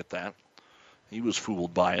offering it that. He was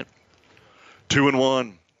fooled by it.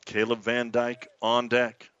 2-1. Caleb Van Dyke on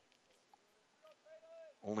deck.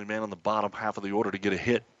 Only man on the bottom half of the order to get a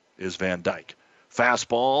hit is Van Dyke.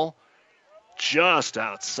 Fastball just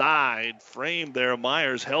outside. Framed there.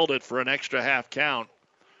 Myers held it for an extra half count,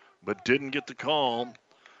 but didn't get the call.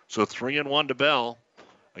 So 3-1 to Bell.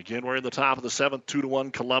 Again, we're in the top of the 7th,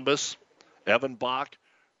 2-1 Columbus. Evan Bach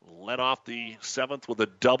led off the 7th with a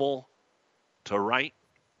double to right.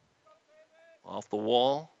 Off the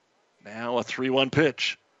wall. Now a 3-1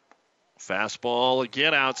 pitch. Fastball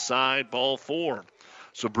again outside, ball 4.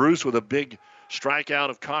 So Bruce with a big strikeout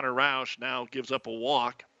of Connor Roush now gives up a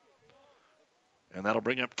walk. And that'll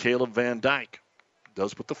bring up Caleb Van Dyke.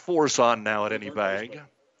 Does put the force on now at any bag.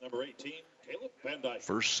 Number 18, Caleb Van Dyke.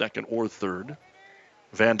 First, second, or third.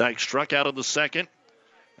 Van Dyke struck out in the second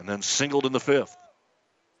and then singled in the 5th.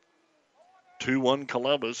 2-1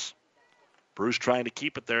 Columbus. Bruce trying to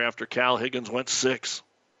keep it there after Cal Higgins went 6.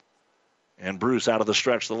 And Bruce out of the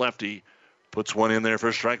stretch, the lefty, puts one in there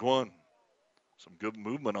for strike 1. Some good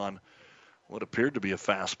movement on what appeared to be a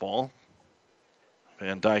fastball.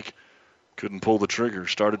 Van Dyke couldn't pull the trigger,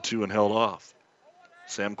 started to and held off.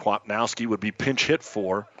 Sam Kwapnowski would be pinch hit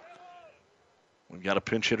for. We've got a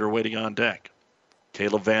pinch hitter waiting on deck.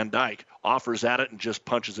 Caleb Van Dyke offers at it and just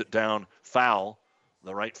punches it down foul.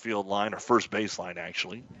 The right field line, or first base line,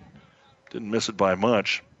 actually. Didn't miss it by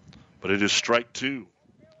much, but it is strike 2.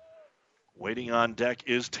 Waiting on deck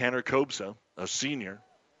is Tanner Kobza, a senior.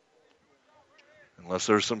 Unless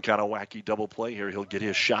there's some kind of wacky double play here, he'll get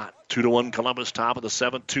his shot. 2-1 Columbus, top of the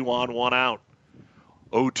 7th, 2 on, 1 out.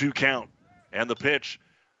 0-2 count. And the pitch.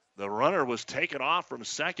 The runner was taken off from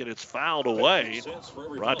second. It's fouled away.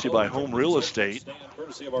 Brought to you by Home Real Estate.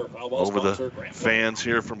 Over the fans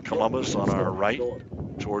here from Columbus on our right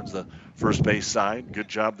towards the first base side. Good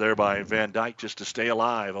job there by Van Dyke just to stay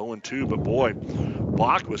alive. 0-2, but boy,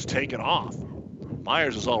 Bach was taken off.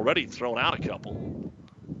 Myers has already thrown out a couple.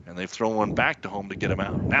 And they've thrown one back to home to get him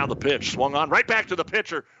out. Now the pitch swung on right back to the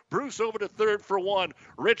pitcher. Bruce over to third for 1.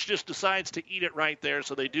 Rich just decides to eat it right there,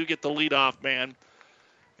 so they do get the leadoff man.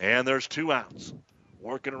 And there's 2 outs.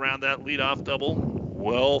 Working around that leadoff double.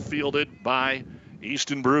 Well fielded by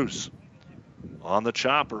Easton Bruce. On the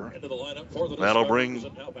chopper. That'll bring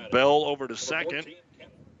Bell over to second.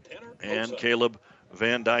 And Caleb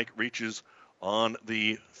Van Dyke reaches on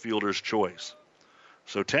the fielder's choice.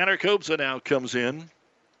 So Tanner Kobza now comes in.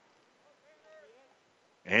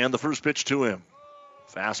 And the first pitch to him.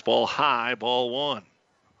 Fastball high, ball 1.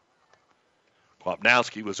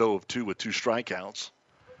 Kwapnowski was 0 of 2 with 2 strikeouts.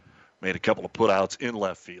 Made a couple of putouts in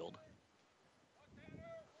left field.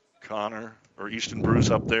 Easton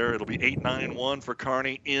Bruce up there. It'll be 8-9-1 for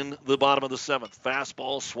Kearney in the bottom of the 7th.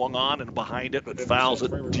 Fastball swung on and behind it, but fouls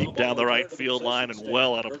it deep down the right field line and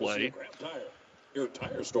well out of play.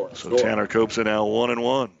 So Tanner Kobza now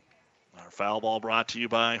 1-1. Our foul ball brought to you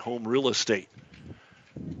by Home Real Estate.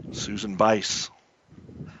 Susan Bice,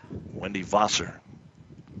 Wendy Vosser,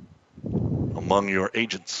 among your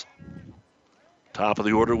agents. Top of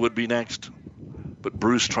the order would be next. But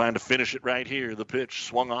Bruce trying to finish it right here. The pitch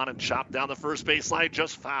swung on and chopped down the first base line,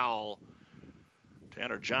 just foul.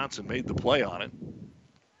 Tanner Johnson made the play on it,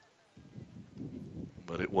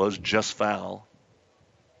 but it was just foul.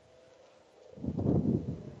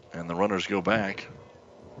 And the runners go back.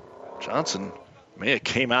 Johnson may have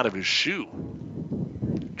came out of his shoe,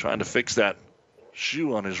 trying to fix that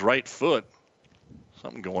shoe on his right foot.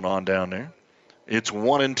 Something going on down there. It's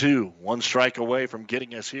 1-2. One strike away from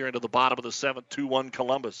getting us here into the bottom of the seventh. 2-1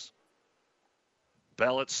 Columbus.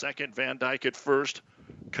 Bell at second. Van Dyke at first.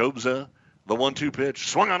 Kobza, the 1-2 pitch.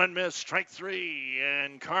 Swung on and missed. Strike three.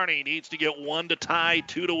 And Kearney needs to get one to tie,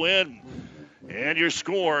 two to win. And your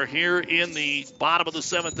score here in the bottom of the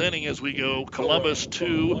seventh inning as we go Columbus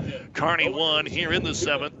 2, Kearney 1. Here in the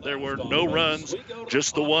seventh, there were no runs,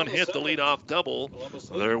 just the one hit, the leadoff double.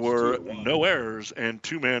 There were no errors and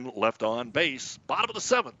two men left on base. Bottom of the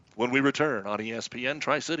seventh when we return on ESPN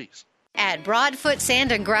Tri-Cities. At Broadfoot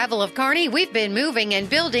Sand and Gravel of Kearney, we've been moving and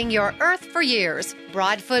building your earth for years.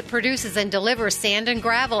 Broadfoot produces and delivers sand and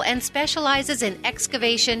gravel and specializes in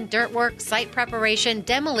excavation, dirt work, site preparation,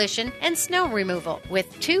 demolition, and snow removal,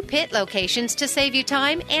 with 2 pit locations to save you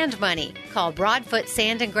time and money. Call Broadfoot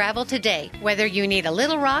Sand and Gravel today, whether you need a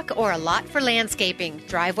little rock or a lot for landscaping,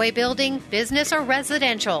 driveway building, business, or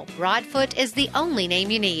residential. Broadfoot is the only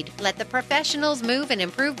name you need. Let the professionals move and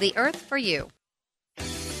improve the earth for you.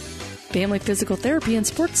 Family Physical Therapy and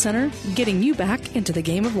Sports Center, getting you back into the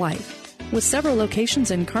game of life. With several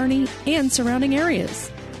locations in Kearney and surrounding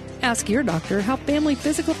areas. Ask your doctor how Family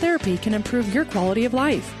Physical Therapy can improve your quality of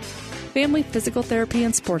life. Family Physical Therapy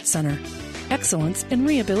and Sports Center. Excellence in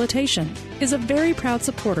Rehabilitation is a very proud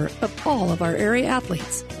supporter of all of our area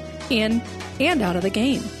athletes, in and out of the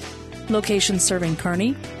game. Locations serving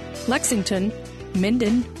Kearney, Lexington,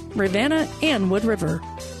 Minden, Ravenna, and Wood River.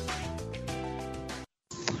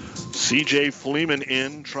 C.J. Fleeman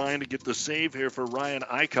in, trying to get the save here for Ryan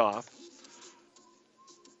Eichhoff.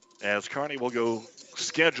 As Kearney will go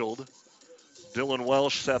scheduled. Dylan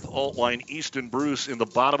Welsh, Seth Altwine, Easton Bruce in the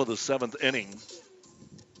bottom of the seventh inning.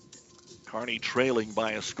 Kearney trailing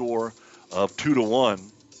by a score of 2-1.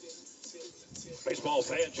 Baseball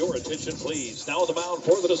fans, your attention, please. Now on the mound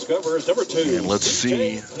for the Discoverers, number 2. And let's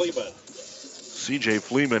see. Fleeman. C.J.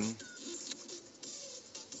 Fleeman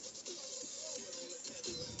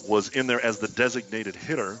was in there as the designated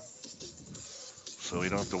hitter, so you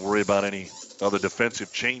don't have to worry about any other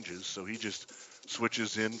defensive changes. So he just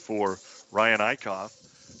switches in for Ryan Eichhoff,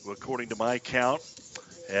 who, according to my count,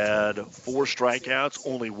 had 4 strikeouts,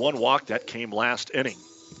 only 1 walk. That came last inning.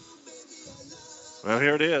 Well,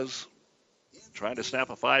 here it is. Trying to snap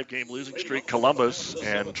a 5-game losing streak, Columbus,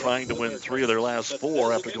 and trying to win 3 of their last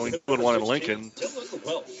 4 after going 2-1 in Lincoln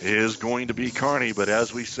is going to be Kearney. But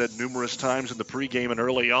as we said numerous times in the pregame and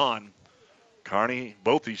early on, Kearney,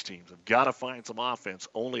 both these teams have got to find some offense.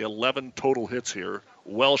 Only 11 total hits here.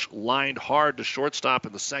 Welsh lined hard to shortstop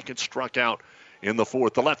in the second, struck out in the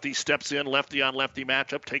fourth. The lefty steps in, lefty on lefty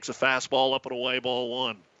matchup, takes a fastball up and away, ball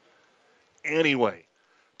 1. Anyway,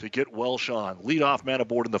 to get Welsh on. Leadoff man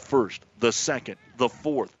aboard in the first, the second, the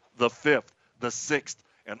fourth, the fifth, the sixth,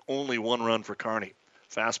 and only 1 run for Kearney.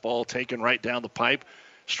 Fastball taken right down the pipe.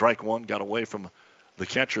 Strike 1, got away from the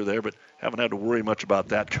catcher there, but haven't had to worry much about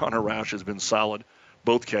that. Connor Roush has been solid.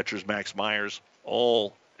 Both catchers, Max Myers,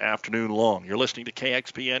 all afternoon long. You're listening to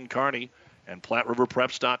KXPN Kearney and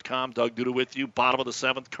PlatteRiverPreps.com. Doug Duda with you. Bottom of the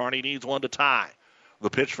seventh. Kearney needs 1 to tie. The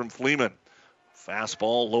pitch from Fleeman.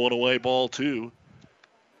 Fastball, low and away, ball 2.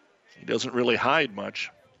 He doesn't really hide much.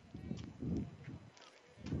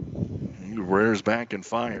 He rears back and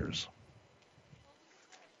fires.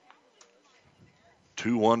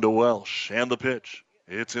 2-1 to Welsh. And the pitch.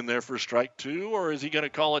 It's in there for strike 2, or is he going to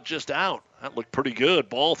call it just out? That looked pretty good.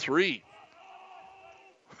 Ball 3.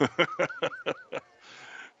 I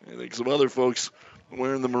think some other folks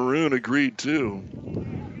wearing the maroon agreed too.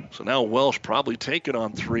 So now Welsh probably taking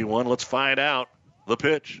on 3-1. Let's find out. The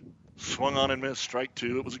pitch. Swung on and missed. Strike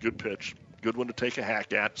 2. It was a good pitch. Good one to take a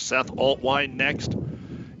hack at. Seth Altwine next.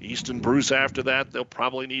 Easton Bruce after that. They'll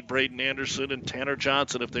probably need Braden Anderson and Tanner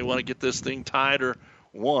Johnson if they want to get this thing tied or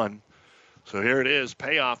won. So here it is.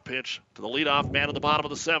 Payoff pitch to the leadoff man at the bottom of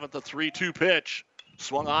the seventh. The 3-2 pitch.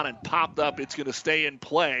 Swung on and popped up. It's going to stay in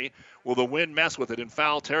play. Will the wind mess with it in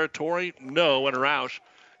foul territory? No, and Roush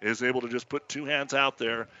is able to just put 2 hands out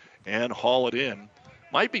there and haul it in.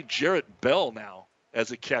 Might be Jarrett Bell now as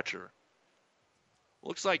a catcher.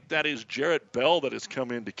 Looks like that is Jarrett Bell that has come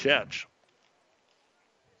in to catch,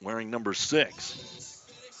 wearing number 6.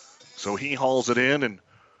 So he hauls it in, and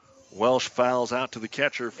Welsh fouls out to the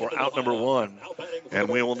catcher for out number 1. And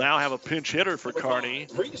we will now have a pinch hitter for Kearney.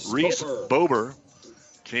 Reese Bober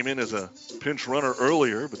came in as a pinch runner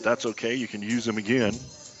earlier, but that's okay. You can use him again.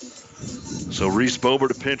 So Reese Bober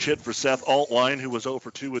to pinch hit for Seth Altwine, who was 0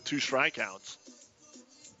 for 2 with 2 strikeouts.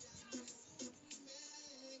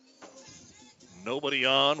 Nobody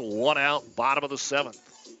on, 1 out, bottom of the 7th.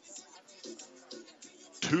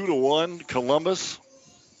 2-1 Columbus.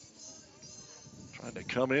 Trying to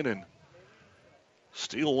come in and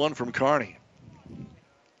steal one from Kearney.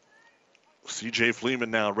 C.J.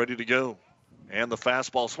 Fleeman now ready to go. And the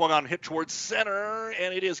fastball swung on, hit towards center,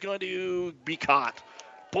 and it is going to be caught.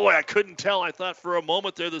 Boy, I couldn't tell. I thought for a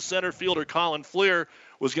moment there the center fielder, Colin Fleer,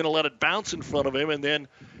 was going to let it bounce in front of him, and then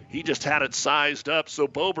he just had it sized up. So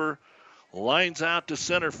Bober lines out to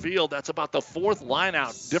center field. That's about the 4th line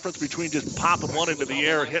out. Difference between just popping one into the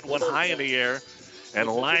air, hitting one high in the air, and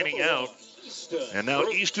lining out. And now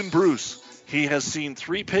Easton Bruce. He has seen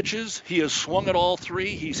 3 pitches. He has swung at all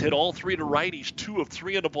 3. He's hit all 3 to right. He's 2 of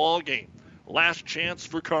 3 in the ball game. Last chance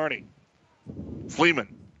for Kearney.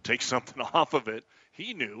 Fleeman takes something off of it.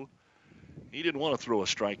 He knew. He didn't want to throw a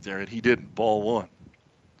strike there, and he didn't. Ball 1.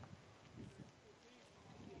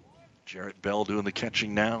 Jarrett Bell doing the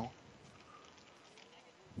catching now.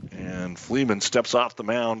 And Fleeman steps off the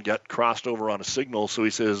mound, got crossed over on a signal, so he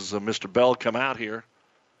says, Mr. Bell, come out here.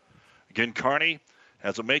 Again, Kearney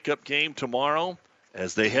has a makeup game tomorrow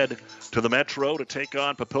as they head to the Metro to take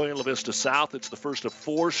on Papillion La Vista South. It's the first of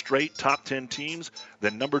 4 straight top 10 teams.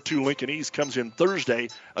 Then number 2 Lincoln East comes in Thursday.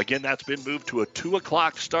 Again, that's been moved to a 2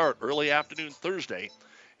 o'clock start early afternoon Thursday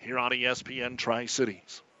here on ESPN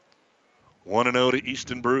Tri-Cities. 1-0 to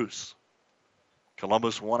Easton Bruce.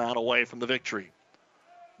 Columbus 1 out away from the victory.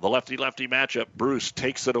 The lefty-lefty matchup. Bruce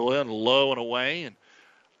takes it in low and away and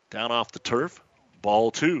down off the turf.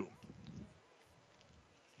 Ball 2.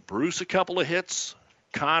 Bruce a couple of hits.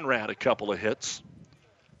 Conrad a couple of hits.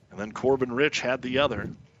 And then Corbin Rich had the other.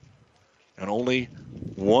 And only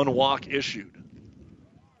 1 walk issued.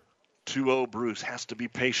 2-0 Bruce has to be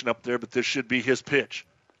patient up there, but this should be his pitch.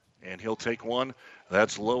 And he'll take one.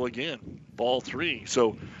 That's low again. Ball 3.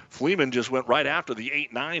 So Fleeman just went right after the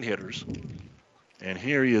 8-9 hitters. And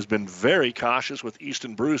here he has been very cautious with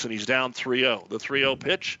Easton Bruce, and he's down 3-0. The 3-0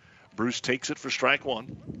 pitch, Bruce takes it for strike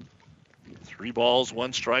 1. 3 balls,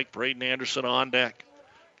 1 strike. Braden Anderson on deck.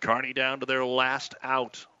 Kearney down to their last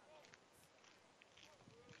out.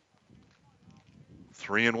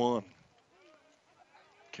 3-1.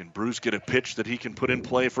 Can Bruce get a pitch that he can put in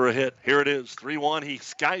play for a hit? Here it is, 3-1. He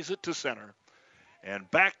skies it to center. And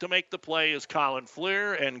back to make the play is Colin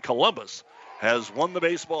Fleer, and Columbus has won the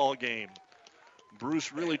baseball game.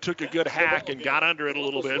 Bruce really took a good hack and got under it a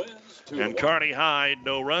little bit. And Kearney High,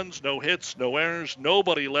 no runs, no hits, no errors,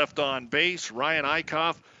 nobody left on base. Ryan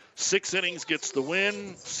Eichhoff, 6 innings, gets the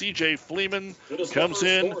win. C.J. Fleeman comes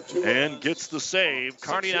in and gets the save.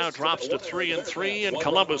 Kearney now drops to 3-3, and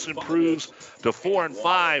Columbus improves to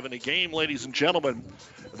 4-5 in a game, ladies and gentlemen,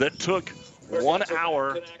 that took 1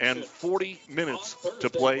 hour and 40 minutes to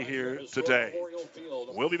play here today.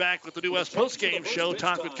 We'll be back with the New West postgame show.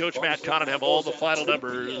 Talk with Coach Matt Conant, have all the final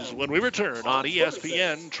numbers when we return on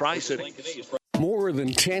ESPN Tri-City. More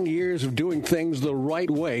than 10 years of doing things the right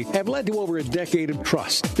way have led to over a decade of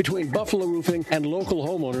trust between Buffalo Roofing and local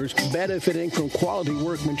homeowners benefiting from quality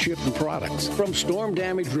workmanship and products. From storm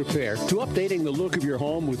damage repair to updating the look of your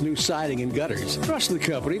home with new siding and gutters. Trust the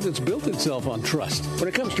company that's built itself on trust. When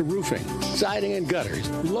it comes to roofing, siding, and gutters,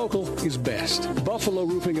 local is best. Buffalo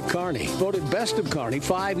Roofing of Kearney, voted best of Kearney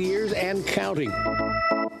 5 years and counting.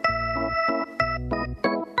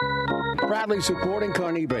 Proudly supporting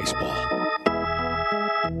Kearney baseball.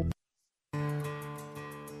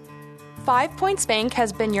 5 Points Bank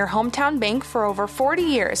has been your hometown bank for over 40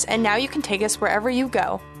 years, and now you can take us wherever you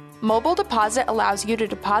go. Mobile Deposit allows you to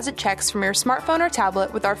deposit checks from your smartphone or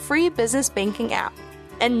tablet with our free business banking app.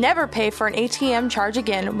 And never pay for an ATM charge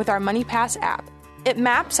again with our MoneyPass app. It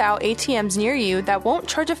maps out ATMs near you that won't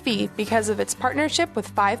charge a fee because of its partnership with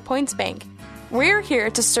 5 Points Bank. We're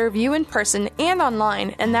here to serve you in person and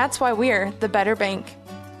online, and that's why we're the better bank.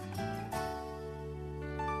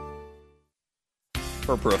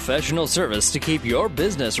 For professional service to keep your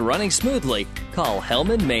business running smoothly, call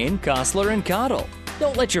Hellman, Maine, Kostler & Cottle.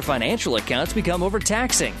 Don't let your financial accounts become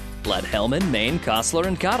overtaxing. Let Hellman, Maine,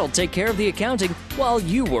 Kostler & Cottle take care of the accounting while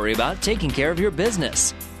you worry about taking care of your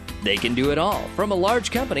business. They can do it all, from a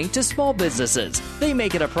large company to small businesses. They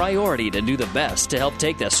make it a priority to do the best to help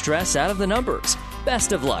take the stress out of the numbers.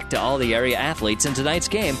 Best of luck to all the area athletes in tonight's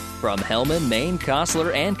game from Hellman, Maine,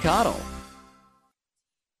 Kostler & Cottle.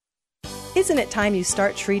 Isn't it time you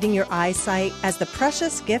start treating your eyesight as the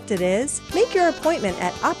precious gift it is? Make your appointment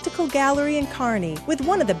at Optical Gallery in Kearney with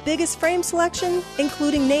one of the biggest frame selection,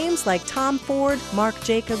 including names like Tom Ford, Marc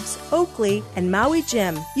Jacobs, Oakley, and Maui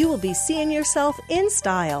Jim. You will be seeing yourself in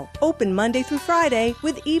style. Open Monday through Friday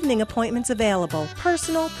with evening appointments available.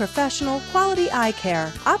 Personal, professional, quality eye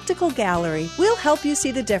care. Optical Gallery. We'll help you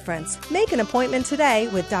see the difference. Make an appointment today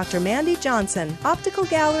with Dr. Mandy Johnson. Optical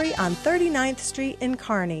Gallery on 39th Street in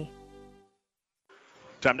Kearney.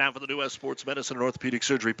 Time now for the New West Sports Medicine and Orthopedic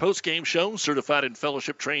Surgery post-game show. Certified and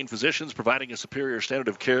fellowship-trained physicians providing a superior standard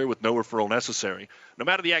of care with no referral necessary. No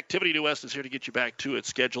matter the activity, New West is here to get you back to it.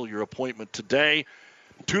 Schedule your appointment today.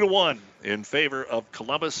 2-1 in favor of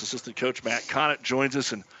Columbus. Assistant coach Matt Conant joins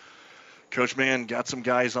us. And Coach Mann got some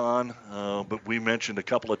guys on, but we mentioned a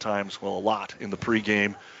couple of times, well, a lot in the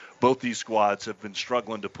pregame. Both these squads have been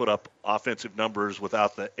struggling to put up offensive numbers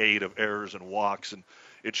without the aid of errors and walks, and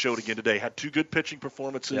it showed again today. Had two good pitching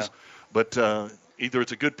performances, but either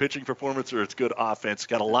it's a good pitching performance or it's good offense.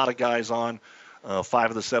 Got a lot of guys on, 5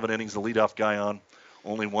 of the 7 innings, the leadoff guy on,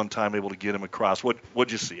 only one time able to get him across.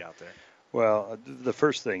 What'd you see out there? Well, the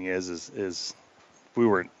first thing is we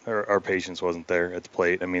weren't, our patience wasn't there at the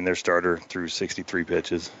plate. I mean, their starter threw 63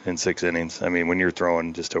 pitches in 6 innings. I mean, when you're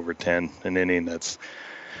throwing just over 10 an inning, that's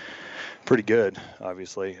pretty good,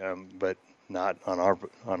 obviously, but not on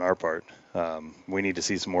our part. We need to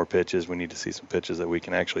see some more pitches. We need to see some pitches that we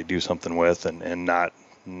can actually do something with, and not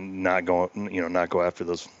go after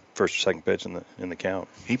those first or second pitch in the count.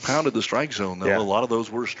 He pounded the strike zone, though. Yeah. A lot of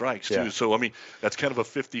those were strikes, too. Yeah. So, I mean, that's kind of a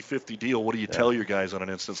 50-50 deal. What do you tell your guys on an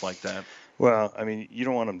instance like that? Well, I mean, you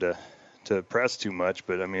don't want them to press too much,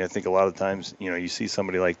 but, I mean, I think a lot of times, you see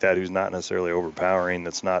somebody like that who's not necessarily overpowering,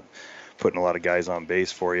 that's not putting a lot of guys on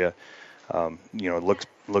base for you. It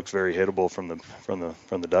looks very hittable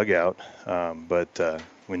from the dugout, but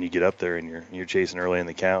when you get up there and you're chasing early in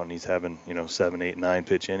the count and he's having 7, 8, 9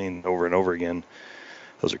 pitch inning over and over again,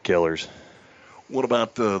 those are killers. What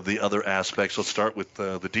about the other aspects? Let's start with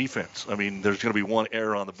the defense. I mean, there's going to be one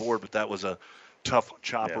error on the board, but that was a tough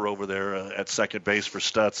chopper over there at second base for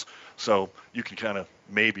Stutz. So you can kind of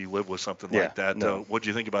maybe live with something like that. No. What do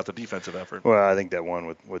you think about the defensive effort? Well, I think that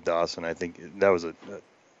one with Dawson, I think that was a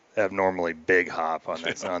abnormally big hop on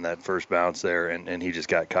that on that first bounce there, and he just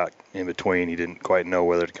got caught in between. He didn't quite know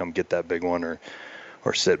whether to come get that big one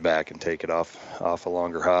or sit back and take it off a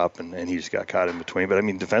longer hop, and he just got caught in between. But I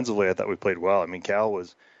mean, defensively, I thought we played well. I mean, Cal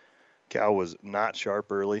was not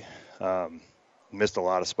sharp early, missed a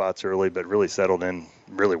lot of spots early, but really settled in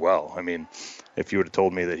really well. I mean, if you would have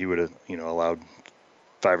told me that he would have allowed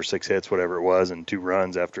 5 or 6 hits, whatever it was, and 2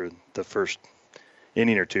 runs after the first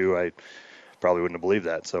inning or two, I probably wouldn't have believed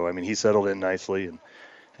that. So I mean, he settled in nicely,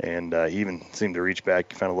 and he even seemed to reach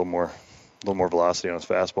back, found a little more velocity on his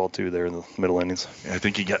fastball too there in the middle innings. I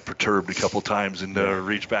think he got perturbed a couple times and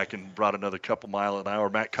reached back and brought another couple mile an hour.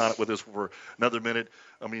 Matt Conant with us for another minute.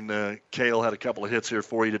 I mean, Cale had a couple of hits here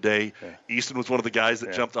for you today. Yeah. Easton was one of the guys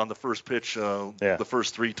that jumped on the first pitch the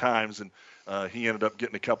first 3 times, and he ended up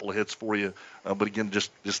getting a couple of hits for you. But again,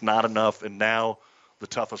 just not enough. And now the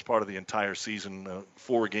toughest part of the entire season,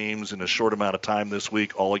 4 games in a short amount of time this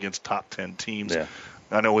week, all against top 10 teams. Yeah.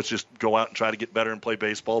 I know it's just go out and try to get better and play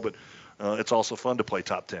baseball, but it's also fun to play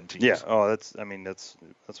top 10 teams. Yeah. Oh, that's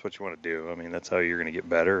what you want to do. I mean, that's how you're going to get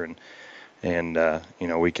better, and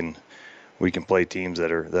we can play teams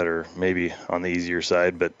that are maybe on the easier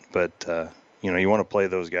side, but you want to play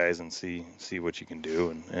those guys and see what you can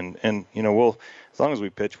do, and we'll, as long as we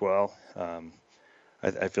pitch well,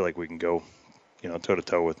 I feel like we can go toe to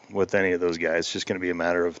toe with any of those guys. It's just going to be a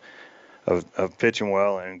matter of pitching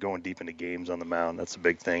well and going deep into games on the mound. That's a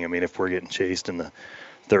big thing. I mean, if we're getting chased in the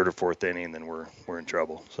 3rd or 4th inning, then we're in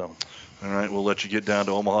trouble. So, all right, we'll let you get down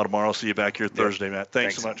to Omaha tomorrow. See you back here Thursday, Matt.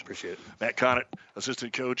 Thanks so much. Appreciate it. Matt Conant,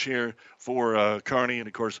 assistant coach here for Kearney, and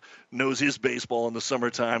of course knows his baseball in the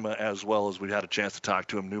summertime as well, as we've had a chance to talk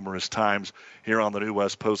to him numerous times here on the New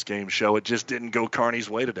West post-game show. It just didn't go Kearney's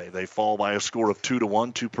way today. They fall by a score of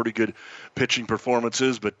 2-1, 2 pretty good pitching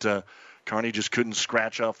performances, but Kearney just couldn't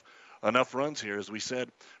scratch off enough runs here. As we said,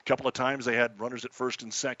 a couple of times they had runners at first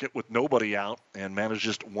and second with nobody out and managed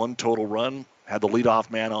just 1 total run. Had the leadoff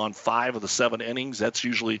man on 5 of the 7 innings. That's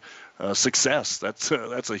usually success. That's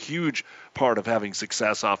a huge part of having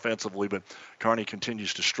success offensively, but Kearney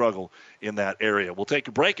continues to struggle in that area. We'll take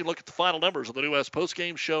a break and look at the final numbers of the New West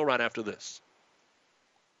postgame show right after this.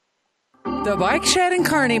 The Bike Shed in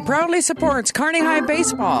Kearney proudly supports Kearney High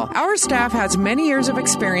Baseball. Our staff has many years of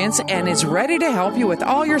experience and is ready to help you with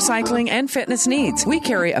all your cycling and fitness needs. We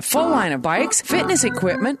carry a full line of bikes, fitness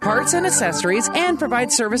equipment, parts and accessories, and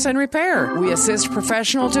provide service and repair. We assist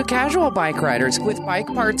professional to casual bike riders with bike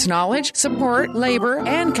parts knowledge, support, labor,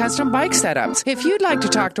 and custom bike setups. If you'd like to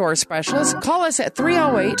talk to our specialist, call us at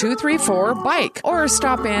 308-234-BIKE or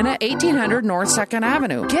stop in at 1800 North 2nd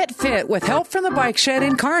Avenue. Get fit with help from the Bike Shed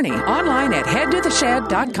in Kearney. Online at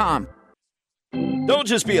headtotheshed.com. Don't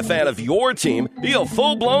just be a fan of your team, be a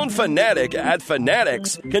full-blown fanatic at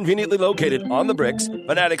Fanatics. Conveniently located on the bricks,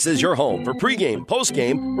 Fanatics is your home for pregame,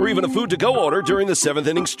 postgame, or even a food-to-go order during the 7th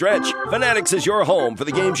inning stretch. Fanatics is your home for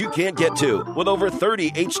the games you can't get to, with over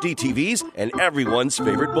 30 HD TVs and everyone's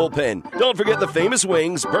favorite bullpen. Don't forget the famous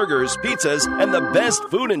wings, burgers, pizzas, and the best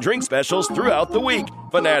food and drink specials throughout the week.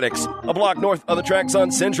 Fanatics, a block north of the tracks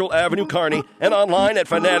on Central Avenue, Kearney, and online at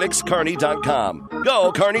fanaticskearney.com.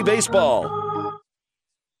 Go Kearney Baseball!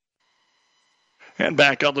 And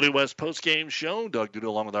back on the New West postgame show, Doug Duda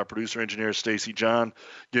along with our producer engineer Stacy John,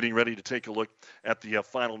 getting ready to take a look at the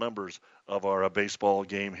final numbers of our baseball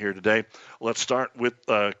game here today. Let's start with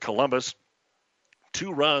Columbus.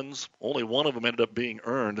 2 runs, only one of them ended up being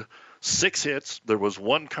earned. 6 hits. There was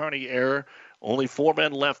 1 Kearney error. Only 4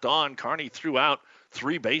 men left on. Kearney threw out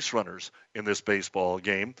 3 base runners in this baseball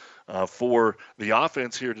game. For the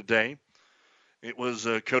offense here today, it was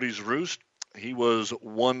Cody's Roost. He was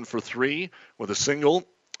 1 for 3 with a single,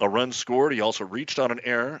 a run scored. He also reached on an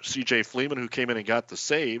error. C.J. Fleeman, who came in and got the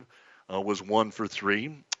save, was 1 for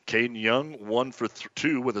 3. Caden Young, 1 for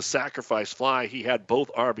 2 with a sacrifice fly. He had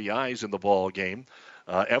both RBIs in the ball game.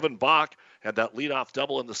 Evan Bach had that leadoff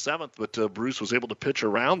double in the 7th, but Bruce was able to pitch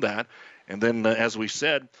around that. And then, as we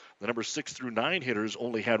said, the number 6 through 9 hitters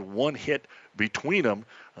only had 1 hit between them.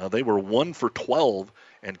 They were 1 for 12,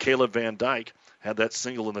 and Caleb Van Dyke had that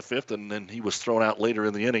single in the 5th, and then he was thrown out later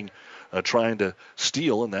in the inning trying to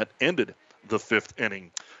steal, and that ended the 5th inning.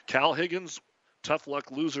 Cal Higgins, tough luck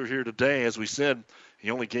loser here today. As we said, he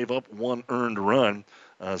only gave up 1 earned run.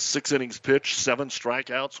 6 innings pitched, 7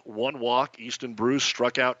 strikeouts, 1 walk. Easton Bruce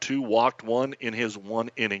struck out 2, walked 1 in his 1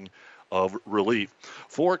 inning of relief.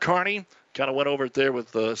 For Kearney, kind of went over it there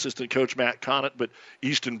with assistant coach Matt Connett, but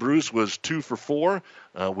Easton Bruce was 2 for 4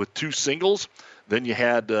 with 2 singles. Then you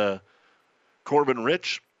had Corbin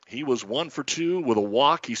Rich, he was 1 for 2 with a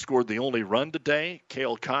walk. He scored the only run today.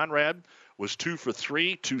 Cale Conrad was 2 for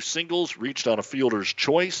 3, 2 singles, reached on a fielder's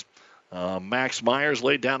choice. Max Myers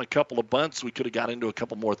laid down a couple of bunts. We could have got into a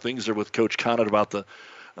couple more things there with Coach Connett about the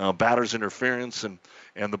batter's interference and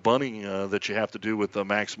the bunting that you have to do with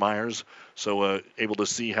Max Myers. So able to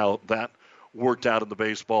see how that worked out in the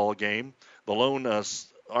baseball game. The lone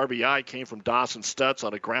RBI came from Dawson Stutz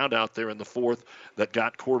on a ground out there in the 4th that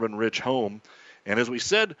got Corbin Rich home. And as we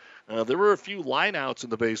said, there were a few lineouts in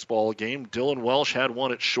the baseball game. Dylan Welsh had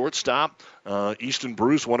one at shortstop. Easton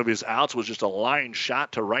Bruce, one of his outs was just a line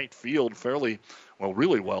shot to right field,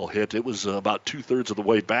 really well hit. It was about 2/3 of the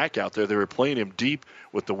way back out there. They were playing him deep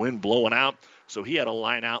with the wind blowing out. So he had a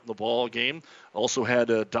line out in the ball game. Also had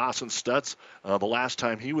Dawson Stutz, the last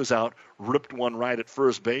time he was out, ripped one right at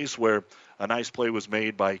first base where a nice play was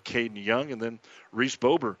made by Caden Young. And then Reese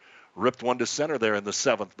Bober ripped one to center there in the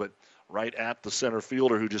 7th, but right at the center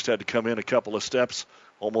fielder who just had to come in a couple of steps.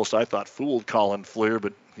 Almost, I thought, fooled Colin Fleer,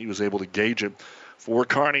 but he was able to gauge it. For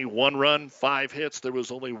Kearney, 1 run, 5 hits. There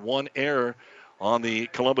was only 1 error on the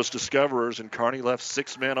Columbus Discoverers, and Kearney left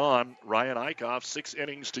 6 men on. Ryan Eichhoff, 6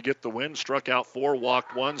 innings to get the win, struck out 4,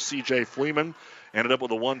 walked 1. C.J. Fleeman ended up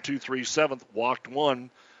with a 1-2-3 7th, walked 1.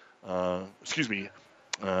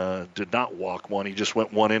 Did not walk 1. He just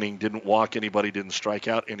went 1 inning, didn't walk anybody, didn't strike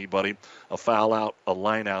out anybody. A foul out, a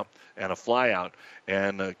line out, and a fly out.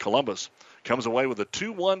 And Columbus comes away with a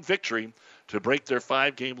 2-1 victory to break their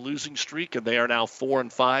 5-game losing streak, and they are now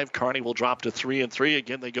 4-5. Kearney will drop to 3-3.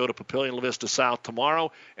 Again, they go to Papillion La Vista South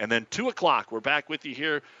tomorrow, and then 2 o'clock. We're back with you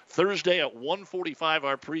here Thursday at 1:45.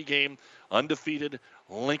 Our pregame undefeated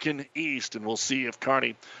Lincoln East, and we'll see if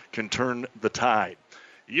Kearney can turn the tide.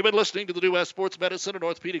 You've been listening to the New West Sports Medicine and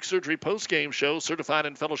Orthopedic Surgery postgame show. Certified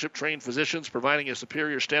and fellowship-trained physicians providing a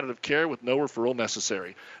superior standard of care with no referral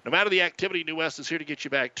necessary. No matter the activity, New West is here to get you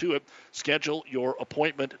back to it. Schedule your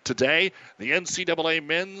appointment today. The NCAA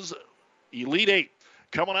Men's Elite 8.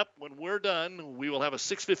 Coming up when we're done, we will have a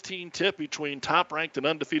 6:15 tip between top-ranked and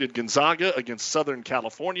undefeated Gonzaga against Southern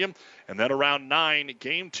California. And then around 9,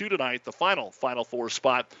 Game 2 tonight, the Final Four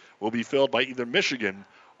spot will be filled by either Michigan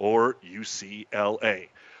or UCLA.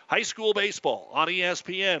 High school baseball on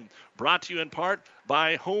ESPN, brought to you in part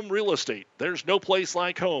by Home Real Estate. There's no place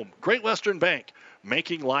like home. Great Western Bank,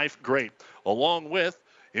 making life great. along with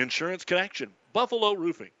Insurance Connection, Buffalo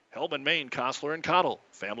Roofing, Hellman, Maine, Kostler and Cottle,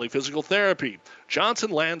 Family Physical Therapy,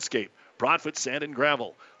 Johnson Landscape, Broadfoot Sand and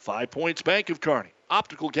Gravel, 5 Points Bank of Kearney,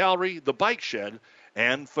 Optical Gallery, The Bike Shed,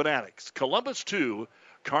 and Fanatics. Columbus 2,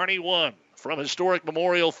 Kearney 1. From historic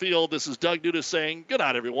Memorial Field, this is Doug Duda saying good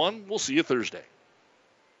night, everyone. We'll see you Thursday.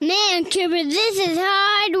 Man, Cooper, this is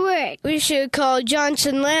hard work. We should call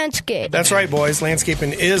Johnson Landscape. That's right, boys.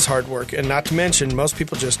 Landscaping is hard work, and not to mention, most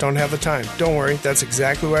people just don't have the time. Don't worry, that's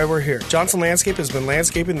exactly why we're here. Johnson Landscape has been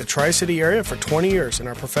landscaping the Tri-City area for 20 years, and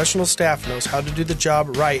our professional staff knows how to do the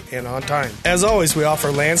job right and on time. As always, we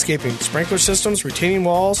offer landscaping, sprinkler systems, retaining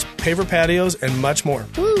walls, paver patios, and much more.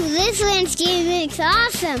 Ooh, this landscaping's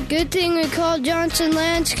awesome. Good thing we called Johnson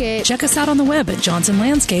Landscape. Check us out on the web at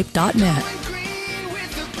johnsonlandscape.net.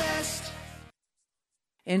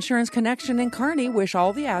 Insurance Connection in Kearney wish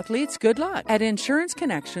all the athletes good luck. At Insurance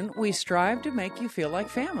Connection, we strive to make you feel like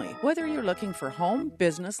family. Whether you're looking for home,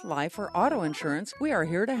 business, life, or auto insurance, we are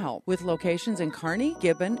here to help with locations in Kearney,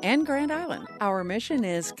 Gibbon, and Grand Island. Our mission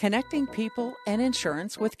is connecting people and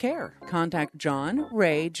insurance with care. Contact John,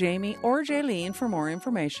 Ray, Jamie, or Jaylene for more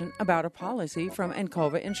information about a policy from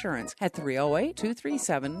Encova Insurance at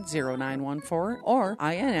 308-237-0914 or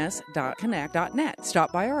ins.connect.net.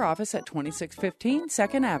 Stop by our office at 2615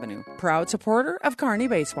 2nd Avenue. Proud supporter of Kearney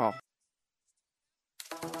Baseball.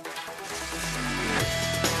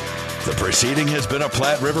 The proceeding has been a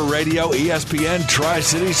Platte River Radio ESPN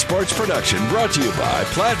Tri-City Sports production brought to you by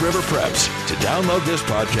Platte River Preps. To download this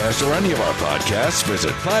podcast or any of our podcasts,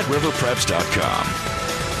 visit PlatteRiverPreps.com.